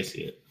 I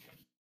see it.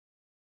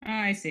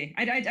 I see.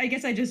 I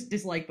guess I just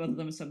dislike both of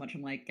them so much.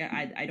 I'm like,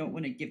 I don't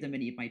want to give them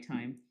any of my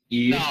time.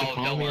 You used to No,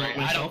 call don't me worry. on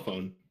my I cell don't-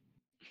 phone.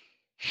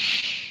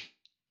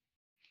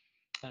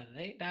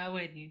 Late night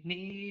when you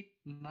need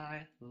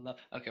my love.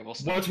 Okay, we'll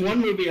stop. What's one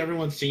movie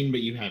everyone's seen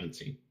but you haven't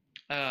seen?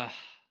 Oh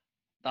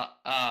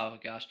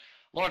gosh,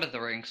 Lord of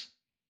the Rings.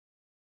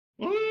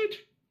 What?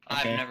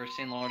 I've Okay. never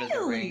seen Lord of the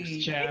Really?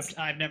 Rings. Chapped,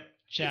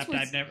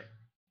 what's-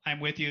 I'm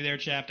with you there,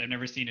 Chapped. I've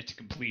never seen it to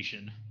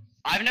completion.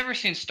 I've never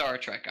seen Star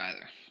Trek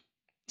either.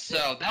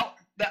 So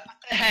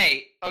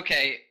hey,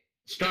 okay,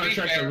 Star be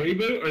Trek fair- the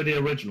reboot or the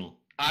original?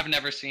 I've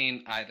never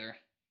seen either.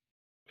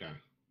 Okay.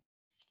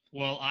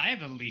 Well,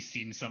 I've at least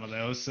seen some of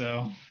those,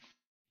 so.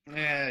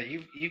 Yeah,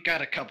 you've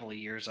got a couple of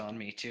years on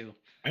me too.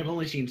 I've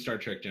only seen Star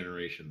Trek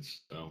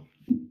Generations, so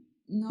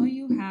No,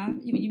 you have.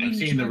 You mean I've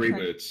seen the Star Trek-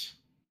 reboots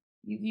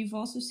You've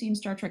also seen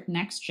Star Trek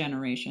Next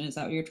Generation. Is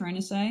that what you're trying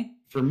to say?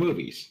 for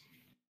movies.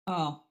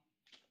 Oh.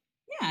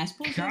 Yeah, I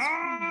suppose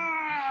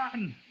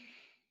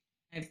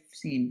I've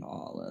seen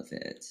all of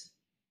it.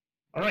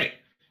 All right.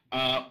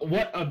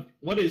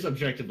 What is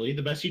objectively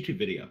the best YouTube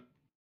video?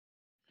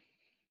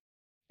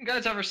 You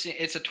guys ever seen?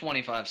 It's a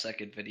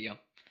 25-second video.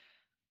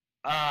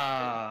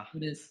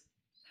 It is.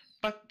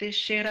 Fuck this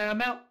shit,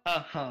 I'm out.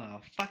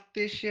 Fuck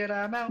this shit,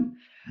 I'm out.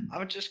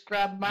 I'll just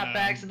grab my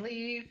bags and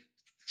leave.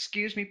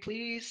 Excuse me,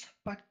 please.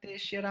 Fuck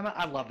this shit, I'm out.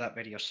 I love that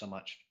video so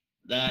much.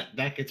 That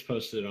gets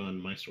posted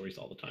on my stories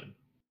all the time.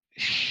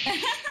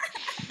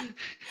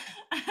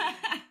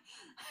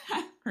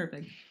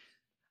 Perfect.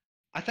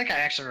 I think I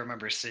actually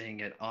remember seeing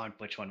it on,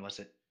 which one was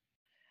it?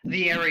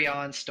 The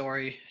Ariane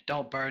story.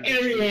 Don't burn the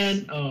trees.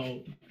 Ariane.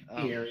 Oh,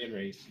 Oh. the Aryan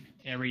race.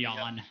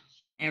 Ariane.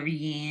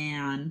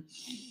 Ariane.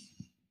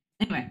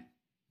 Anyway.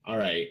 All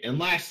right. And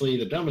lastly,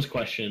 the dumbest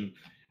question.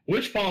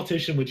 Which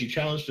politician would you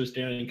challenge to a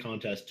staring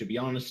contest? To be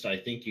honest, I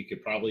think you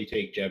could probably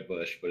take Jeb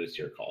Bush, but it's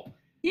your call.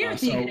 Here at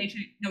the so- Good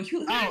HA, no,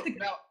 here at the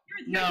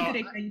no.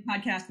 Good HA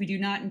podcast, we do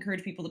not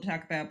encourage people to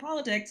talk about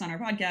politics on our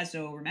podcast,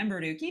 so remember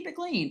to keep it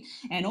clean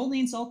and only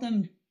insult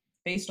them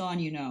based on,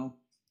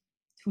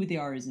 who they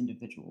are as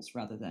individuals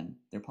rather than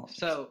their politics.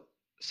 So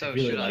I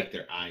really should like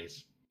their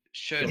eyes.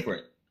 should Go for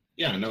it.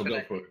 Yeah, no, Should go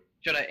I- for it.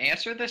 should I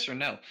answer this or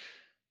no?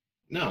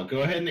 No,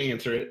 go ahead and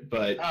answer it,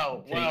 but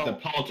Oh, take well- the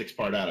politics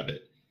part out of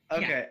it.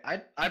 Okay,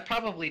 I'd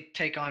probably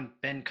take on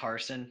Ben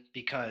Carson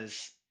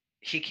because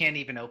he can't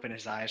even open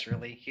his eyes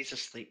really. He's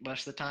asleep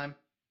most of the time.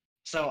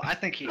 So I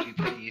think he'd be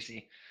pretty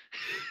easy.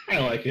 I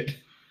like it.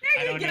 There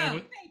you I don't go. know who-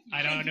 Thank you.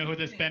 I don't Thank know you. who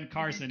this Ben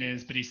Carson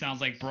is, but he sounds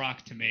like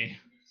Brock to me.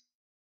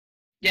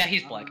 Yeah,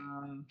 he's black.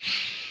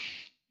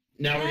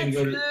 Now we're gonna Let's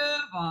go to move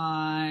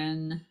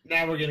on.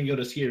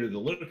 Skeeter the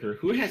Lurker,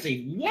 who has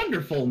a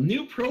wonderful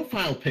new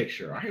profile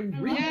picture. I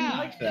really yeah,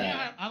 like that.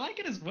 Yeah, I like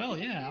it as well.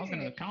 Yeah, I was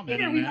gonna comment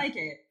Peter, on we that. like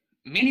it.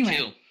 Me anyway.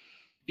 too.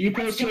 You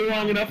post it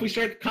long enough, we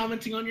start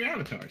commenting on your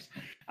avatars.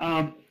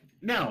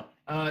 Now,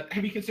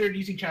 have you considered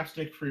using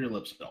chapstick for your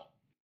lips at all?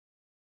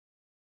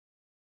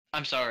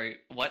 I'm sorry,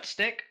 what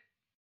stick?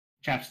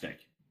 Chapstick.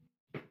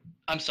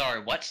 I'm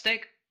sorry, what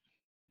stick?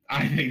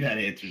 I think that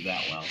answers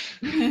that well.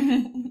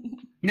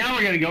 Now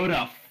we're gonna go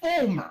to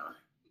Fulmer.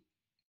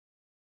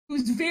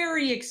 Who's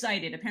very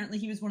excited. Apparently,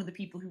 he was one of the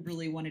people who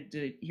really wanted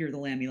to hear the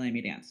Lammy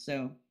Lammy dance.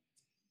 So,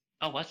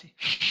 Oh, was he?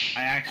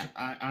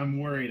 I'm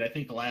worried. I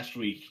think last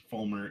week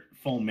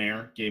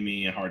Fulmer gave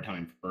me a hard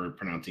time for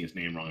pronouncing his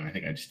name wrong, and I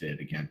think I just did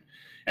it again.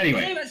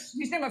 Anyway, his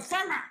name was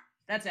Fulmer.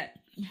 That's it.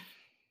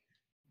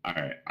 all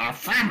right,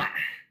 Fulmer.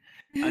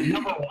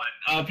 Number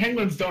one,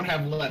 penguins don't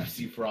have lips,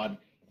 you fraud.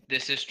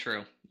 This is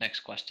true. Next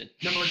question.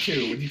 Number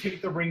two, would you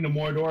take the ring to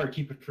Mordor or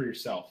keep it for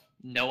yourself?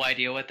 No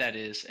idea what that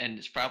is, and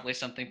it's probably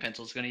something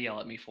Pencil's gonna yell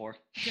at me for.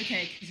 It's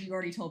okay, because you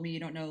already told me you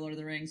don't know Lord of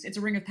the Rings. It's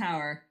a ring of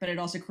power, but it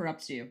also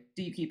corrupts you.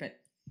 Do you keep it?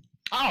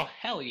 Oh,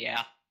 hell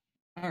yeah.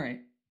 All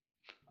right.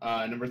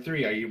 Number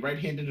three, are you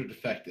right-handed or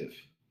defective?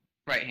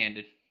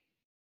 Right-handed.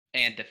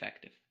 And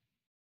defective.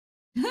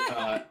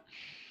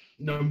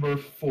 Number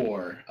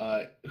four,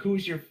 who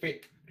is your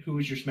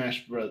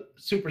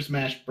Super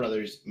Smash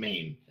Brothers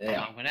main?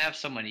 Yeah. I'm gonna have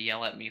someone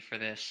yell at me for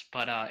this,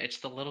 but it's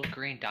the little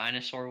green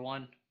dinosaur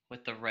one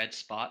with the red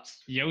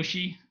spots.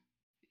 Yoshi.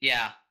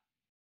 Yeah.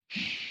 Oh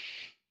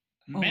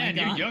my Man,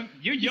 God.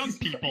 you're young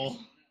people.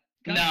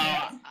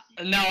 God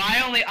No, no,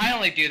 I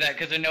only do that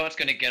because I know it's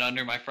gonna get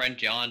under my friend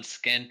John's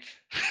skin.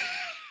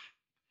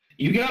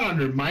 You got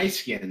under my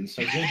skin,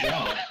 so good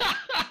job.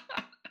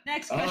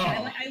 Next question.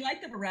 Oh. I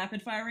like that we're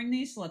rapid firing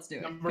these, so let's do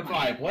it. Number Come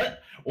on. five,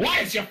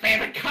 what is your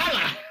favorite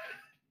color?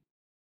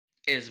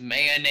 Is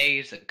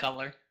mayonnaise a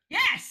color?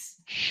 Yes!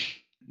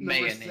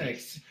 Number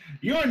Mayonnaise. 6.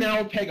 You are now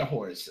a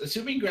Pegahorse.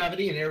 Assuming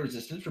gravity and air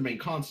resistance remain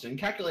constant,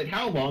 calculate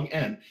how long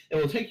it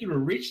will take you to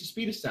reach the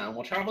speed of sound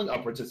while traveling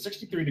upwards at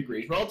 63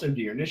 degrees relative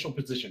to your initial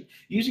position.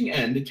 Using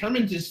n,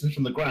 determine distance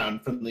from the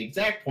ground from the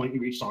exact point you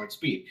reach sonic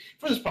speed.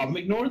 For this problem,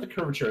 ignore the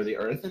curvature of the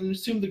Earth and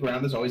assume the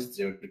ground is always at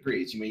 0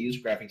 degrees. You may use a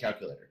graphing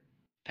calculator.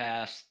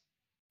 Pass.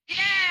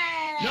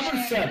 Yeah!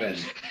 Number 7.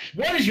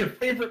 What is your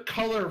favorite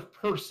color of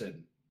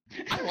person?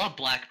 I love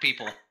black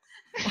people.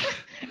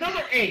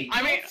 Number 8.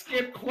 I mean- Don't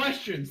skip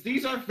questions.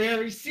 These are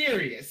very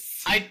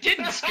serious. I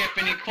didn't skip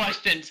any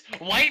questions.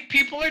 White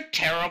people are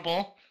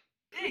terrible,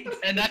 Thanks.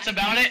 and that's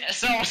about it.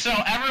 So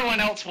everyone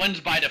else wins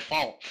by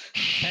default.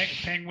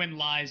 Penguin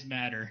lives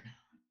matter.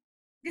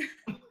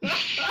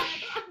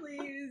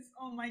 Please.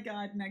 Oh my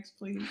God. Next,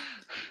 please.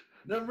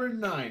 Number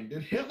 9.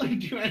 Did Hitler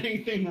do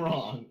anything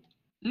wrong?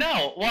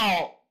 No,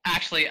 well,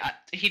 actually,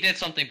 he did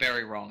something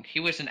very wrong. He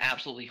was an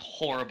absolutely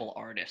horrible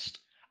artist.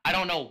 I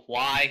don't know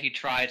why he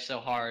tried so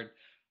hard,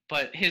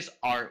 but his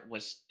art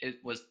was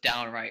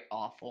downright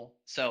awful.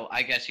 So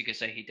I guess you could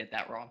say he did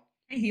that wrong.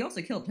 Hey, he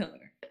also killed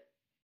Hitler.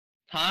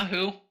 Huh?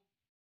 Who?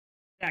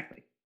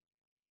 Exactly.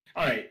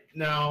 All right.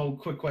 Now,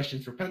 quick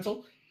questions for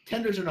Pencil.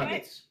 Tenders or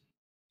nuggets?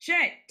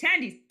 Shit.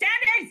 Tandies.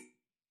 Tandies!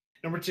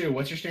 Number 2.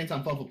 What's your stance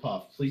on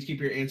Flufflepuff? Please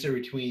keep your answer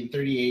between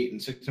 38 and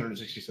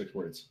 666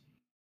 words.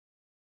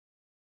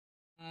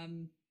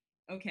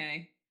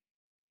 Okay.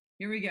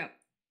 Here we go.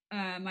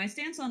 My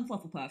stance on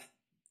Flufflepuff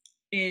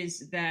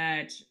is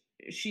that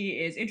she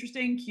is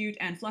interesting, cute,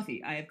 and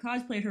fluffy. I have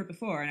cosplayed her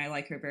before, and I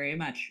like her very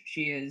much.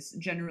 She is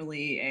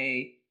generally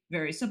a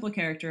very simple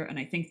character, and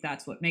I think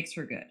that's what makes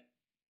her good.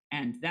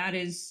 And that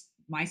is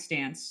my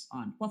stance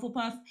on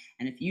Flufflepuff,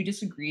 and if you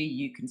disagree,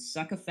 you can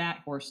suck a fat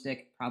horse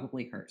dick,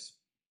 probably hers.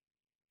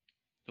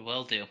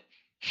 Will do.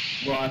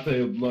 We'll have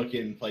to look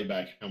and play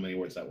back how many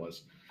words that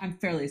was. I'm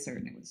fairly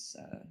certain it was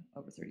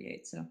over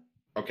 38, so.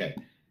 Okay.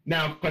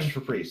 Now, question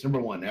for Priest.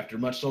 Number 1. After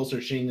much soul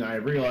searching, I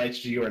have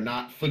realized you are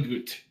not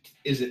Fagut.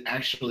 Is it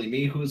actually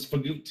me who is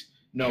Fagut?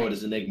 No, it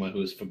is Enigma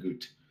who is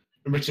Fagut.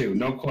 Number 2.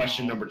 No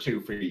question. Number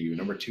 2 for you.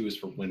 Number 2 is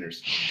for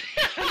winners.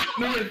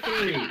 Number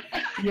 3,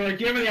 you are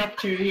given the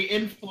opportunity to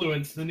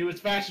influence the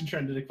newest fashion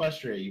trend in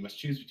Equestria. You must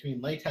choose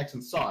between latex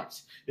and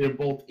socks. They're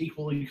both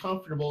equally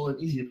comfortable and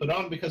easy to put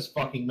on because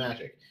fucking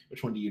magic.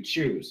 Which one do you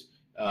choose?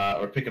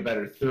 Or pick a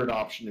better third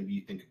option if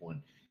you think of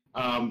one.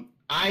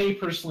 I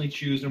personally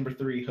choose number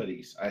 3,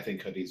 hoodies. I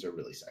think hoodies are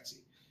really sexy.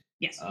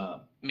 Yes.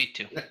 Me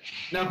too.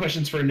 Now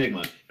questions for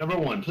Enigma. Number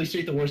 1, please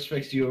state the worst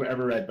fics you have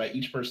ever read by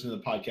each person in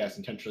the podcast.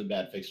 Intentionally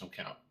bad fics don't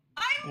count.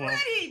 I'm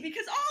ready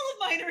because all of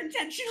mine are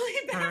intentionally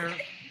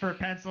bad. For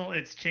Pencil,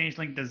 it's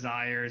Changeling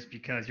Desires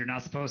because you're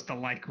not supposed to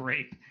like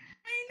rape.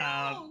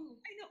 I know.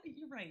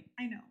 You're right.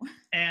 I know.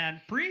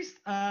 And Priest,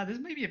 this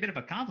may be a bit of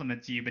a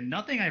compliment to you, but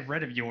nothing I've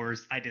read of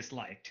yours I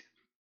disliked.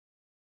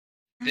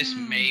 This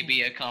may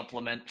be a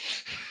compliment.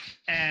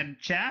 And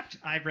Chapped,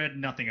 I've read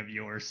nothing of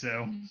yours,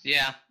 so...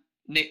 Yeah,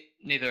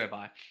 neither have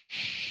I.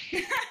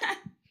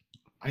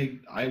 I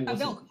wasn't...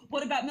 Milk.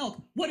 What about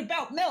milk? What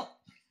about milk?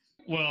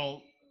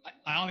 Well,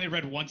 I only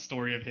read one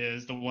story of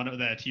his, the one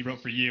that he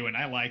wrote for you, and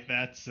I like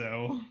that,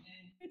 so...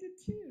 I did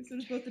too. So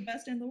it's both the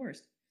best and the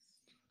worst.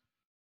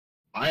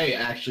 I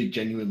actually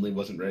genuinely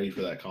wasn't ready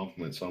for that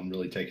compliment, so I'm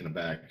really taken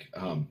aback.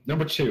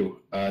 Number 2,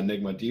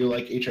 Enigma, do you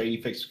like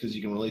HIE fics because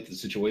you can relate to the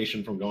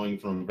situation from going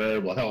from a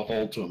variable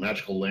hellhole to a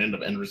magical land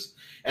of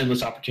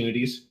endless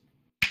opportunities?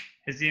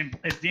 Is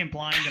the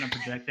implying that I'm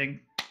projecting?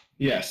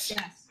 Yes.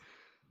 Yes.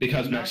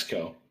 Because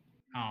Mexico.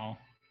 Oh.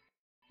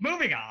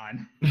 Moving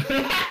on.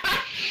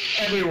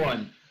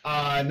 Everyone.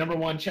 Number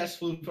 1, chest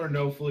floof or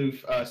no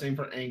floof. Same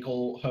for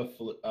ankle,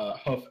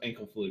 hoof,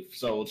 ankle floof.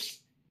 So let's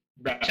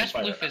wrap Chest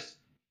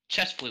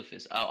floof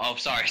is. Oh,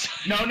 sorry.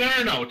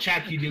 No.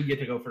 Chap, you do get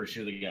to go first.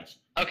 You're the guest.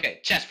 Okay,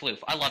 chest floof.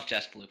 I love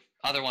chest floof.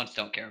 Other ones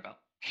don't care about.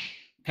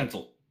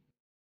 Pencil.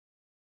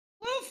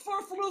 Floof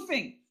for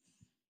floofing.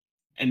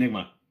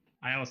 Enigma.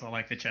 I also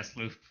like the chest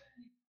floof.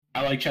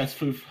 I like chest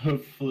floof.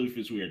 Hoof floof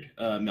is weird.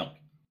 Milk.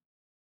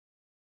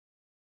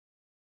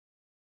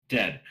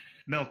 Dead.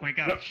 Milk, wake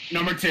up.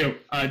 Number 2.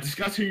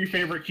 Discuss who your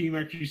favorite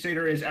Kingdom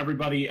Crusader is.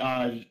 Everybody,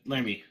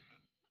 Lammy.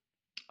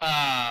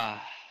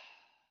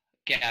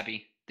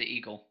 Gabby, the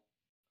eagle.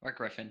 Or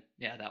Griffin.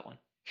 Yeah, that one.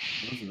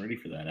 I wasn't ready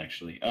for that,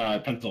 actually.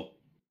 Pencil.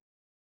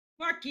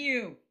 Fuck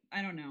you.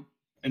 I don't know.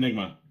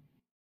 Enigma.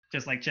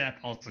 Just like Chap,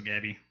 also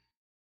Gabby.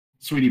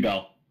 Sweetie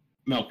Belle.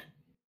 Milk.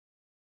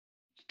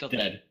 Still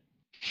Dead.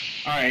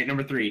 All right,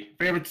 number 3.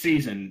 Favorite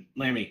season.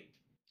 Lammy.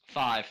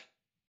 5.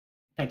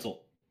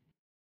 Pencil.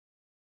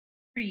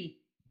 3.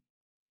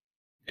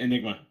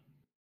 Enigma.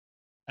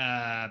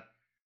 The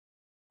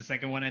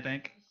second one, I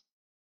think.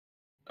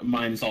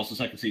 Mine is also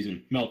second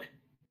season. Milk.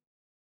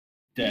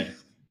 Dead.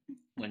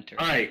 Winter.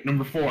 All right,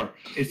 number 4.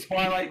 Is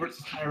Twilight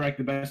versus Hyrule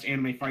the best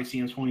anime fight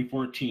scene of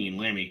 2014?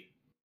 Lammy.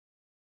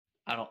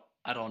 I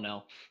don't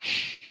know.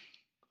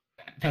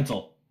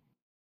 Pencil.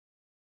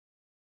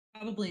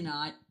 Probably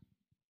not.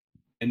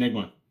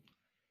 Enigma.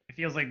 It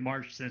feels like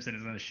Marge Simpson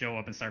is going to show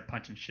up and start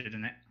punching shit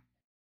in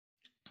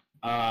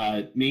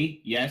it. Me?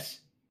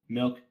 Yes.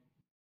 Milk.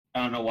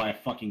 I don't know why I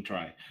fucking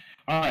try.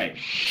 All right.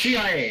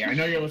 CIA, I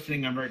know you're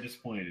listening. I'm very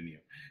disappointed in you.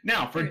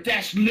 Now, for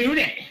Dash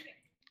Lune.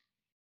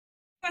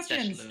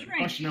 Questions. That's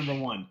Question number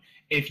 1.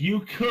 If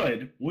you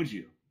could, would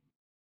you?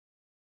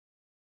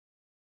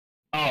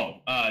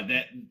 Oh,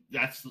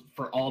 that's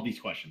for all these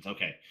questions.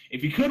 Okay.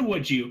 If you could,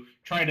 would you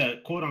try to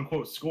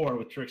quote-unquote score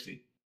with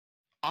Trixie?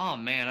 Oh,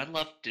 man, I'd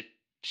love to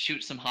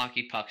shoot some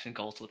hockey pucks and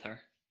goals with her.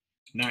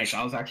 Nice.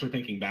 I was actually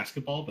thinking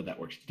basketball, but that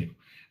works too.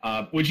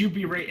 Would you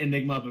berate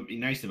Enigma but be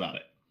nice about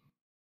it?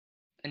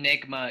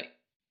 Enigma,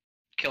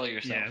 kill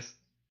yourself. Yes.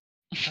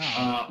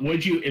 Oh.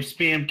 Would you, if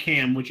spam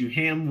cam, would you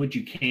ham, would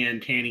you can,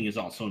 tanning is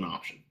also an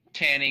option.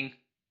 Tanning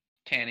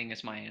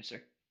is my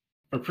answer.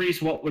 For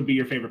Priest, what would be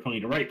your favorite pony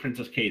to write?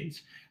 Princess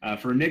Cadence.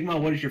 For Enigma,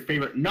 what is your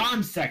favorite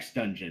non-sex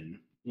dungeon?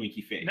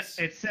 Winky face.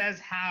 It says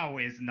how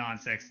is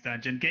non-sex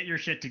dungeon. Get your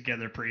shit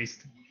together,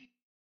 Priest.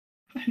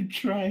 I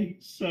try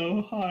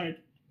so hard.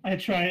 I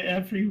try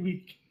every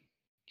week.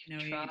 You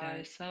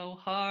try so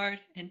hard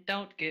and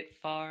don't get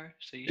far.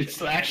 So you It's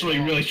should actually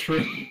get it all. really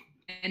true.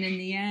 And in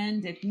the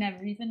end, it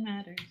never even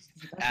matters.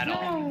 At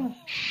all.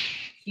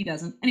 He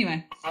doesn't.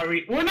 Anyway.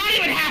 We're not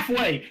even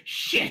halfway.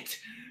 Shit.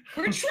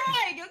 We're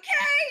trying,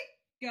 okay?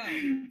 Go.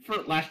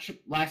 For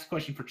last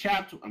question for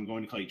Chapped, I'm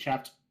going to call you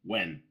Chapped.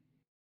 When?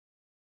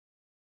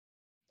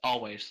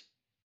 Always.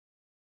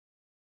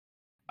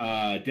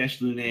 Desh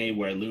Lune,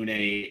 where Lune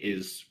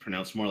is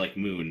pronounced more like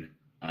moon.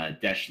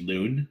 Desh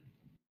Lune.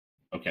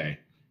 Okay,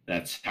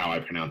 that's how I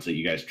pronounce it.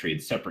 You guys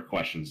treat separate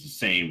questions the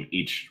same.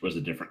 Each was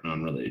a different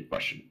non-related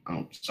question.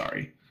 Oh,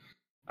 sorry.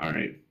 All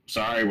right.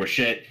 Sorry, we're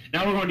shit.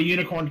 Now we're going to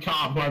Unicorn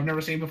Cobb, who I've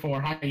never seen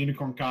before. Hi,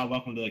 Unicorn Cobb.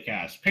 Welcome to the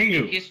cast.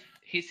 Pingu.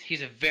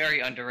 He's a very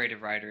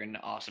underrated writer and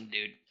an awesome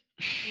dude.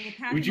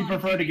 Would you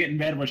prefer to get in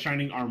bed with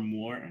Shining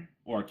Armor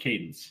or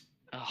Cadence?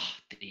 Oh,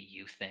 the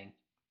EU thing.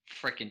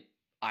 Frickin'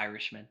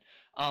 Irishman.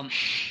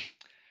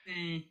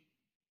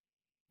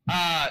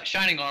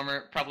 Shining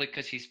Armor, probably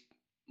because he's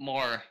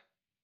more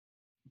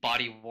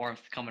body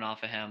warmth coming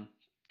off of him.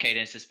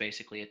 Cadence is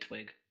basically a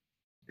twig.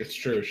 It's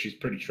true. She's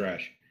pretty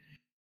trash.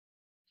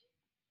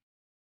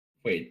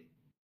 Wait.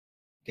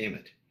 Damn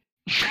it.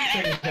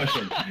 Second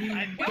question. So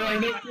I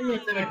know you were in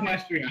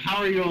Equestria. How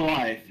are you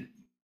alive?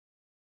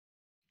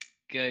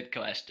 Good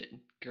question.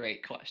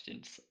 Great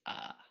questions.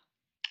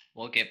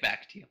 We'll get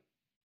back to you.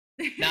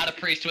 Not a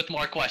priest with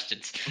more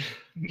questions.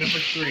 Number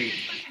 3.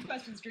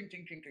 Questions. Drink.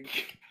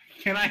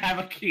 Can I have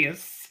a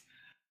kiss?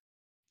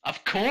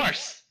 Of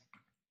course.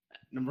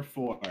 Number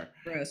 4.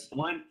 Gross.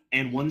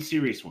 One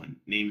serious one.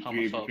 Name 3 of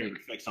your Homophobic.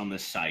 favorite flicks on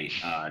this site.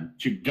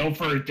 To go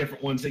for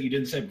different ones that you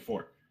didn't say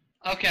before.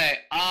 Okay.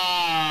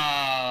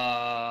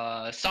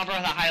 Somber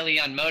the highly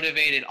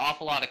unmotivated,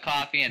 awful lot of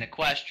coffee, and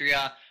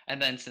Equestria.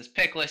 And then since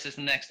Pickless is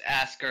the next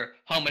asker,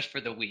 Homish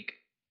for the week.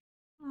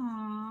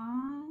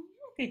 Aww,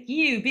 look at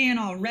you being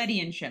all ready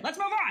and shit. Let's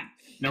move on.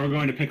 Now we're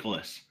going to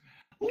Pickless.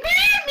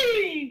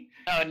 Lemmy!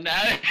 Oh no.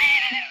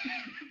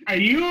 Are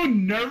you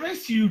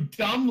nervous, you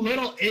dumb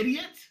little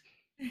idiot?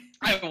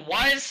 I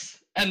was,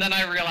 and then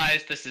I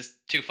realized this is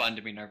too fun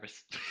to be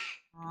nervous.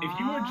 If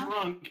you were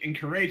drunk and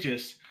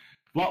courageous,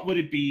 what would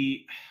it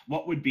be?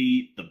 What would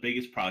be the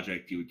biggest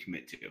project you would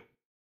commit to?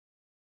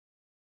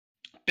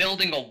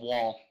 Building a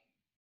wall.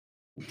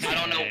 I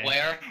don't know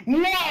where.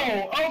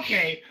 Whoa!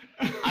 Okay.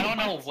 I don't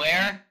know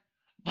where.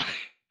 But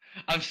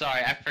I'm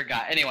sorry, I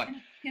forgot. Anyway,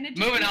 Can it just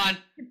moving be- on.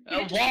 can A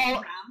it just be wall.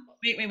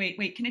 around-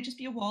 Wait. Can it just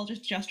be a wall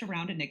just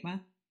around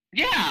Enigma?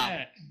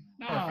 Yeah,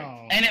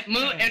 No. and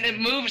it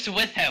moves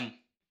with him,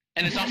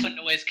 and it's also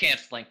noise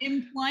canceling.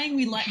 Implying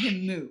we let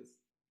him move.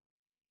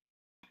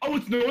 Oh,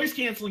 it's noise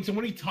canceling, so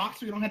when he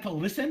talks, we don't have to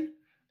listen?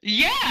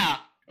 Yeah.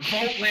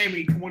 Vote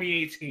Lammy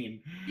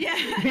 2018. Yeah.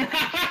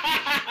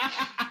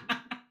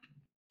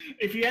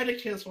 If you had to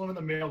kiss one of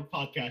the male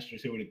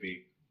podcasters, who would it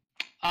be?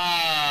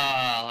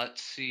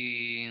 Let's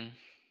see.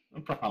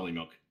 Probably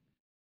Milk.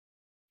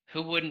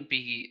 Who wouldn't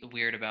be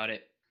weird about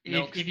it? If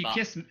Milk's you thought.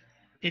 kiss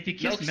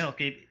Milk's- Milk,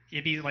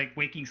 it'd be like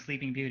waking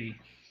Sleeping Beauty.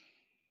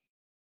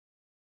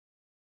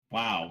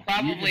 Wow.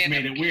 Probably You just made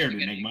end it up weird,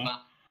 kissing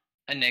Enigma.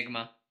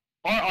 Enigma.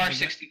 Or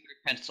R63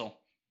 pencil.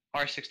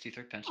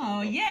 R63 pencil.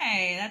 Oh,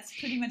 yay. That's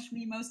pretty much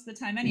me most of the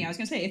time anyhow. I was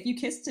going to say, if you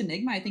kissed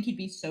Enigma, I think he'd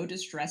be so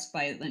distressed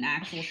by an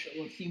actual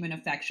show of human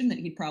affection that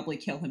he'd probably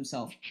kill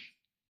himself.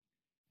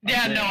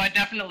 Yeah, no, I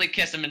definitely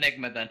kiss him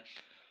Enigma then.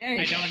 There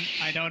you go.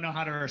 I don't know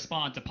how to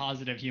respond to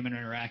positive human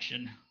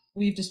interaction.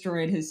 We've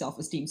destroyed his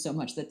self-esteem so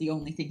much that the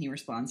only thing he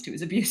responds to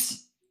is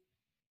abuse.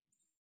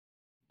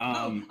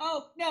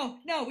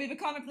 No, we have a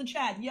comment from the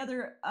chat. The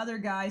other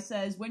guy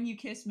says, when you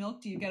kiss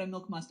Milk, do you get a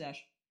milk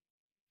mustache?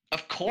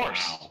 Of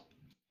course. Wow.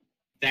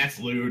 That's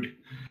lewd.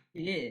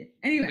 Yeah.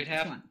 Anyway, We'd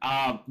have- come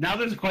on. Now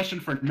there's a question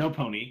for No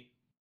Pony.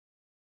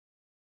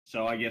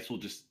 So I guess we'll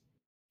just...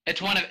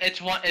 It's one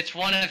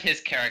of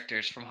his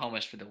characters from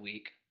Homish for the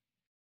week.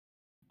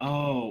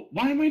 Oh,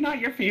 why am I not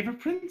your favorite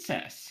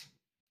princess?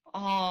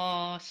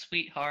 Aw,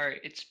 sweetheart.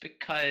 It's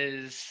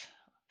because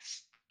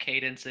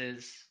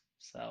cadences,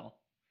 so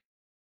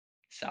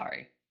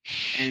sorry.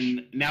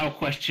 And now a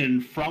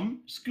question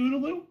from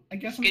Scootaloo, I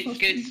guess I'm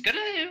supposed to be.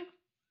 Skidoo.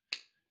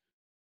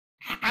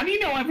 How do you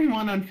know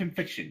everyone on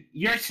FanFiction?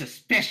 You're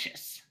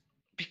suspicious.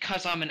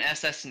 Because I'm an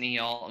SS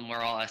Neal, and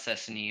we're all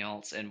SS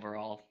Neals, and we're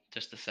all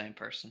just the same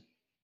person.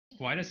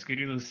 Why does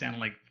Scootaloo sound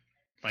like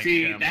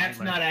See, that's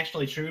Lila? not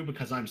actually true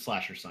because I'm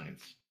slasher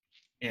science.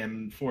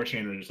 And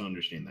 4chaners doesn't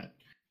understand that.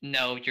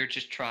 No, you're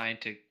just trying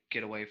to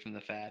get away from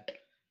the fad.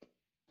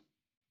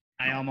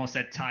 I almost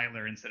said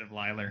Tyler instead of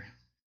Liler.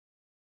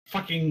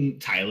 Fucking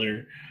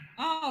Tyler.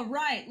 All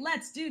right,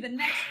 let's do the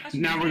next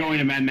question. Now we're going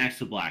to Mad Max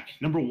the Black.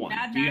 Number 1.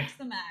 Mad Do you- Max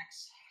the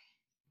Max.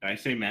 Did I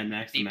say Mad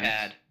Max the Max?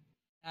 D-pad.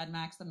 Mad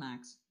Max the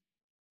Max.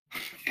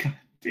 God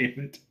damn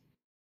it.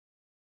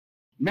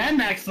 Mad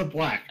Max the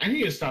Black. I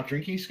need to stop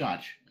drinking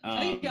scotch.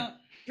 Oh, you don't.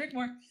 Drink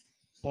more.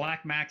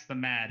 Black Max the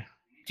Mad.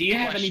 Do you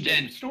have any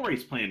Question. good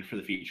stories planned for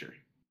the future?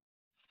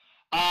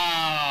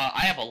 I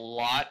have a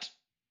lot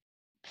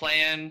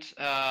planned.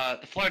 The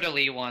Fleur de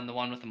Lis one, the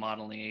one with the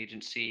modeling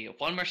agency.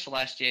 One where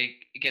Celestia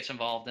gets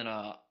involved in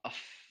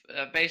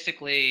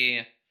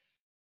basically,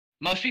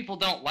 most people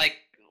don't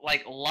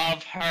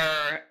love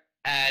her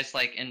as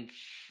in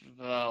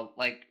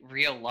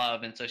real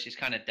love, and so she's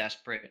kind of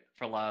desperate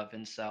for love,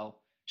 and so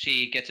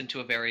she gets into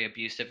a very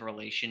abusive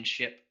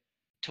relationship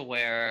to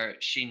where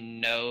she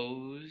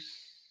knows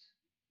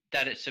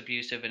that it's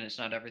abusive and it's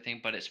not everything,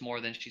 but it's more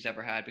than she's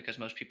ever had because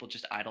most people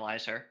just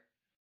idolize her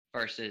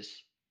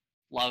versus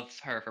love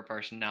her for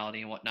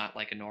personality and whatnot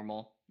like a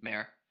normal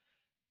mare.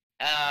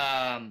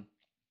 And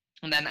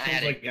then I Sounds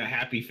had like a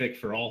happy fic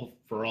for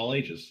all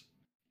ages.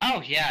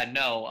 Oh yeah,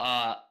 no.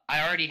 I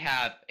already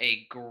have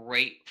a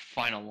great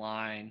final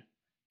line.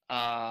 Tell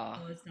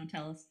us, don't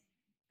tell us.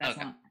 That's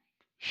Okay. long.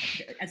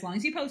 As long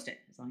as you post it.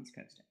 As long as you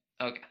post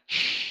it. Okay.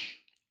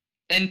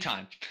 In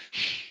time.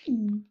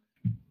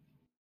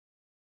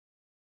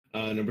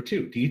 Number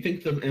 2. Do you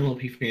think the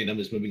MLP fandom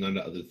is moving on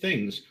to other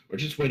things or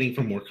just waiting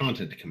for more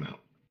content to come out?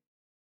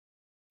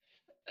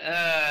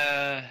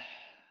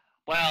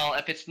 Well,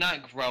 if it's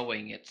not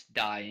growing, it's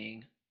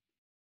dying.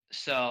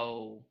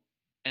 So,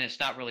 and it's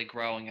not really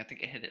growing. I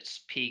think it hit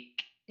its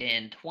peak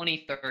in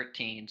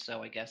 2013,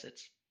 so I guess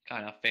it's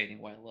kind of fading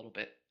away a little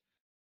bit.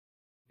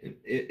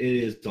 It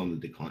is on the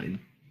decline.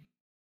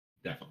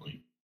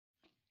 Definitely.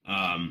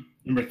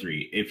 Number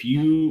 3. If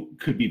you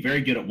could be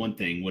very good at one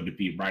thing, would it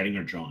be writing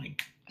or drawing?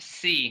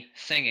 C,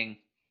 singing.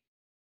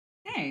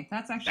 Hey,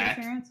 that's actually a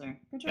fair answer.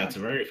 Good job. That's a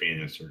very fair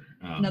answer.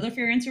 Another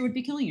fair answer would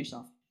be killing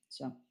yourself.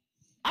 So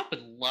I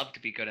would love to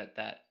be good at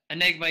that.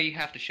 Enigma, you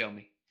have to show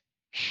me.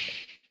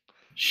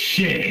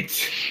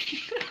 Shit.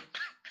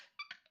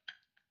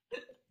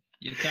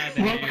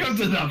 Welcome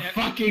to the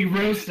fucking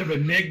Roast of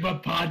Enigma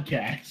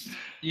podcast.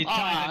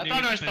 I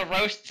thought it was the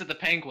roast to the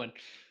penguin.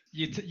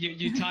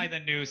 You tie the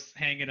noose,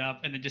 hang it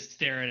up, and then just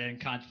stare at it and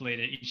contemplate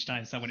it each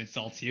time someone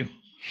insults you.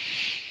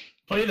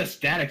 Play the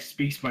Static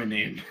Speaks My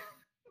Name.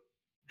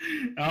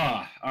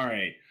 All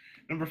right.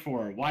 Number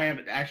 4. Why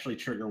haven't actually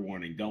trigger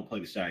warning? Don't play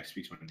the Static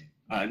Speaks My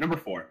Name. Number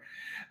 4.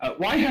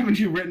 Why haven't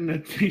you written a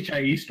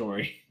HIE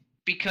story?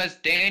 Because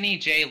Danny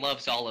J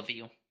loves all of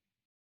you.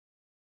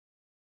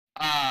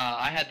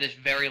 I had this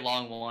very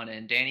long one,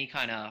 and Danny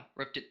kind of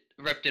ripped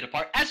it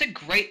apart. As a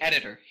great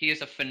editor, he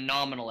is a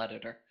phenomenal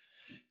editor,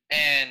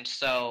 and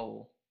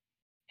so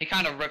he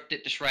kind of ripped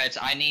it to shreds.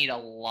 I need a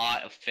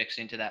lot of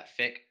fixing to that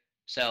fic,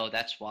 so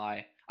that's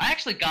why I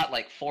actually got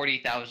like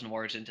 40,000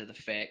 words into the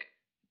fic.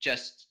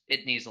 Just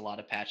it needs a lot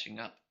of patching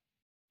up.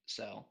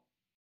 So.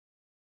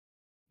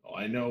 Oh,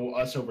 I know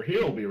us over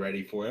here will be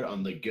ready for it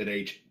on the Good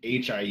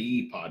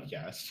HIE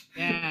podcast.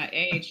 Yeah,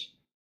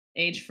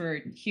 H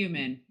for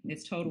human.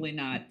 It's totally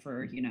not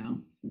for,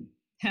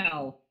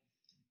 hell.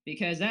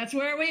 Because that's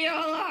where we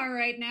all are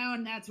right now,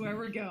 and that's where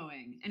we're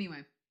going.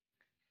 Anyway.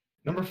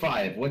 Number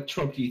 5. What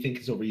trope do you think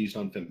is overused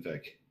on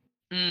FimFic?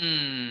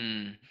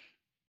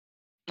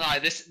 No,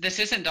 this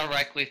isn't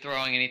directly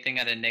throwing anything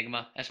at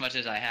Enigma as much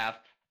as I have,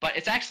 but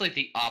it's actually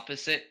the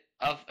opposite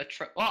of a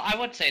trope. Well, I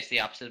would say it's the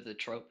opposite of the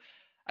trope.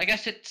 I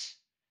guess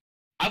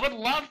I would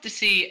love to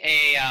see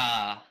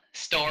a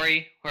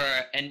story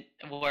where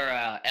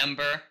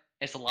Ember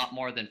is a lot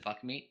more than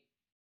fuck meat.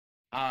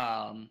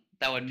 That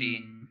would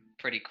be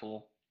pretty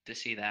cool to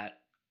see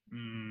that.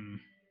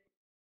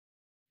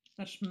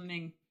 Such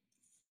meaning.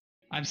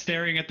 I'm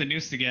staring at the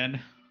noose again.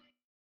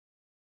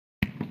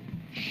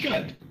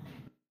 Good.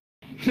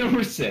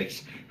 Number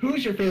 6. Who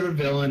is your favorite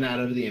villain out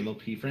of the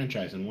MLP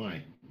franchise and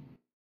why?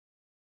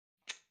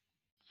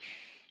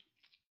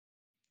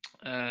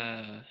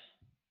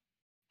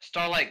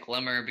 Starlight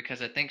Glimmer,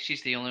 because I think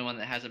she's the only one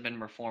that hasn't been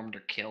reformed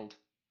or killed.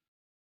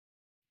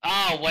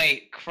 Oh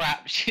wait,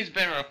 crap! She's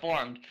been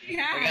reformed.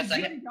 Yeah, what are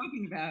you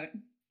talking about?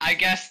 I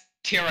guess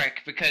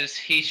Tyrek, because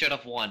he should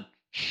have won.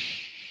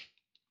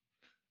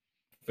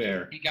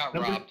 Fair. He got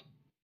robbed.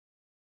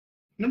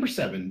 Number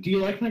 7. Do you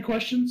like my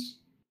questions?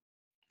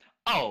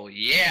 Oh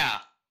yeah,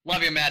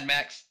 love you, Mad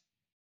Max.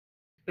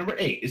 Number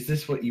 8. Is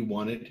this what you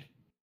wanted?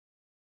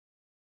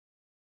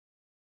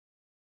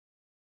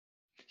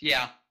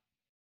 Yeah.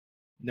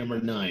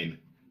 Number 9.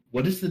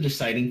 What is the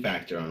deciding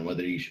factor on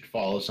whether you should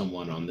follow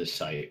someone on this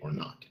site or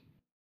not?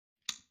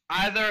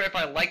 Either if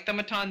I like them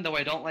a ton, though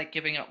I don't like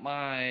giving up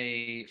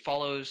my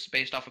follows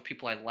based off of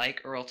people I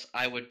like, or else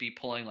I would be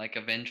pulling like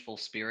a vengeful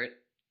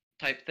spirit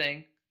type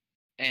thing,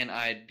 and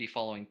I'd be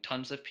following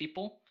tons of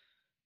people,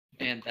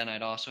 and then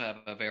I'd also have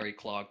a very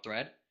clogged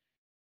thread.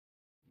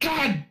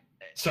 God!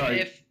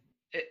 Sorry.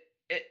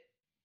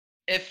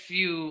 If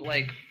you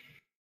like...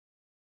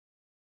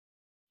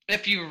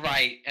 If you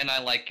write and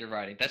I like your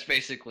writing, that's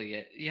basically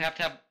it. You have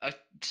to have a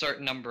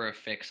certain number of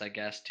fics, I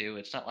guess, too.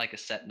 It's not like a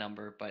set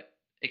number, but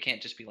it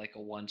can't just be like a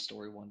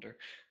one-story wonder.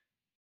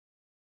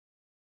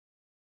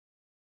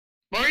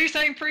 What were you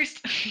saying,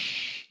 Priest?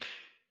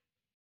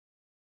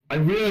 I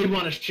really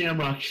want a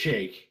Shamrock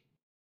Shake.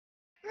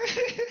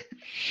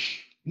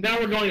 Now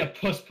we're going to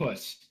Puss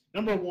Puss.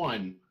 Number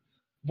 1.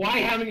 Why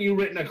haven't you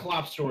written a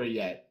Clop story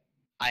yet?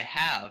 I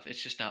have.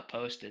 It's just not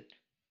posted.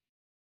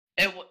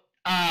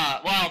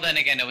 Well, then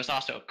again, it was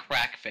also a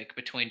crack fic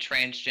between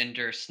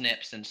transgender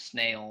snips and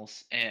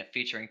snails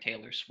featuring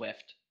Taylor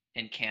Swift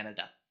in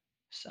Canada.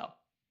 So.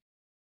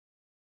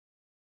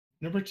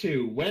 Number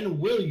 2. When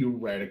will you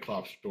write a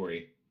Clop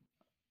story?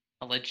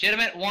 A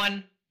legitimate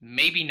one?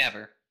 Maybe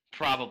never.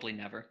 Probably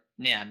never.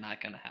 Yeah,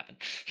 not gonna happen.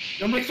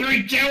 Number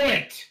 3. Do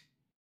it!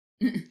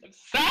 I'm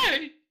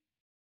sorry!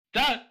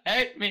 Don't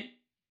hate me!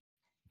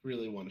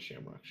 Really want a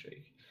Shamrock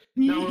Shake.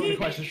 Now we're on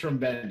questions from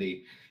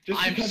Bendy.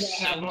 I'm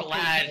so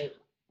glad.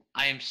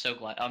 I am so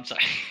glad. I'm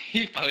sorry.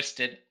 He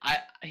posted.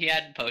 He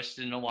hadn't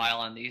posted in a while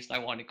on these. I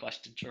wanted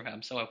questions from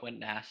him, so I went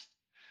and asked.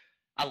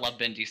 I love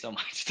Bendy so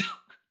much.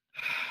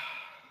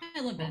 I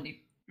love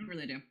Bendy. I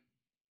really do.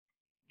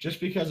 Just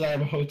because I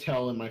have a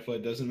hotel in my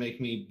foot doesn't make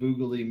me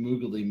boogly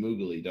moogly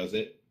moogly, does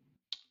it?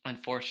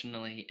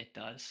 Unfortunately, it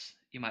does.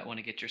 You might want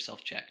to get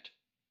yourself checked.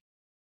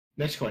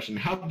 Next question.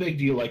 How big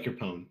do you like your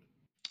pwn?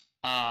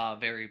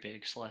 Very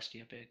big.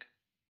 Celestia big.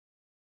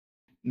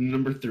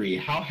 Number 3.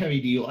 How heavy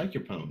do you like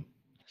your pwn?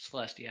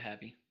 Celestia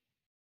heavy.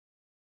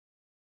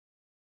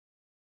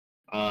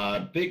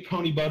 Big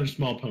pony butt or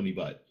small pony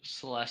butt?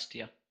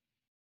 Celestia.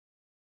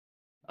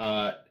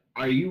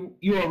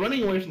 You are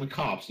running away from the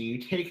cops, and you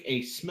take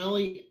a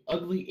smelly,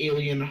 ugly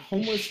alien,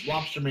 homeless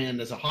lobster man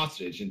as a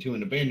hostage into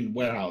an abandoned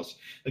warehouse.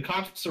 The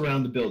cops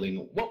surround the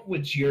building. What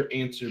would your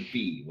answer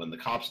be when the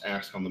cops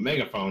ask on the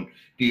megaphone,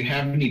 "Do you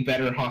have any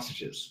better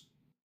hostages?"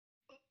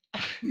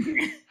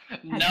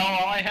 No,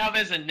 all I have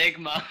is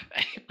Enigma.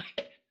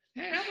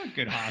 Hey, I'm a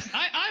good hostage.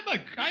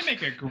 I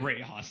make a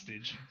great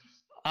hostage.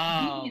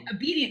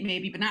 Obedient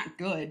maybe, but not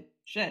good.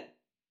 Shit.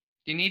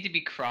 You need to be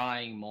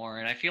crying more,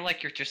 and I feel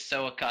like you're just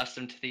so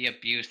accustomed to the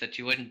abuse that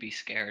you wouldn't be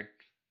scared.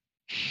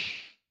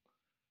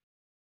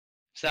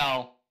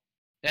 So,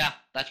 yeah,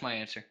 that's my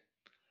answer.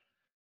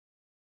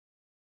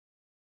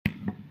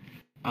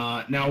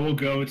 Now we'll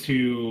go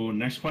to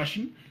next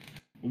question.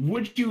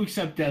 Would you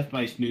accept death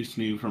by Snoo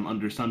Snoo from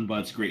under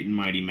Sunbutt's great and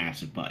mighty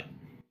massive butt?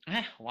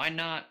 Why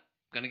not?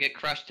 Gonna get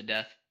crushed to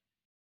death.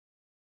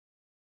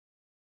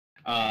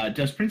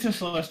 Does Princess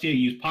Celestia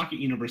use pocket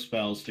universe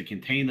spells to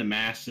contain the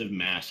massive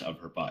mass of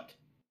her butt?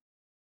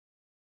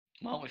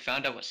 Well, we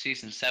found out what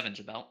season 7's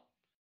about.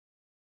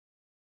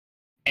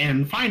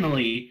 And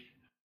finally,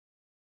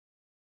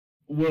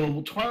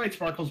 will Twilight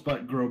Sparkle's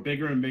butt grow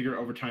bigger and bigger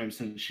over time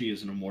since she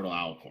is an immortal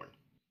alicorn?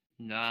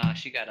 Nah,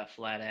 she got a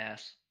flat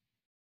ass.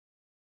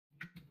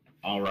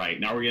 All right,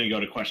 now we're going to go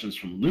to questions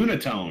from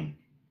Lunatone.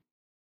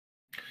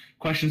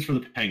 Questions for the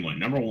Penguin.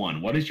 Number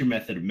 1, what is your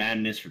method of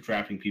madness for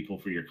drafting people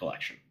for your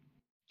collection?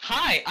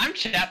 Hi, I'm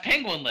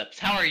ChappedPenguinLips.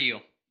 How are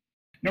you?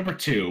 Number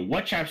 2,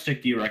 what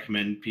chapstick do you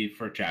recommend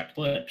for chapped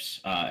lips?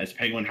 As a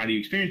penguin, how do you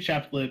experience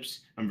chapped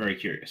lips? I'm very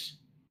curious.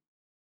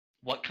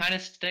 What kind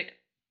of stick?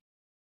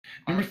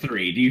 Number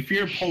 3, do you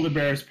fear polar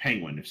bears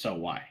penguin? If so,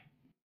 why?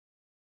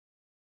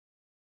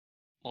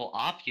 Well,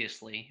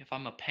 obviously, if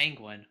I'm a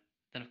penguin,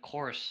 then of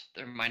course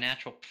they're my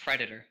natural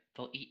predator.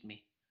 They'll eat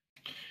me.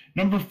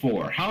 Number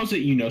 4, how is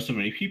it you know so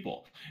many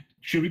people?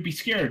 Should we be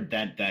scared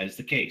that that is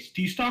the case?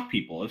 Do you stalk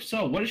people? If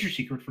so, what is your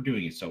secret for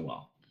doing it so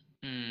well?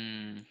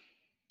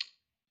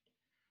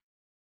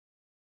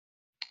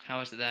 How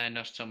is it that I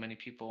know so many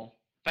people?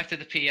 Back to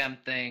the PM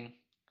thing.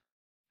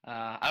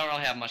 I don't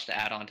really have much to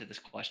add on to this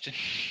question.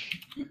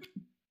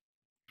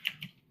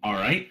 All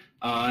right.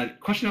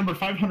 Question number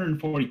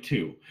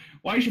 542.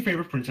 Why is your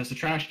favorite princess a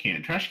trash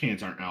can? Trash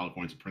cans aren't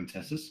alicorns of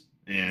princesses.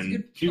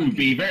 And to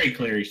be very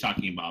clear, he's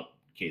talking about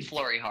kids.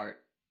 Flurry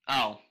Heart.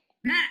 Oh,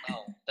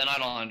 then I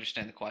don't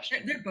understand the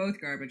question. They're both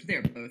garbage.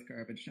 They're both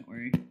garbage. Don't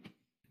worry.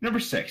 Number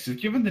 6.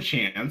 If given the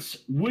chance,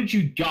 would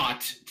you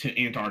got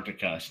to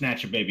Antarctica,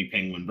 snatch a baby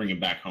penguin, bring it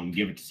back home,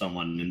 give it to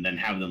someone, and then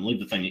have them leave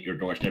the thing at your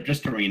doorstep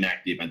just to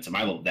reenact the events of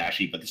My Little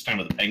Dashie, but this time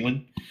with a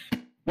penguin?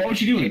 What would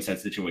you do in said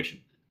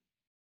situation?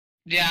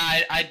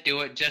 Yeah, I'd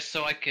do it just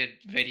so I could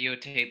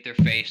videotape their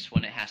face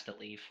when it has to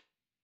leave.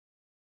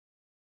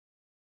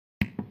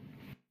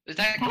 Is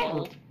that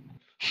cool?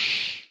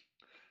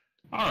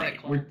 All right.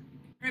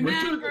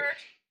 Remember,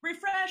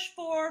 refresh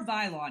for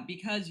Vylon,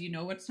 because you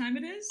know what time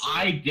it is?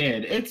 I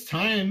did. It's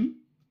time.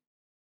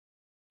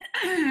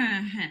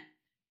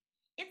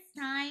 It's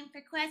time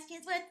for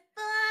questions with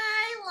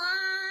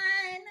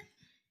Vylon.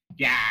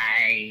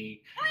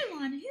 Yay!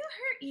 Vylon, who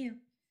hurt you?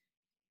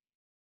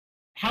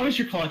 How is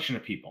your collection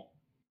of people?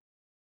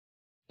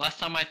 Last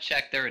time I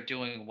checked, they were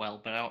doing well,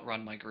 but I don't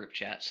run my group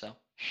chat, so.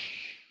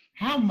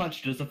 How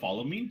much does a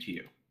follow mean to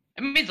you?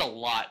 It means a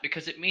lot,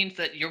 because it means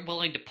that you're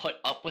willing to put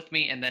up with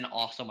me and then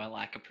also my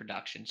lack of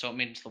production, so it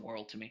means the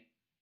world to me.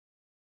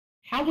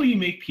 How will you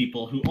make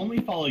people who only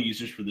follow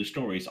users for their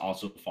stories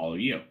also follow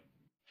you?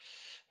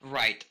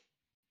 Right.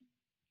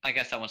 I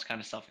guess that one's kind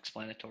of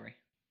self-explanatory.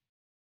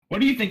 What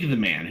do you think of the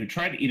man who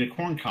tried to eat a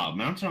corn cob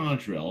mounted on a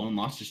drill and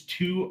lost his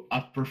 2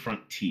 upper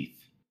front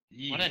teeth?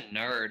 What a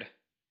nerd.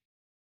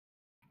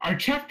 Are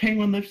chapped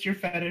penguin lips your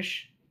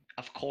fetish?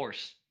 Of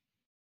course.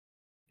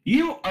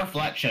 You are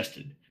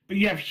flat-chested, but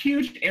you have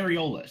huge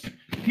areolas.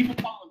 People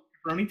call them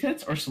pepperoni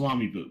tits or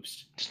salami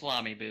boobs?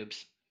 Salami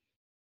boobs.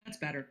 That's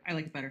better. I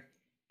like it better.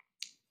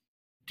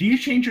 Do you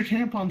change your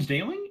tampons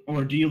daily,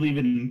 or do you leave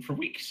it in for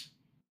weeks?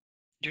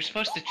 You're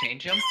supposed to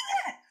change them?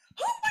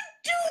 Who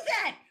would do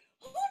that?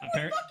 Who would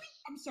Appar-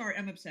 I'm sorry,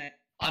 I'm upset.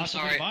 I'm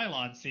sorry.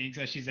 Vylon, seeing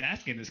as she's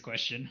asking this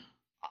question.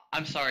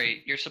 I'm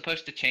sorry. You're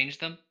supposed to change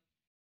them?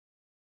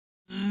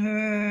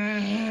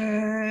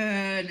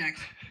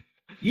 Next.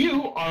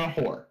 You are a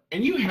whore,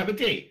 and you have a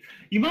date.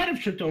 You might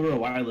have tripped over a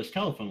wireless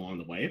telephone along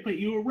the way, but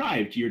you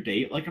arrived to your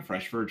date like a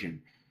fresh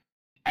virgin.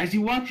 As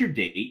you watch your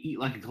date eat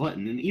like a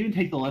glutton and even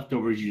take the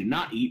leftovers you did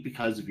not eat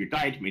because of your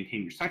diet to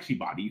maintain your sexy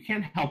body, you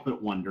can't help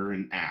but wonder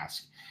and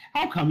ask,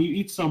 how come you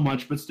eat so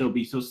much but still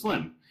be so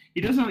slim? He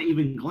does not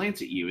even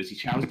glance at you as he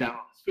chows down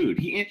on his food.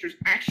 He answers,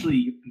 actually,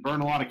 you can burn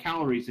a lot of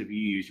calories if you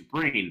use your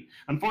brain.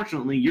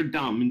 Unfortunately, you're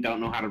dumb and don't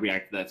know how to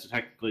react to that, so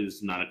technically this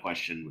is not a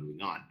question.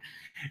 Moving on.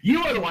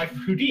 You are the wife of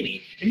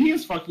Houdini, and he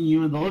is fucking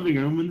you in the living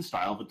room in the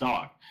style of a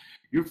dog.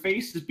 Your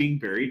face is being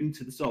buried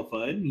into the sofa,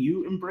 and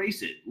you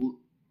embrace it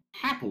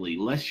happily,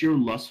 lest your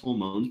lustful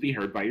moans be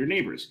heard by your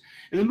neighbors.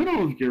 In the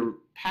middle of your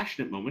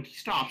passionate moment, he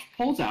stops,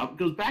 pulls out,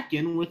 goes back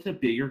in with a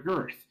bigger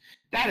girth.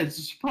 That is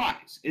a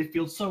surprise. It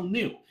feels so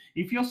new.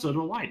 You feel so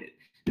delighted.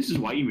 This is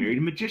why you married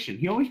a magician.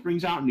 He always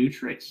brings out new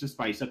tricks to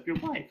spice up your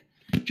life.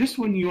 Just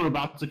when you are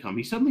about to come,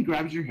 he suddenly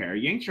grabs your hair,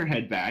 yanks your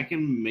head back,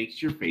 and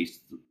makes you face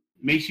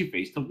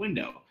the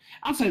window.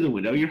 Outside the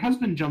window, your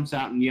husband jumps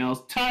out and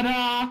yells,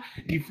 "Ta-da!"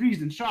 You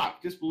freeze in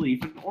shock,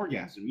 disbelief, and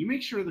orgasm. You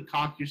make sure the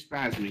cock you're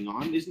spasming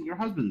on isn't your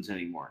husband's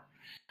anymore.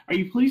 Are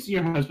you pleased that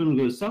your husband will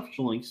go to such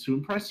lengths to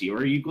impress you, or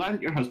are you glad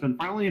that your husband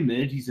finally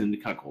admitted he's into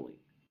cuckolding?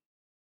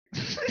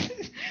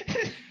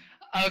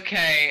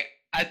 Okay,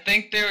 I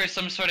think there is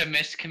some sort of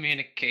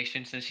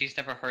miscommunication since he's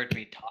never heard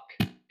me talk.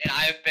 And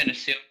I have been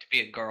assumed to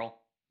be a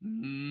girl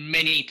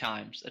many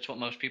times. That's what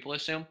most people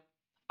assume.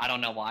 I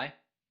don't know why.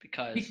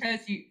 Because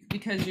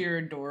you're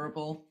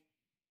adorable.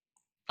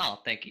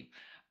 Oh, thank you.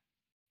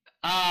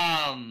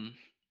 I'm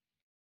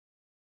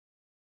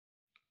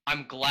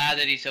glad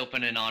that he's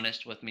open and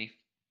honest with me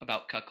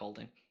about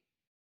cuckolding.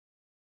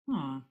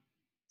 Huh.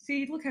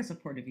 See, look how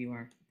supportive you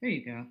are. There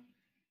you go.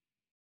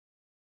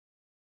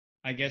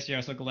 I guess you're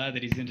also glad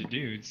that he's into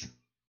dudes.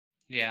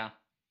 Yeah.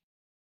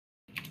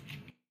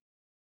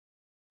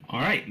 All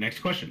right, next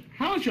question.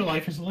 How is your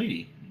life as a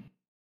lady?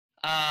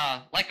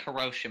 Like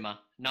Hiroshima,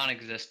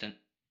 non-existent.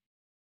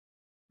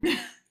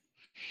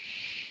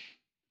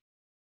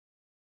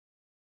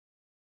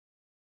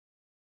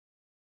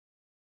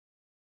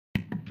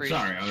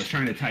 Sorry, I was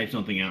trying to type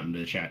something out into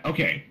the chat.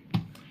 Okay.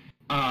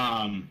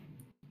 Now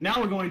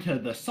we're going to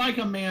the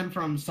Psycho Man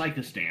from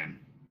Psychostan.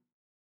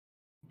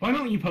 Why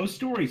don't you post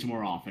stories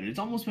more often? It's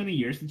almost been a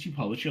year since you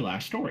published your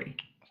last story.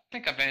 I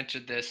think I've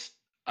answered this.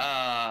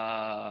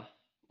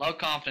 Low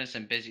confidence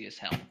and busy as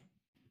hell.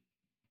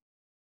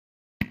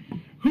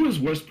 Who is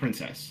worst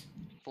princess?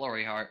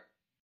 Flory Heart.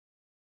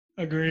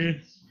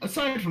 Agreed.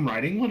 Aside from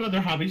writing, what other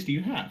hobbies do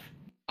you have?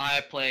 I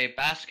play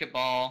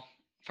basketball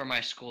for my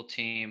school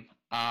team.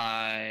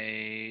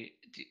 I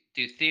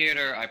do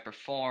theater. I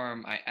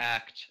perform. I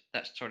act.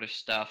 That sort of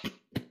stuff.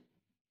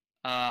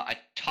 I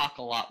talk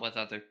a lot with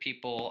other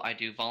people. I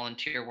do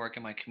volunteer work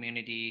in my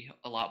community,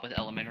 a lot with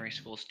elementary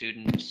school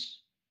students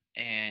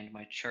and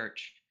my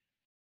church.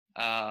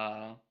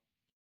 Write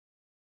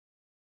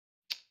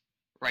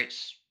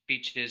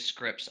speeches,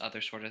 scripts,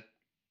 other sort of.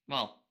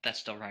 Well, that's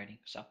still writing,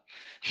 so.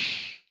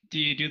 Do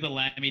you do the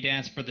Lammy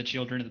dance for the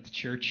children at the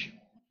church?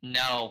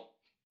 No.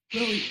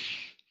 Really?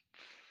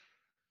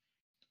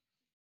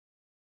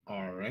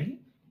 All right.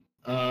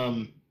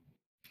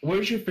 What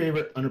is your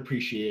favorite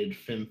unappreciated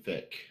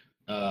fanfic?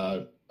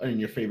 And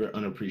your favorite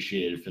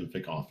unappreciated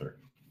fanfic author?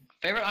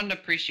 Favorite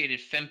unappreciated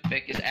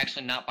fanfic is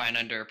actually not by an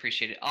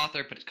underappreciated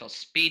author, but it's called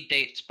Speed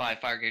Dates by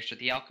Firegazer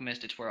the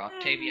Alchemist. It's where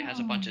Octavia has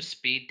a bunch of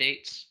speed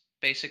dates,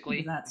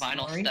 basically.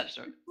 Vinyl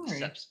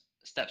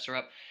steps are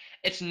up.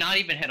 It's not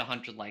even hit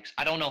 100 likes.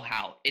 I don't know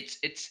how. It's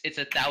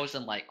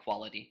 1,000 like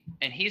quality,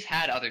 and he's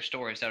had other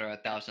stories that are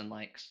 1,000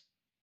 likes.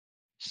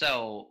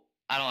 So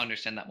I don't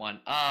understand that one.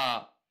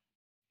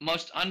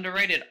 Most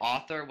underrated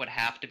author would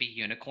have to be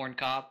Unicorn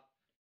Cobb.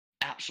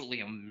 Absolutely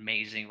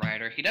amazing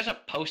writer. He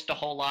doesn't post a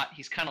whole lot.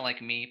 He's kind of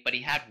like me, but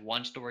he had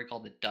one story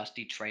called The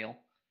Dusty Trail.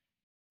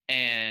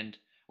 And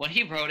when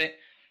he wrote it,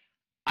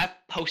 I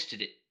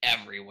posted it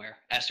everywhere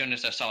as soon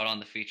as I saw it on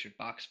the featured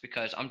box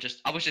because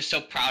I was just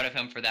so proud of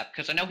him for that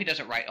because I know he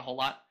doesn't write a whole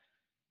lot,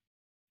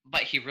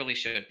 but he really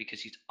should because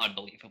he's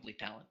unbelievably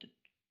talented.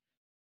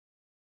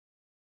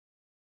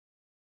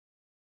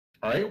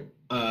 All right.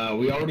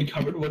 We already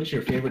covered what is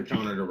your favorite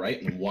genre to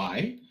write and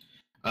why.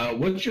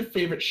 What's your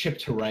favorite ship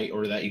to write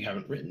or that you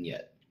haven't written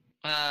yet?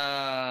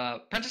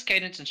 Princess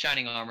Cadence and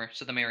Shining Armor,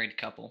 so the married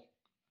couple.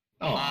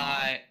 Oh.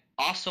 I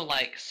also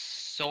like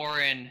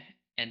Soren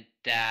and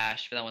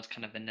Dash, but that one's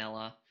kind of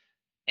vanilla.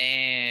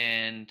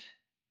 And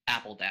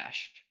Apple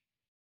Dash.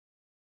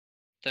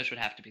 Those would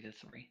have to be the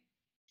three.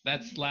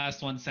 That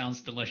last one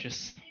sounds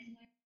delicious.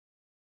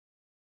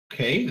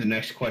 Okay, the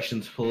next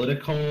question's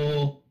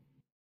political.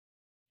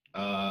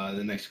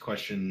 The next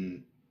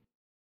question,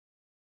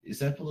 is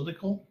that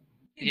political?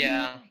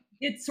 Yeah.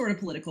 It's sort of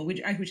political. We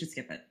should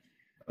skip it.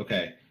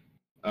 Okay.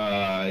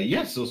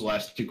 Yes, those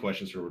last two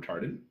questions are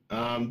retarded.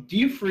 Do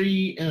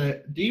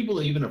you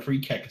believe in a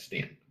free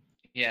Kekistan?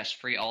 Yes,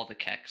 free all the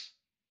keks.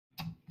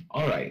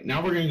 All right,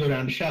 now we're going to go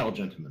down to Shadow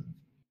Gentlemen.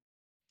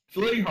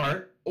 Floaty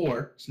Heart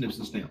or Snips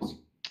and Snails?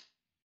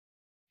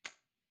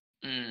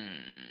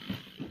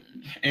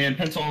 And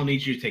Pencil, I'll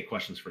need you to take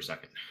questions for a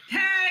second. Hey!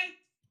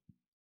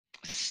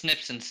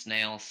 Snips and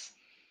Snails.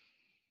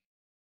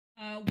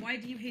 Why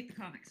do you hate the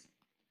comics?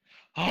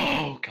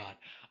 Oh God.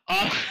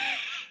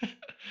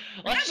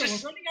 We're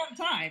running out of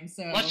time,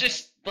 so let's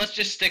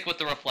just stick with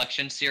the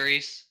Reflection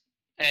series,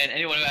 and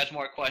anyone who has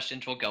more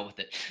questions will go with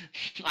it.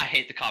 I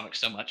hate the comics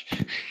so much.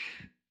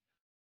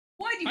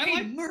 Why do you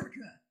hate America?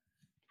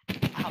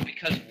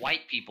 Because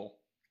white people.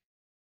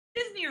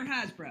 Disney or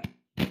Hasbro?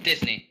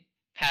 Disney.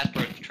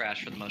 Hasbro's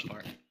trash for the most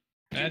part.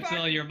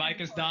 Pencil, your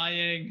mic is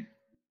dying.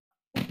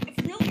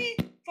 Really?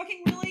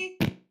 Fucking really?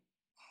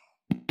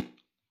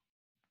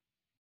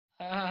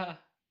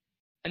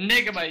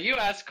 Enigma, you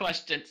ask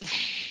questions.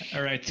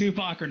 All right,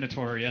 Tupac or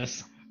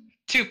Notorious?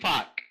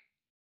 Tupac.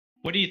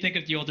 What do you think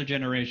of the older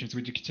generations?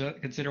 Would you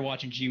consider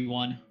watching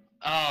G1?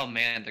 Oh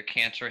man, they're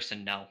cancerous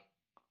and no.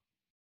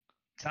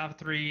 Top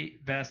 3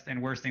 best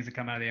and worst things that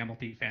come out of the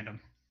MLP fandom.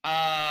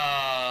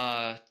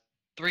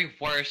 3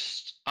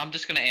 worst. I'm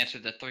just gonna answer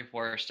the 3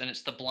 worst, and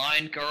it's the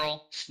blind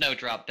girl,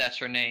 Snowdrop. That's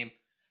her name.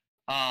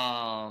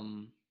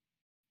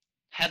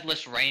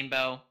 Headless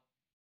Rainbow,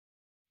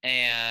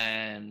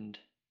 and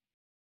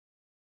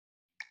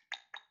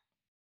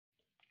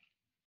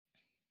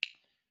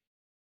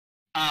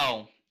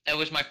oh, it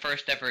was my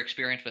first ever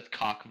experience with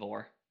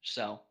Cockvor.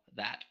 So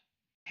that.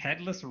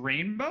 Headless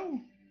Rainbow?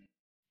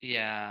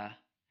 Yeah,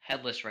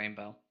 Headless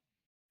Rainbow.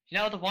 You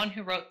know, the one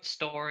who wrote the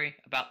story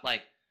about,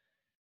 like,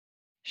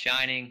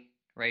 Shining,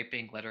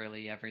 raping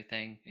literally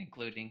everything,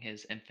 including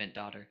his infant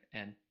daughter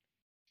and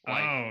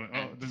wife.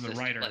 And there's a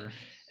sister. writer.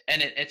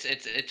 And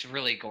it's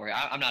really gory.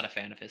 I'm not a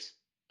fan of his.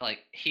 Like,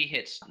 he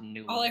hits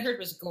new All I ones. heard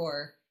was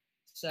gore,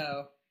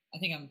 so I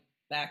think I'm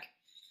back.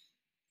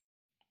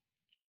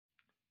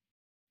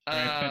 All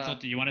right, Pencil,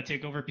 do you want to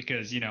take over?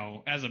 Because,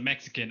 as a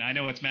Mexican, I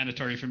know it's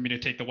mandatory for me to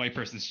take the white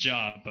person's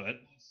job, but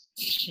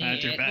that's your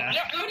Shit. bad.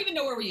 I don't even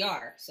know where we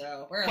are,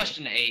 so where are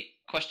Question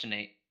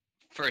 8.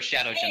 For a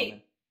shadow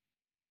gentleman.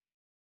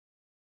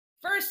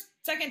 First,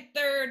 second,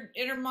 third,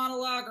 inner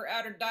monologue or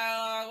outer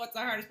dialogue. What's the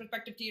hardest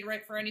perspective to you to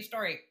write for any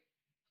story?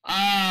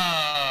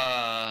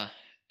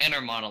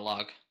 Inner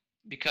monologue.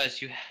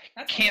 Because you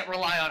That's can't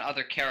rely on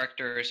other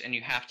characters, and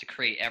you have to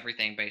create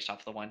everything based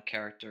off the one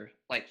character.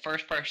 Like,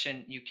 first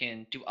person, you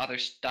can do other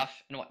stuff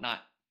and whatnot,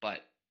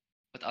 but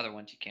with other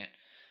ones, you can't.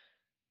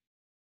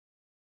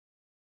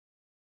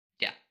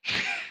 Yeah.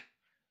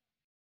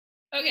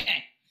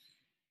 Okay.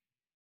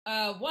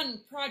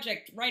 One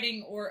project,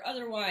 writing or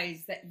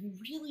otherwise, that you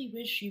really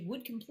wish you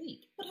would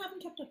complete, but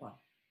haven't kept up on.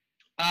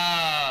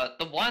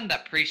 The one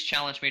that Priest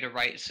challenged me to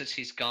write since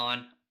he's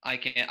gone, I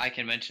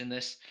can mention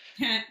this,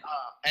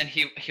 and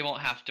he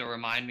won't have to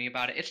remind me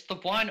about it. It's the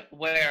one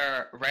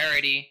where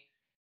Rarity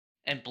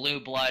and Blue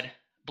Blood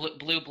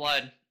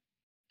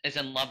is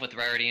in love with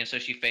Rarity, and so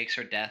she fakes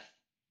her death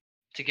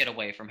to get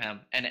away from him,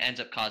 and it ends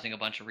up causing a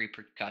bunch of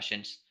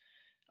repercussions.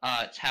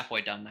 It's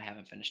halfway done. I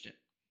haven't finished it.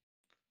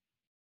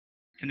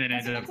 And then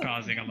ended up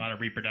causing a lot of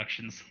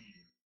reproductions.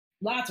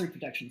 Lots of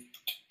reproductions.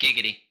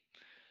 Giggity.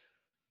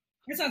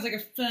 It sounds like a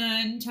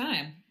fun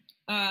time.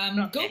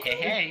 Goku?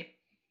 Hey.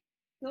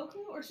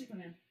 Goku or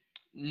Superman?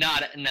 No,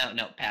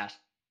 pass.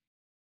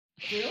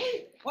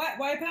 Really?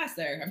 Why pass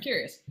there? I'm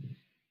curious.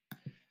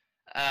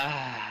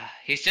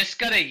 He's just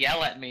gonna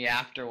yell at me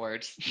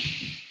afterwards.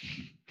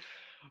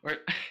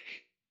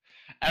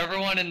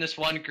 Everyone in this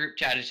one group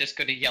chat is just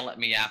gonna yell at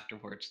me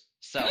afterwards.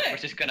 So Good. we're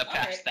just gonna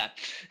pass that.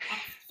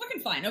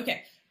 Fucking fine.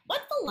 Okay.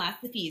 What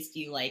philosophies do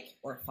you like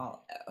or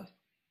follow?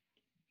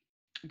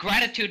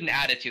 Gratitude and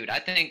attitude. I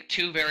think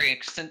two very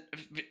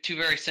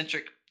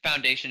centric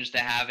foundations to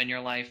have in your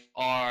life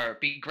are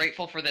be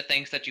grateful for the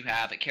things that you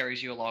have. It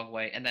carries you a long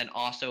way, and then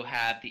also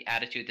have the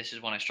attitude. This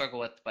is one I struggle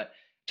with, but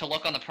to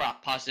look on the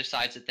positive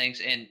sides of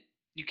things. And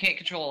you can't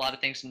control a lot of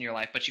things in your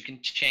life, but you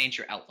can change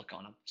your outlook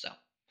on them. So.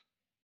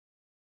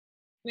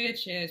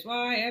 Which is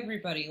why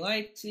everybody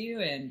likes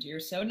you and you're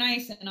so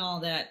nice and all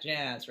that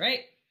jazz,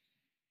 right?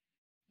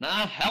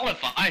 Nah, hell if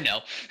I know.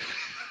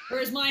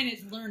 Whereas mine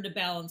is learn to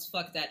balance,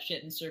 fuck that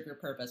shit, and serve your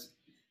purpose.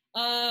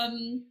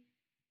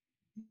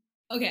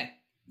 Okay,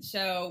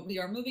 so we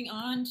are moving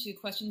on to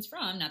questions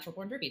from Natural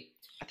Born Derby.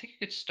 I think you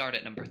could start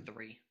at number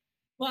 3.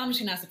 Well, I'm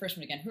just going to ask the first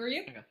one again. Who are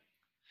you? Okay.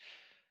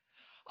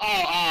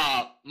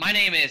 My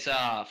name is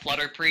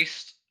Flutter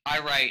Priest. I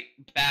write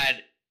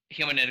bad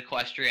human and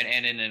equestrian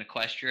and in an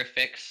equestria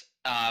fix.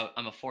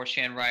 I'm a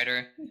 4chan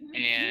writer,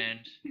 and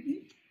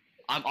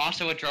I'm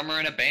also a drummer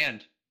in a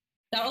band.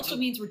 That also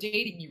means we're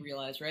dating, you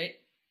realize, right?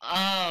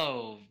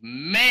 Oh,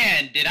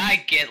 man, did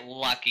I get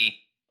lucky.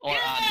 Or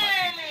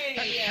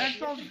unlucky.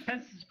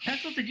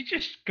 Pencil, did you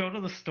just go to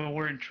the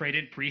store and trade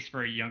in Priest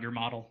for a younger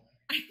model?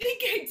 I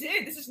think I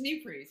did. This is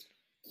new Priest.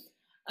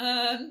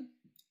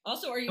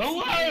 Also, are you...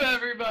 Hello,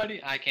 everybody!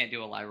 I can't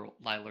do a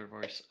Liler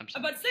voice. I'm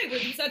sorry. I'm about to say,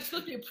 was that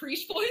supposed to be a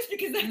Priest voice?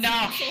 Because that's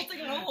No.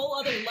 insulting on a whole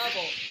other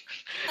level.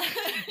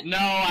 No,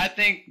 I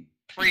think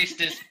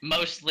Priest is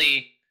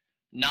mostly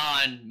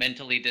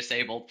non-mentally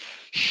disabled.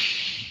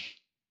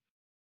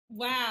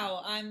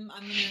 Wow, I'm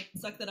gonna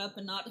suck that up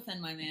and not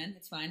defend my man.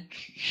 It's fine.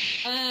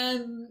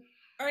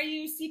 Are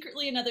you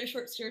secretly another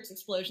Short Skirts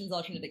Explosions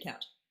alternate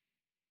account?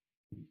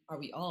 Are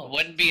we all?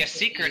 Wouldn't be a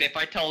secret if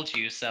I told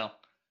you, so. Are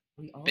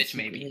we all Bitch,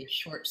 maybe. secretly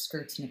Short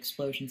Skirts and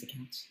Explosions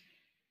accounts?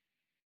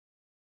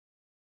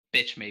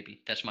 Bitch,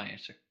 maybe. That's my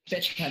answer.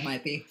 Bitch, that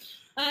might be.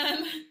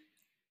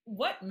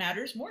 What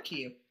matters more to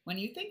you when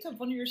you think of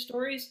one of your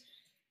stories?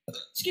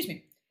 Excuse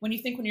me. When you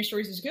think one of your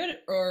stories is good,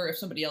 or if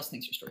somebody else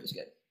thinks your story is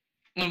good?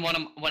 When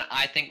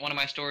I think one of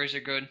my stories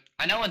are good.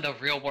 I know in the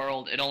real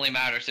world it only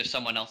matters if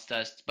someone else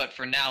does, but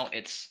for now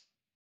it's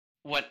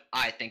what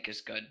I think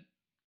is good.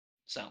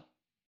 So.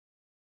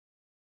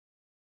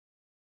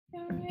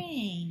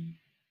 Hooray.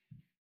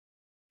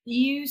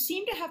 You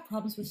seem to have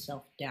problems with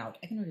self-doubt.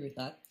 I can agree with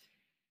that.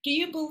 Do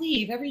you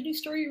believe every new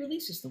story you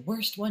release is the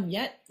worst one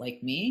yet,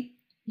 like me?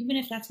 Even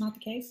if that's not the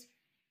case?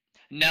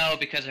 No,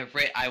 because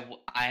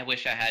I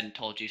wish I hadn't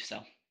told you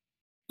so.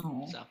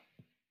 Oh, So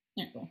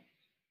yeah, cool.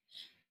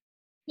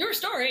 Your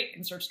story,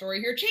 insert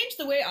story here, changed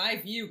the way I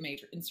view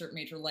insert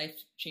major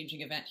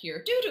life-changing event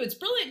here. Due to its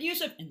brilliant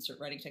use of insert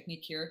writing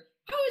technique here,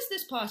 how is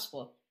this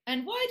possible?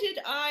 And why did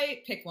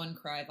I pick one,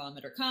 cry,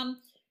 vomit, or come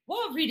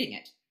while reading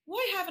it?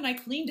 Why haven't I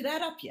cleaned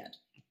that up yet?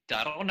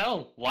 I don't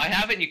know. Why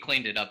haven't you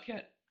cleaned it up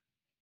yet?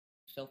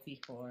 Filthy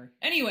whore.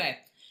 Anyway,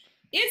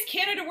 is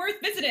Canada worth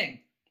visiting?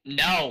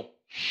 No.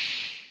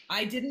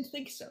 I didn't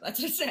think so. That's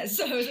what it says,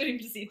 so I was waiting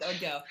to see if that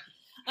would go.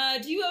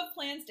 Do you have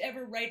plans to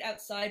ever write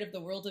outside of the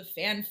world of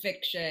fan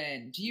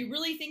fiction? Do you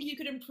really think you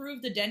could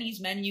improve the Denny's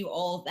menu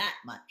all that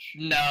much?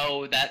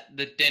 No,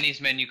 the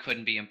Denny's menu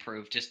couldn't be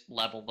improved. Just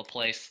level the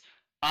place.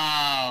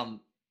 I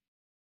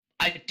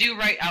do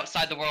write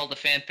outside the world of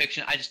fan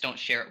fiction. I just don't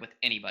share it with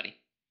anybody.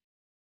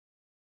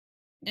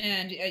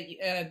 And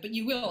but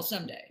you will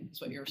someday.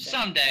 Is what you're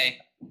saying. Someday,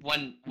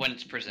 when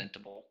it's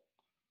presentable.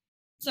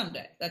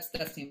 Someday. That's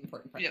the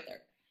important part Yep.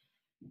 there.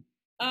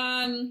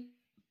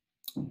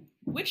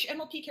 Which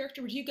MLP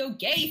character would you go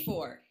gay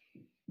for?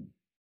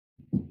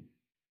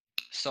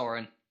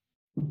 Soren.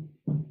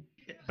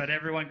 But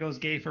everyone goes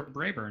gay for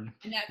Brayburn.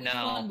 And that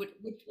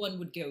which one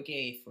would go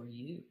gay for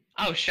you?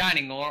 Oh,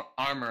 Shining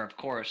Armor, of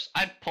course.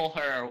 I'd pull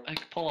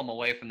him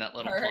away from that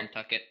little Her?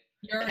 Plumtucket.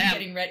 You're already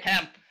getting ready.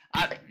 Him.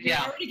 You're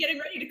already getting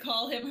ready to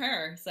call him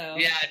her. So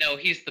Yeah, no,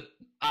 he's the.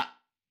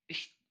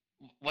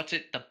 What's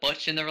it? The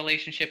butch in the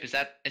relationship? Is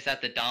that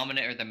the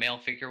dominant or the male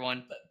figure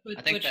one? But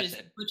I think Butch that's is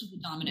it. Butch is the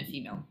dominant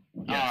female.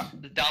 Yes.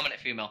 The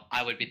dominant female.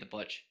 I would be the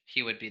butch.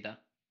 He would be the.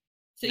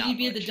 So Not you'd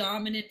be the Butch.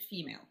 dominant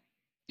female.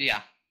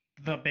 Yeah.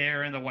 The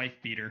bear and the wife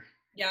beater.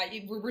 Yeah,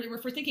 if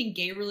we're thinking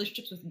gay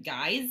relationships with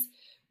guys,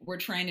 what we're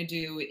trying to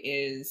do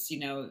is,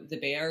 the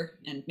bear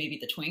and maybe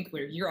the twink,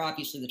 where you're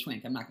obviously the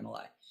twink, I'm not going to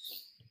lie.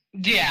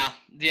 Yeah.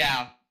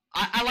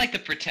 I like to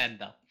pretend,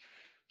 though.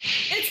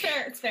 It's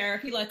fair.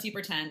 If he lets you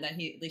pretend that at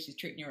least he's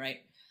treating you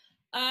right.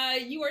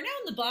 You are now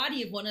in the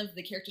body of one of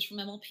the characters from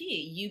MLP.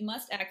 You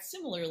must act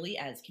similarly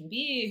as can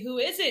be. Who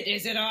is it?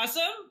 Is it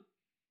awesome?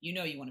 You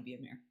know you want to be a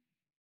mayor.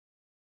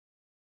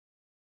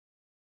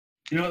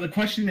 The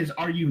question is,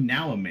 are you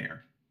now a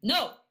mayor?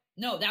 No,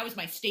 that was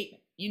my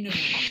statement. You know.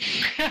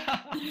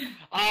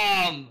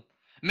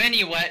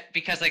 Minuet,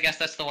 because I guess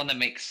that's the one that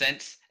makes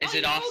sense. Is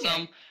it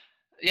awesome?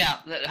 Yeah.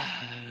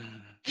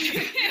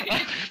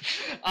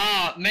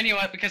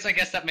 Minuet, because I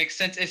guess that makes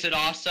sense. Is it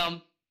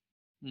awesome?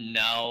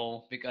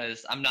 No,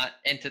 because I'm not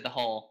into the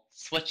whole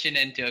switching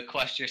into a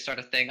question sort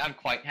of thing. I'm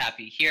quite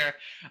happy here.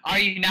 Are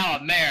you now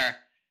a mayor?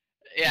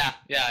 Yeah,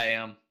 I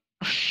am.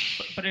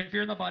 But if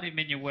you're in the body of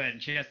Minuet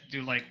and she has to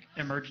do like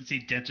emergency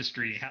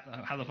dentistry,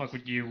 how the fuck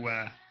would you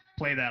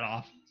play that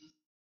off?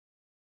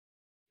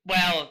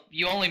 Well,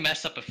 you only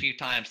mess up a few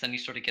times, then you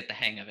sort of get the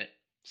hang of it.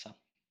 So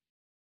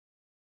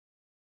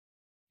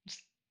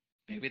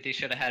maybe they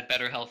should have had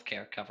better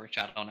healthcare coverage.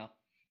 I don't know.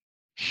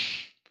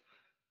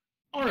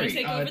 All Can right. you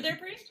take over there,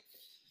 Priest?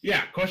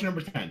 Yeah, question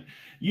number 10.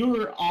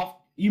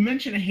 You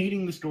mentioned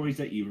hating the stories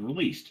that you've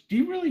released. Do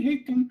you really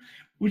hate them?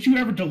 Would you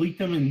ever delete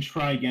them and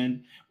try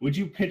again? Would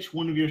you pitch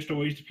one of your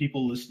stories to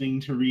people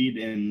listening to read,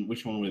 and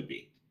which one would it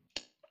be?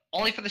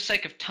 Only for the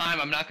sake of time,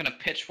 I'm not going to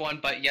pitch one,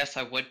 but yes,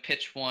 I would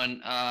pitch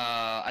one.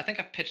 I think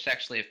I've pitched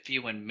actually a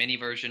few in mini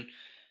version.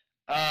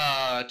 Do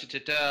I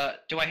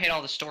hate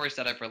all the stories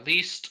that I've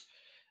released?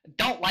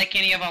 Don't like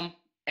any of them,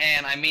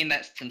 and I mean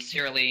that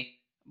sincerely,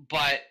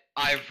 but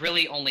I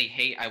really only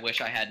hate I Wish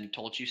I Hadn't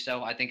Told You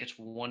So. I think it's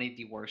one of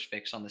the worst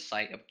fics on the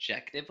site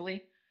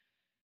objectively.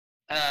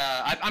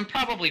 I'm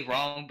probably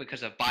wrong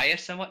because of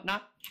bias and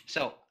whatnot,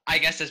 so I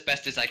guess as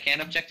best as I can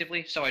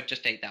objectively, so I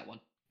just hate that one.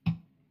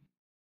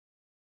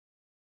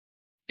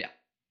 Yeah.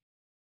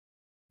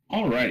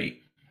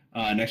 Alrighty.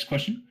 Next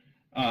question.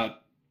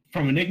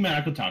 From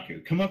Enigmatic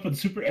Otaku. Come up with a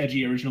super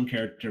edgy original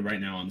character right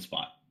now on the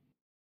spot.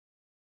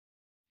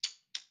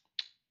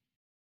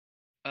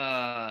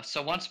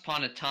 So once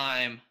upon a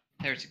time,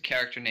 there's a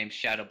character named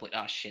Shadowblade.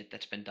 Oh shit,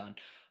 that's been done.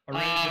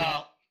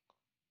 Original.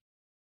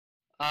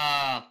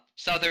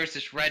 So there's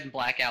this red and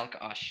black alka.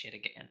 Oh shit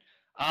again.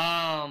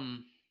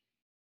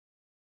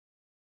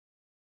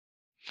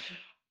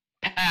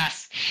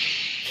 Pass.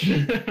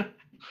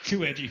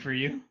 Too edgy for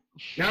you.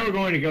 Now we're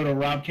going to go to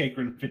Rob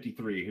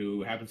Cakerin53,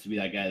 who happens to be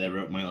that guy that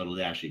wrote My Little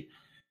Dashie.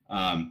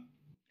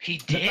 He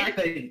The fact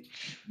did? that,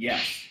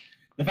 yes.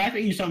 The fact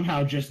that you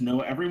somehow just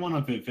know everyone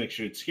on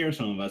FibFiction, it scares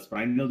some of us, but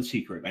I know the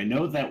secret. I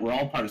know that we're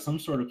all part of some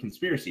sort of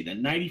conspiracy that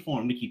Nighty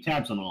formed to keep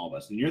tabs on all of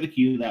us, and you're the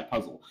key to that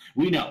puzzle.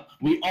 We know.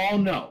 We all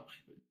know.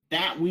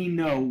 We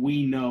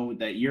know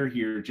that you're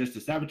here just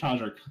to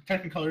sabotage our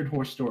Technicolored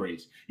Horse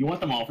stories. You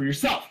want them all for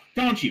yourself,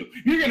 don't you?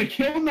 You're going to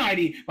kill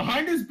Nighty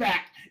behind his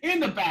back,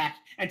 in the back,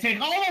 and take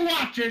all the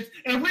watchers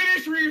and read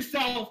it for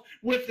yourself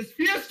with as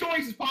few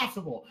stories as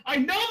possible. I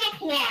know the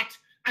plot.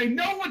 I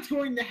know what's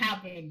going to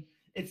happen.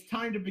 It's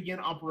time to begin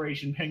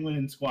Operation Penguin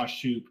and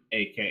Squash Soup,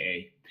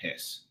 a.k.a.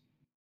 Piss.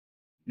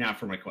 Now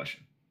for my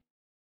question.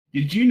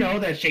 Did you know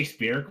that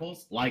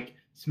Shakespeareans, like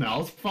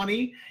Smells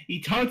funny?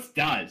 He totes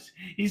does.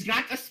 He's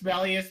got the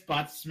smelliest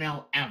butt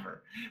smell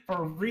ever.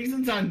 For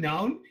reasons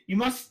unknown, you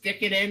must stick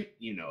it in.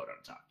 You know what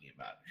I'm talking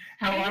about.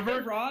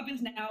 However, Rob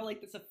is now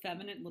like this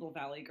effeminate little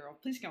valley girl.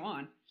 Please go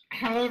on.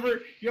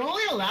 However, you're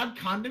only allowed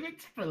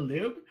condiments for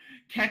lube,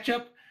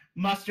 ketchup,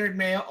 mustard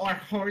mayo, or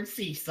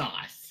horsey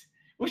sauce.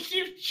 Which do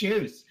you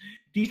choose?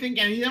 Do you think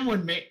any of them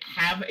would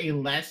have a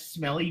less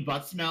smelly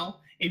butt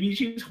smell? If you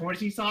choose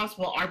horsey sauce,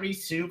 will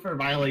Arby's sue for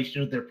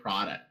violation of their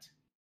product?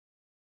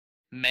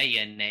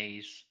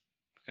 Mayonnaise.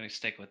 We're going to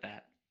stick with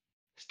that.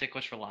 Stick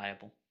what's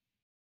reliable.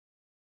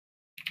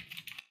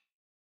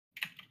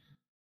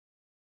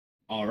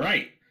 All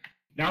right.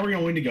 Now we're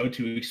going to go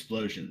to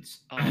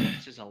explosions. Oh,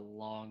 this is a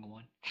long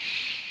one.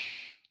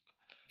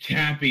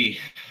 Cappy.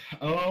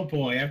 Oh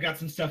boy, I've got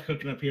some stuff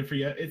cooking up here for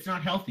you. It's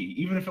not healthy,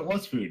 even if it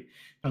was food.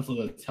 Pencil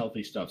that's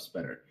healthy stuff's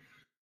better.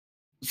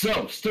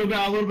 So, still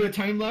got a little bit of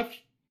time left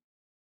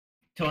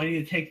till I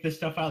need to take this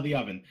stuff out of the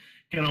oven.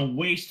 Gonna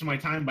waste my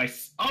time by...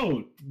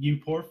 Oh, you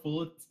poor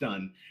fool, it's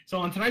done. So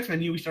on tonight's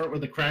menu, we start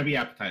with a crabby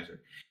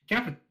appetizer.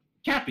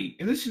 Cappy,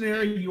 in this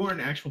scenario, you are an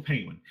actual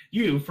penguin.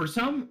 You, for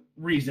some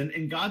reason,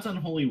 in God's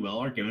unholy will,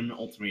 are given an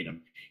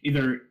ultimatum.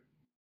 Either...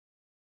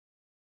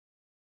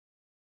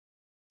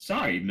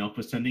 Sorry, Milk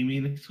was sending me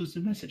an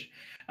exclusive message.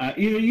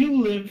 Either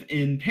you live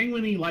in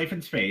penguiny life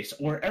and space,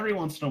 or every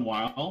once in a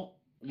while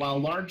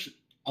large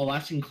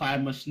Alaskan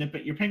crab must snip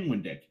at your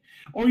penguin dick.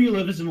 Or you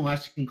live as an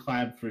Alaskan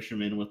crab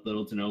fisherman with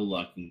little to no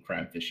luck in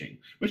crab fishing.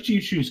 Which do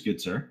you choose,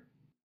 good sir?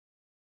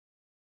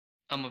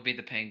 I'm going to be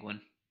the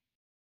penguin.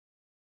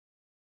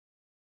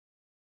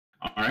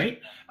 All right.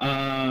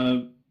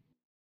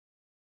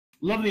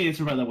 Love the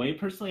answer, by the way.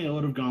 Personally, I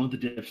would have gone with the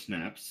dip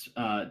snaps.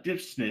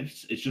 Dip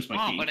sniffs. It's just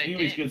my key.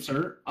 Anyways, good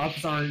sir. Up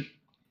is our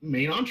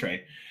main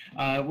entree,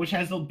 which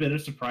has a bit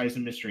of surprise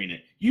and mystery in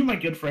it. You, my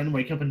good friend,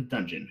 wake up in a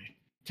dungeon.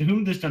 To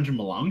whom this dungeon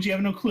belongs, you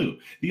have no clue.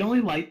 The only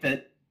light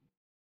that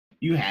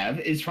you have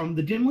is from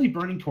the dimly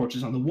burning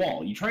torches on the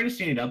wall. You try to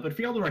stand up, but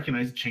fail to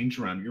recognize the chains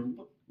around your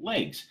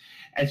legs.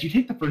 As you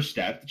take the first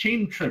step, the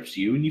chain trips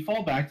you, and you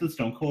fall back to the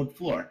stone-cold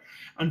floor.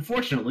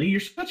 Unfortunately, you're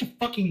such a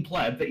fucking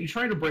pleb that you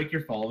try to break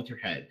your fall with your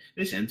head.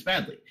 This ends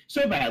badly.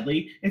 So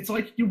badly, it's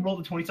like you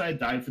rolled a 20-sided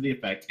die for the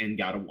effect and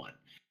got a 1.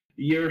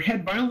 Your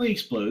head violently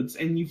explodes,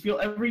 and you feel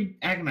every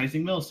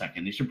agonizing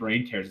millisecond as your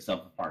brain tears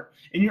itself apart.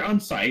 In your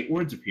unsight,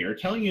 words appear,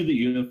 telling you that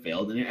you have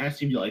failed, and it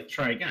asks you if you'd like to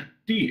try again.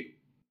 Do you?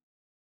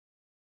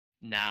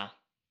 No.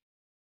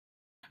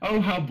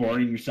 Oh, how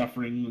boring your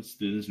suffering. Let's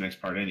do this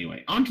next part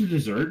anyway. On to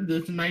dessert.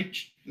 There's a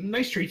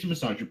nice treat to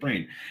massage your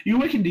brain. You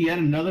awaken to yet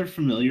another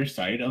familiar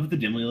sight of the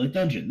dimly lit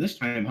dungeon. This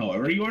time,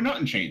 however, you are not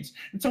in chains,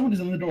 and someone is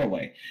in the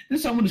doorway.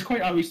 This someone is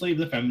quite obviously of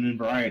the feminine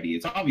variety.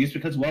 It's obvious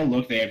because, well,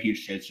 look, they have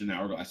huge tits and an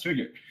hourglass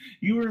figure.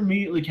 You are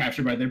immediately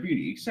captured by their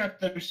beauty, except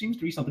there seems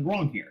to be something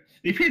wrong here.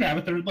 They appear to have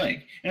a third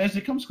leg, and as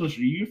it comes closer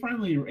to you, you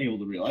finally are able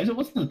to realize it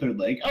wasn't the third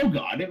leg. Oh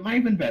god, it might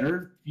have been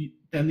better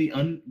than the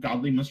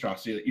ungodly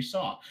monstrosity that you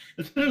saw.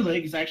 The third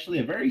leg is actually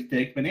a very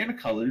thick,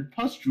 banana-colored,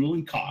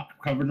 pus-drooling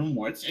cock covered in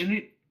warts, and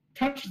it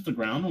touches the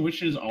ground on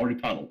which it is already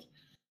puddled.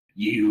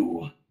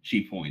 You,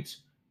 she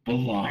points,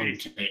 belong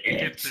to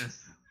it. Skip this.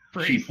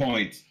 She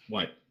points.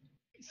 What?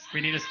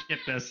 We need to skip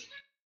this.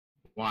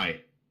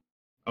 Why?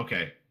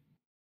 Okay.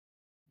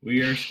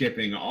 We are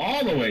skipping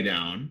all the way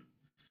down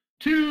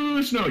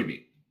to Snowy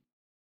Beat.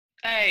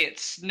 Hey,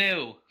 it's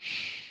new.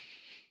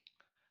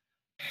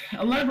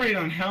 Elaborate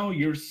on how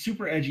your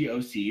super edgy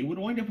OC would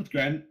wind up with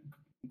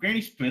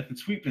Granny Smith and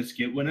Sweet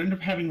Biscuit would end up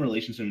having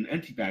relations in an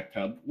empty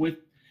bathtub with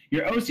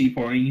your OC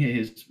pouring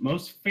his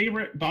most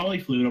favorite bodily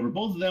fluid over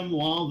both of them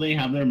while they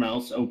have their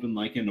mouths open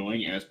like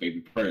annoying ass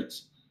baby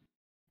birds.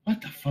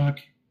 What the fuck?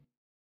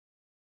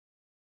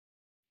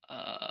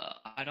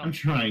 I'm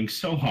trying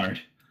so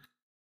hard.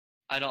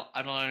 I don't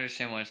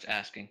understand what it's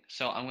asking.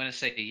 So I'm gonna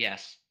say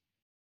yes.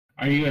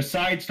 Are you a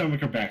side,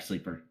 stomach, or back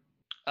sleeper?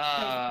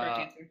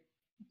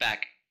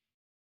 Back.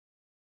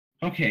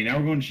 Okay, now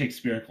we're going to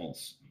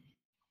Shakespeareicals.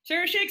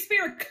 Sir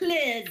Shakespeare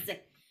Cliz.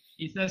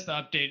 He says to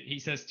update. He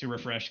says to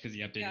refresh because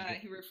he updated. Yeah,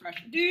 he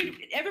refreshed. Dude,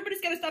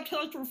 everybody's got to stop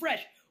telling us to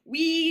refresh.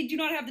 We do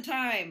not have the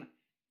time.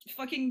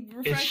 Fucking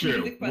refresh.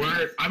 It's true.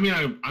 I'm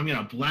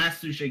gonna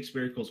blast through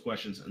Shakespeareicals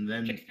questions and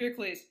then Shakespeare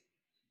Cliz.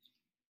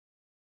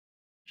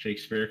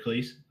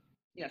 Shakespeareicals?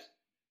 Yes.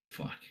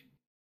 Fuck.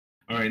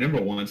 All right,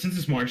 number 1. Since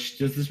it's March,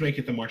 does this make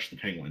it the March of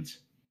the Penguins?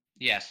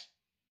 Yes.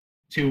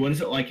 2. What is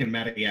it like in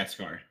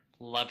Madagascar?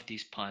 Love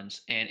these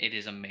puns, and it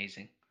is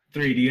amazing.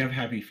 3. Do you have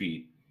happy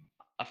feet?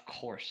 Of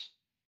course.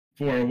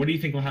 4. What do you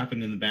think will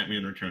happen in the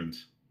Batman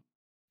Returns?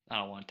 I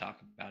don't want to talk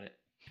about it.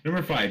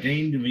 Number 5.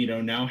 Dane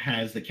DeVito now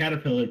has the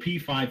Caterpillar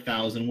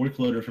P5000 work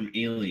loader from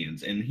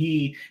Aliens, and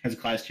he has a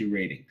Class 2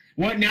 rating.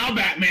 What now,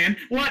 Batman?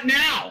 What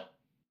now?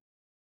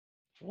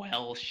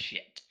 Well,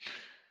 shit.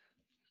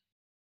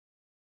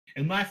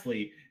 And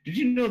lastly, did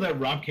you know that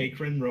Rob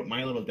Cakrin wrote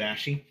My Little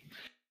Dashie?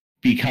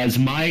 Because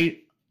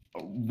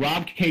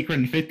Rob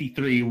Cakrin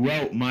 53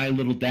 wrote My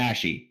Little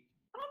Dashie.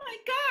 Oh my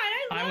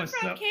god, I love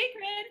Rob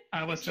Cakrin.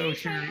 I was so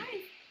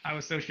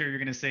sure you're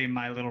gonna say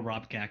My Little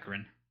Rob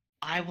Cakrin.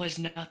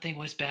 Nothing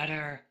was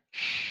better.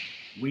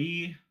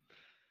 We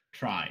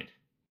tried.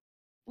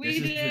 We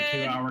This did. is the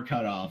 2-hour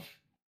cutoff.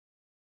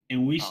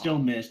 And we still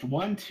missed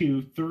 1,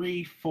 2,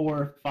 3,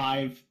 4,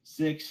 5,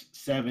 6,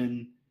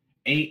 7,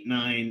 8,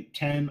 9,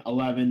 10,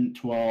 11,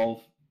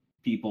 12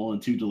 people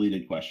and 2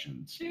 deleted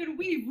questions. Dude,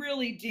 we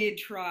really did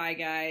try,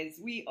 guys.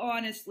 We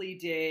honestly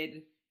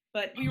did.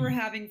 But we were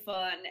having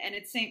fun, and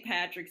it's St.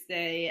 Patrick's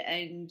Day,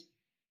 and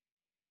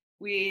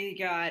we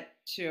got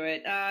to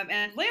it.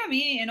 And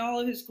Lammy, in all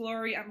of his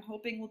glory, I'm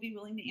hoping will be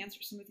willing to answer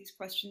some of these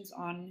questions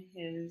on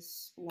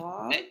his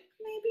blog,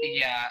 maybe?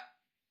 Yeah,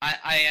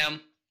 I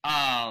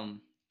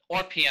am.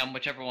 Or PM,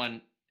 whichever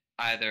one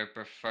either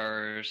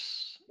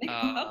prefers. Make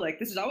it public.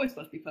 This is always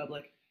supposed to be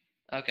public.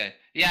 Okay.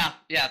 Yeah,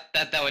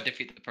 that would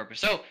defeat the purpose.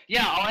 So,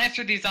 yeah, I'll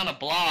answer these on a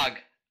blog.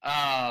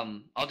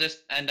 I'll just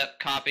end up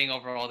copying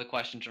over all the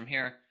questions from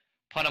here,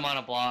 put them on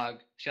a blog,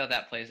 see how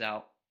that plays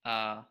out.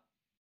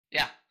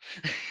 Yeah.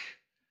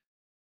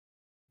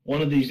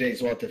 One of these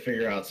days, we'll have to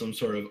figure out some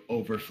sort of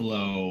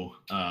overflow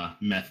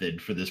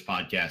method for this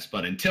podcast.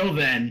 But until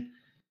then,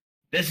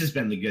 this has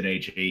been the Good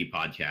HAE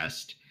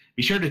podcast.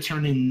 Be sure to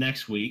turn in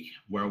next week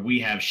where we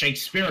have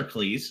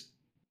Shakespearicles.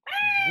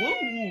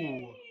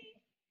 Woo!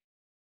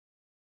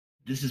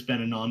 This has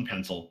been a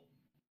non-pencil.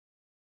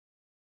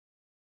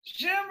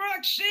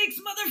 Shamrock Shakes,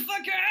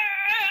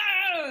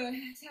 motherfucker!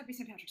 It's Happy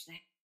St. Patrick's Day.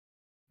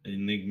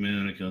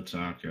 Enigmatico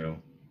taco.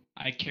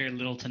 I care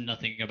little to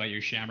nothing about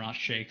your shamrock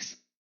shakes.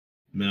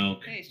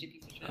 Milk. Hey, you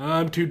piece of shit.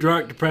 I'm too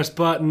drunk to press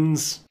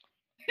buttons.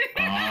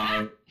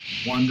 Our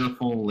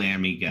wonderful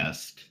Lammy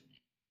guest.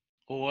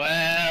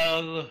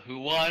 Well, who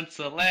wants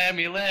a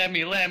lammy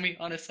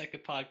on a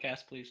second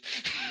podcast, please?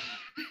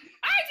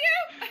 I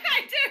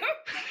do!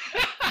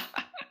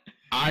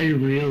 I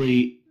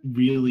really,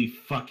 really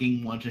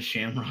fucking want a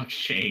Shamrock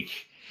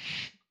Shake.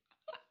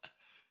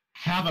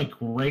 Have a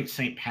great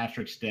St.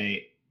 Patrick's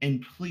Day,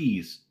 and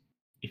please,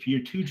 if you're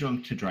too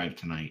drunk to drive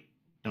tonight,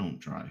 don't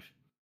drive.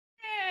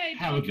 Hey,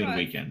 Have a don't good drive.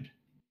 weekend.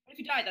 If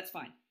you die, that's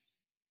fine.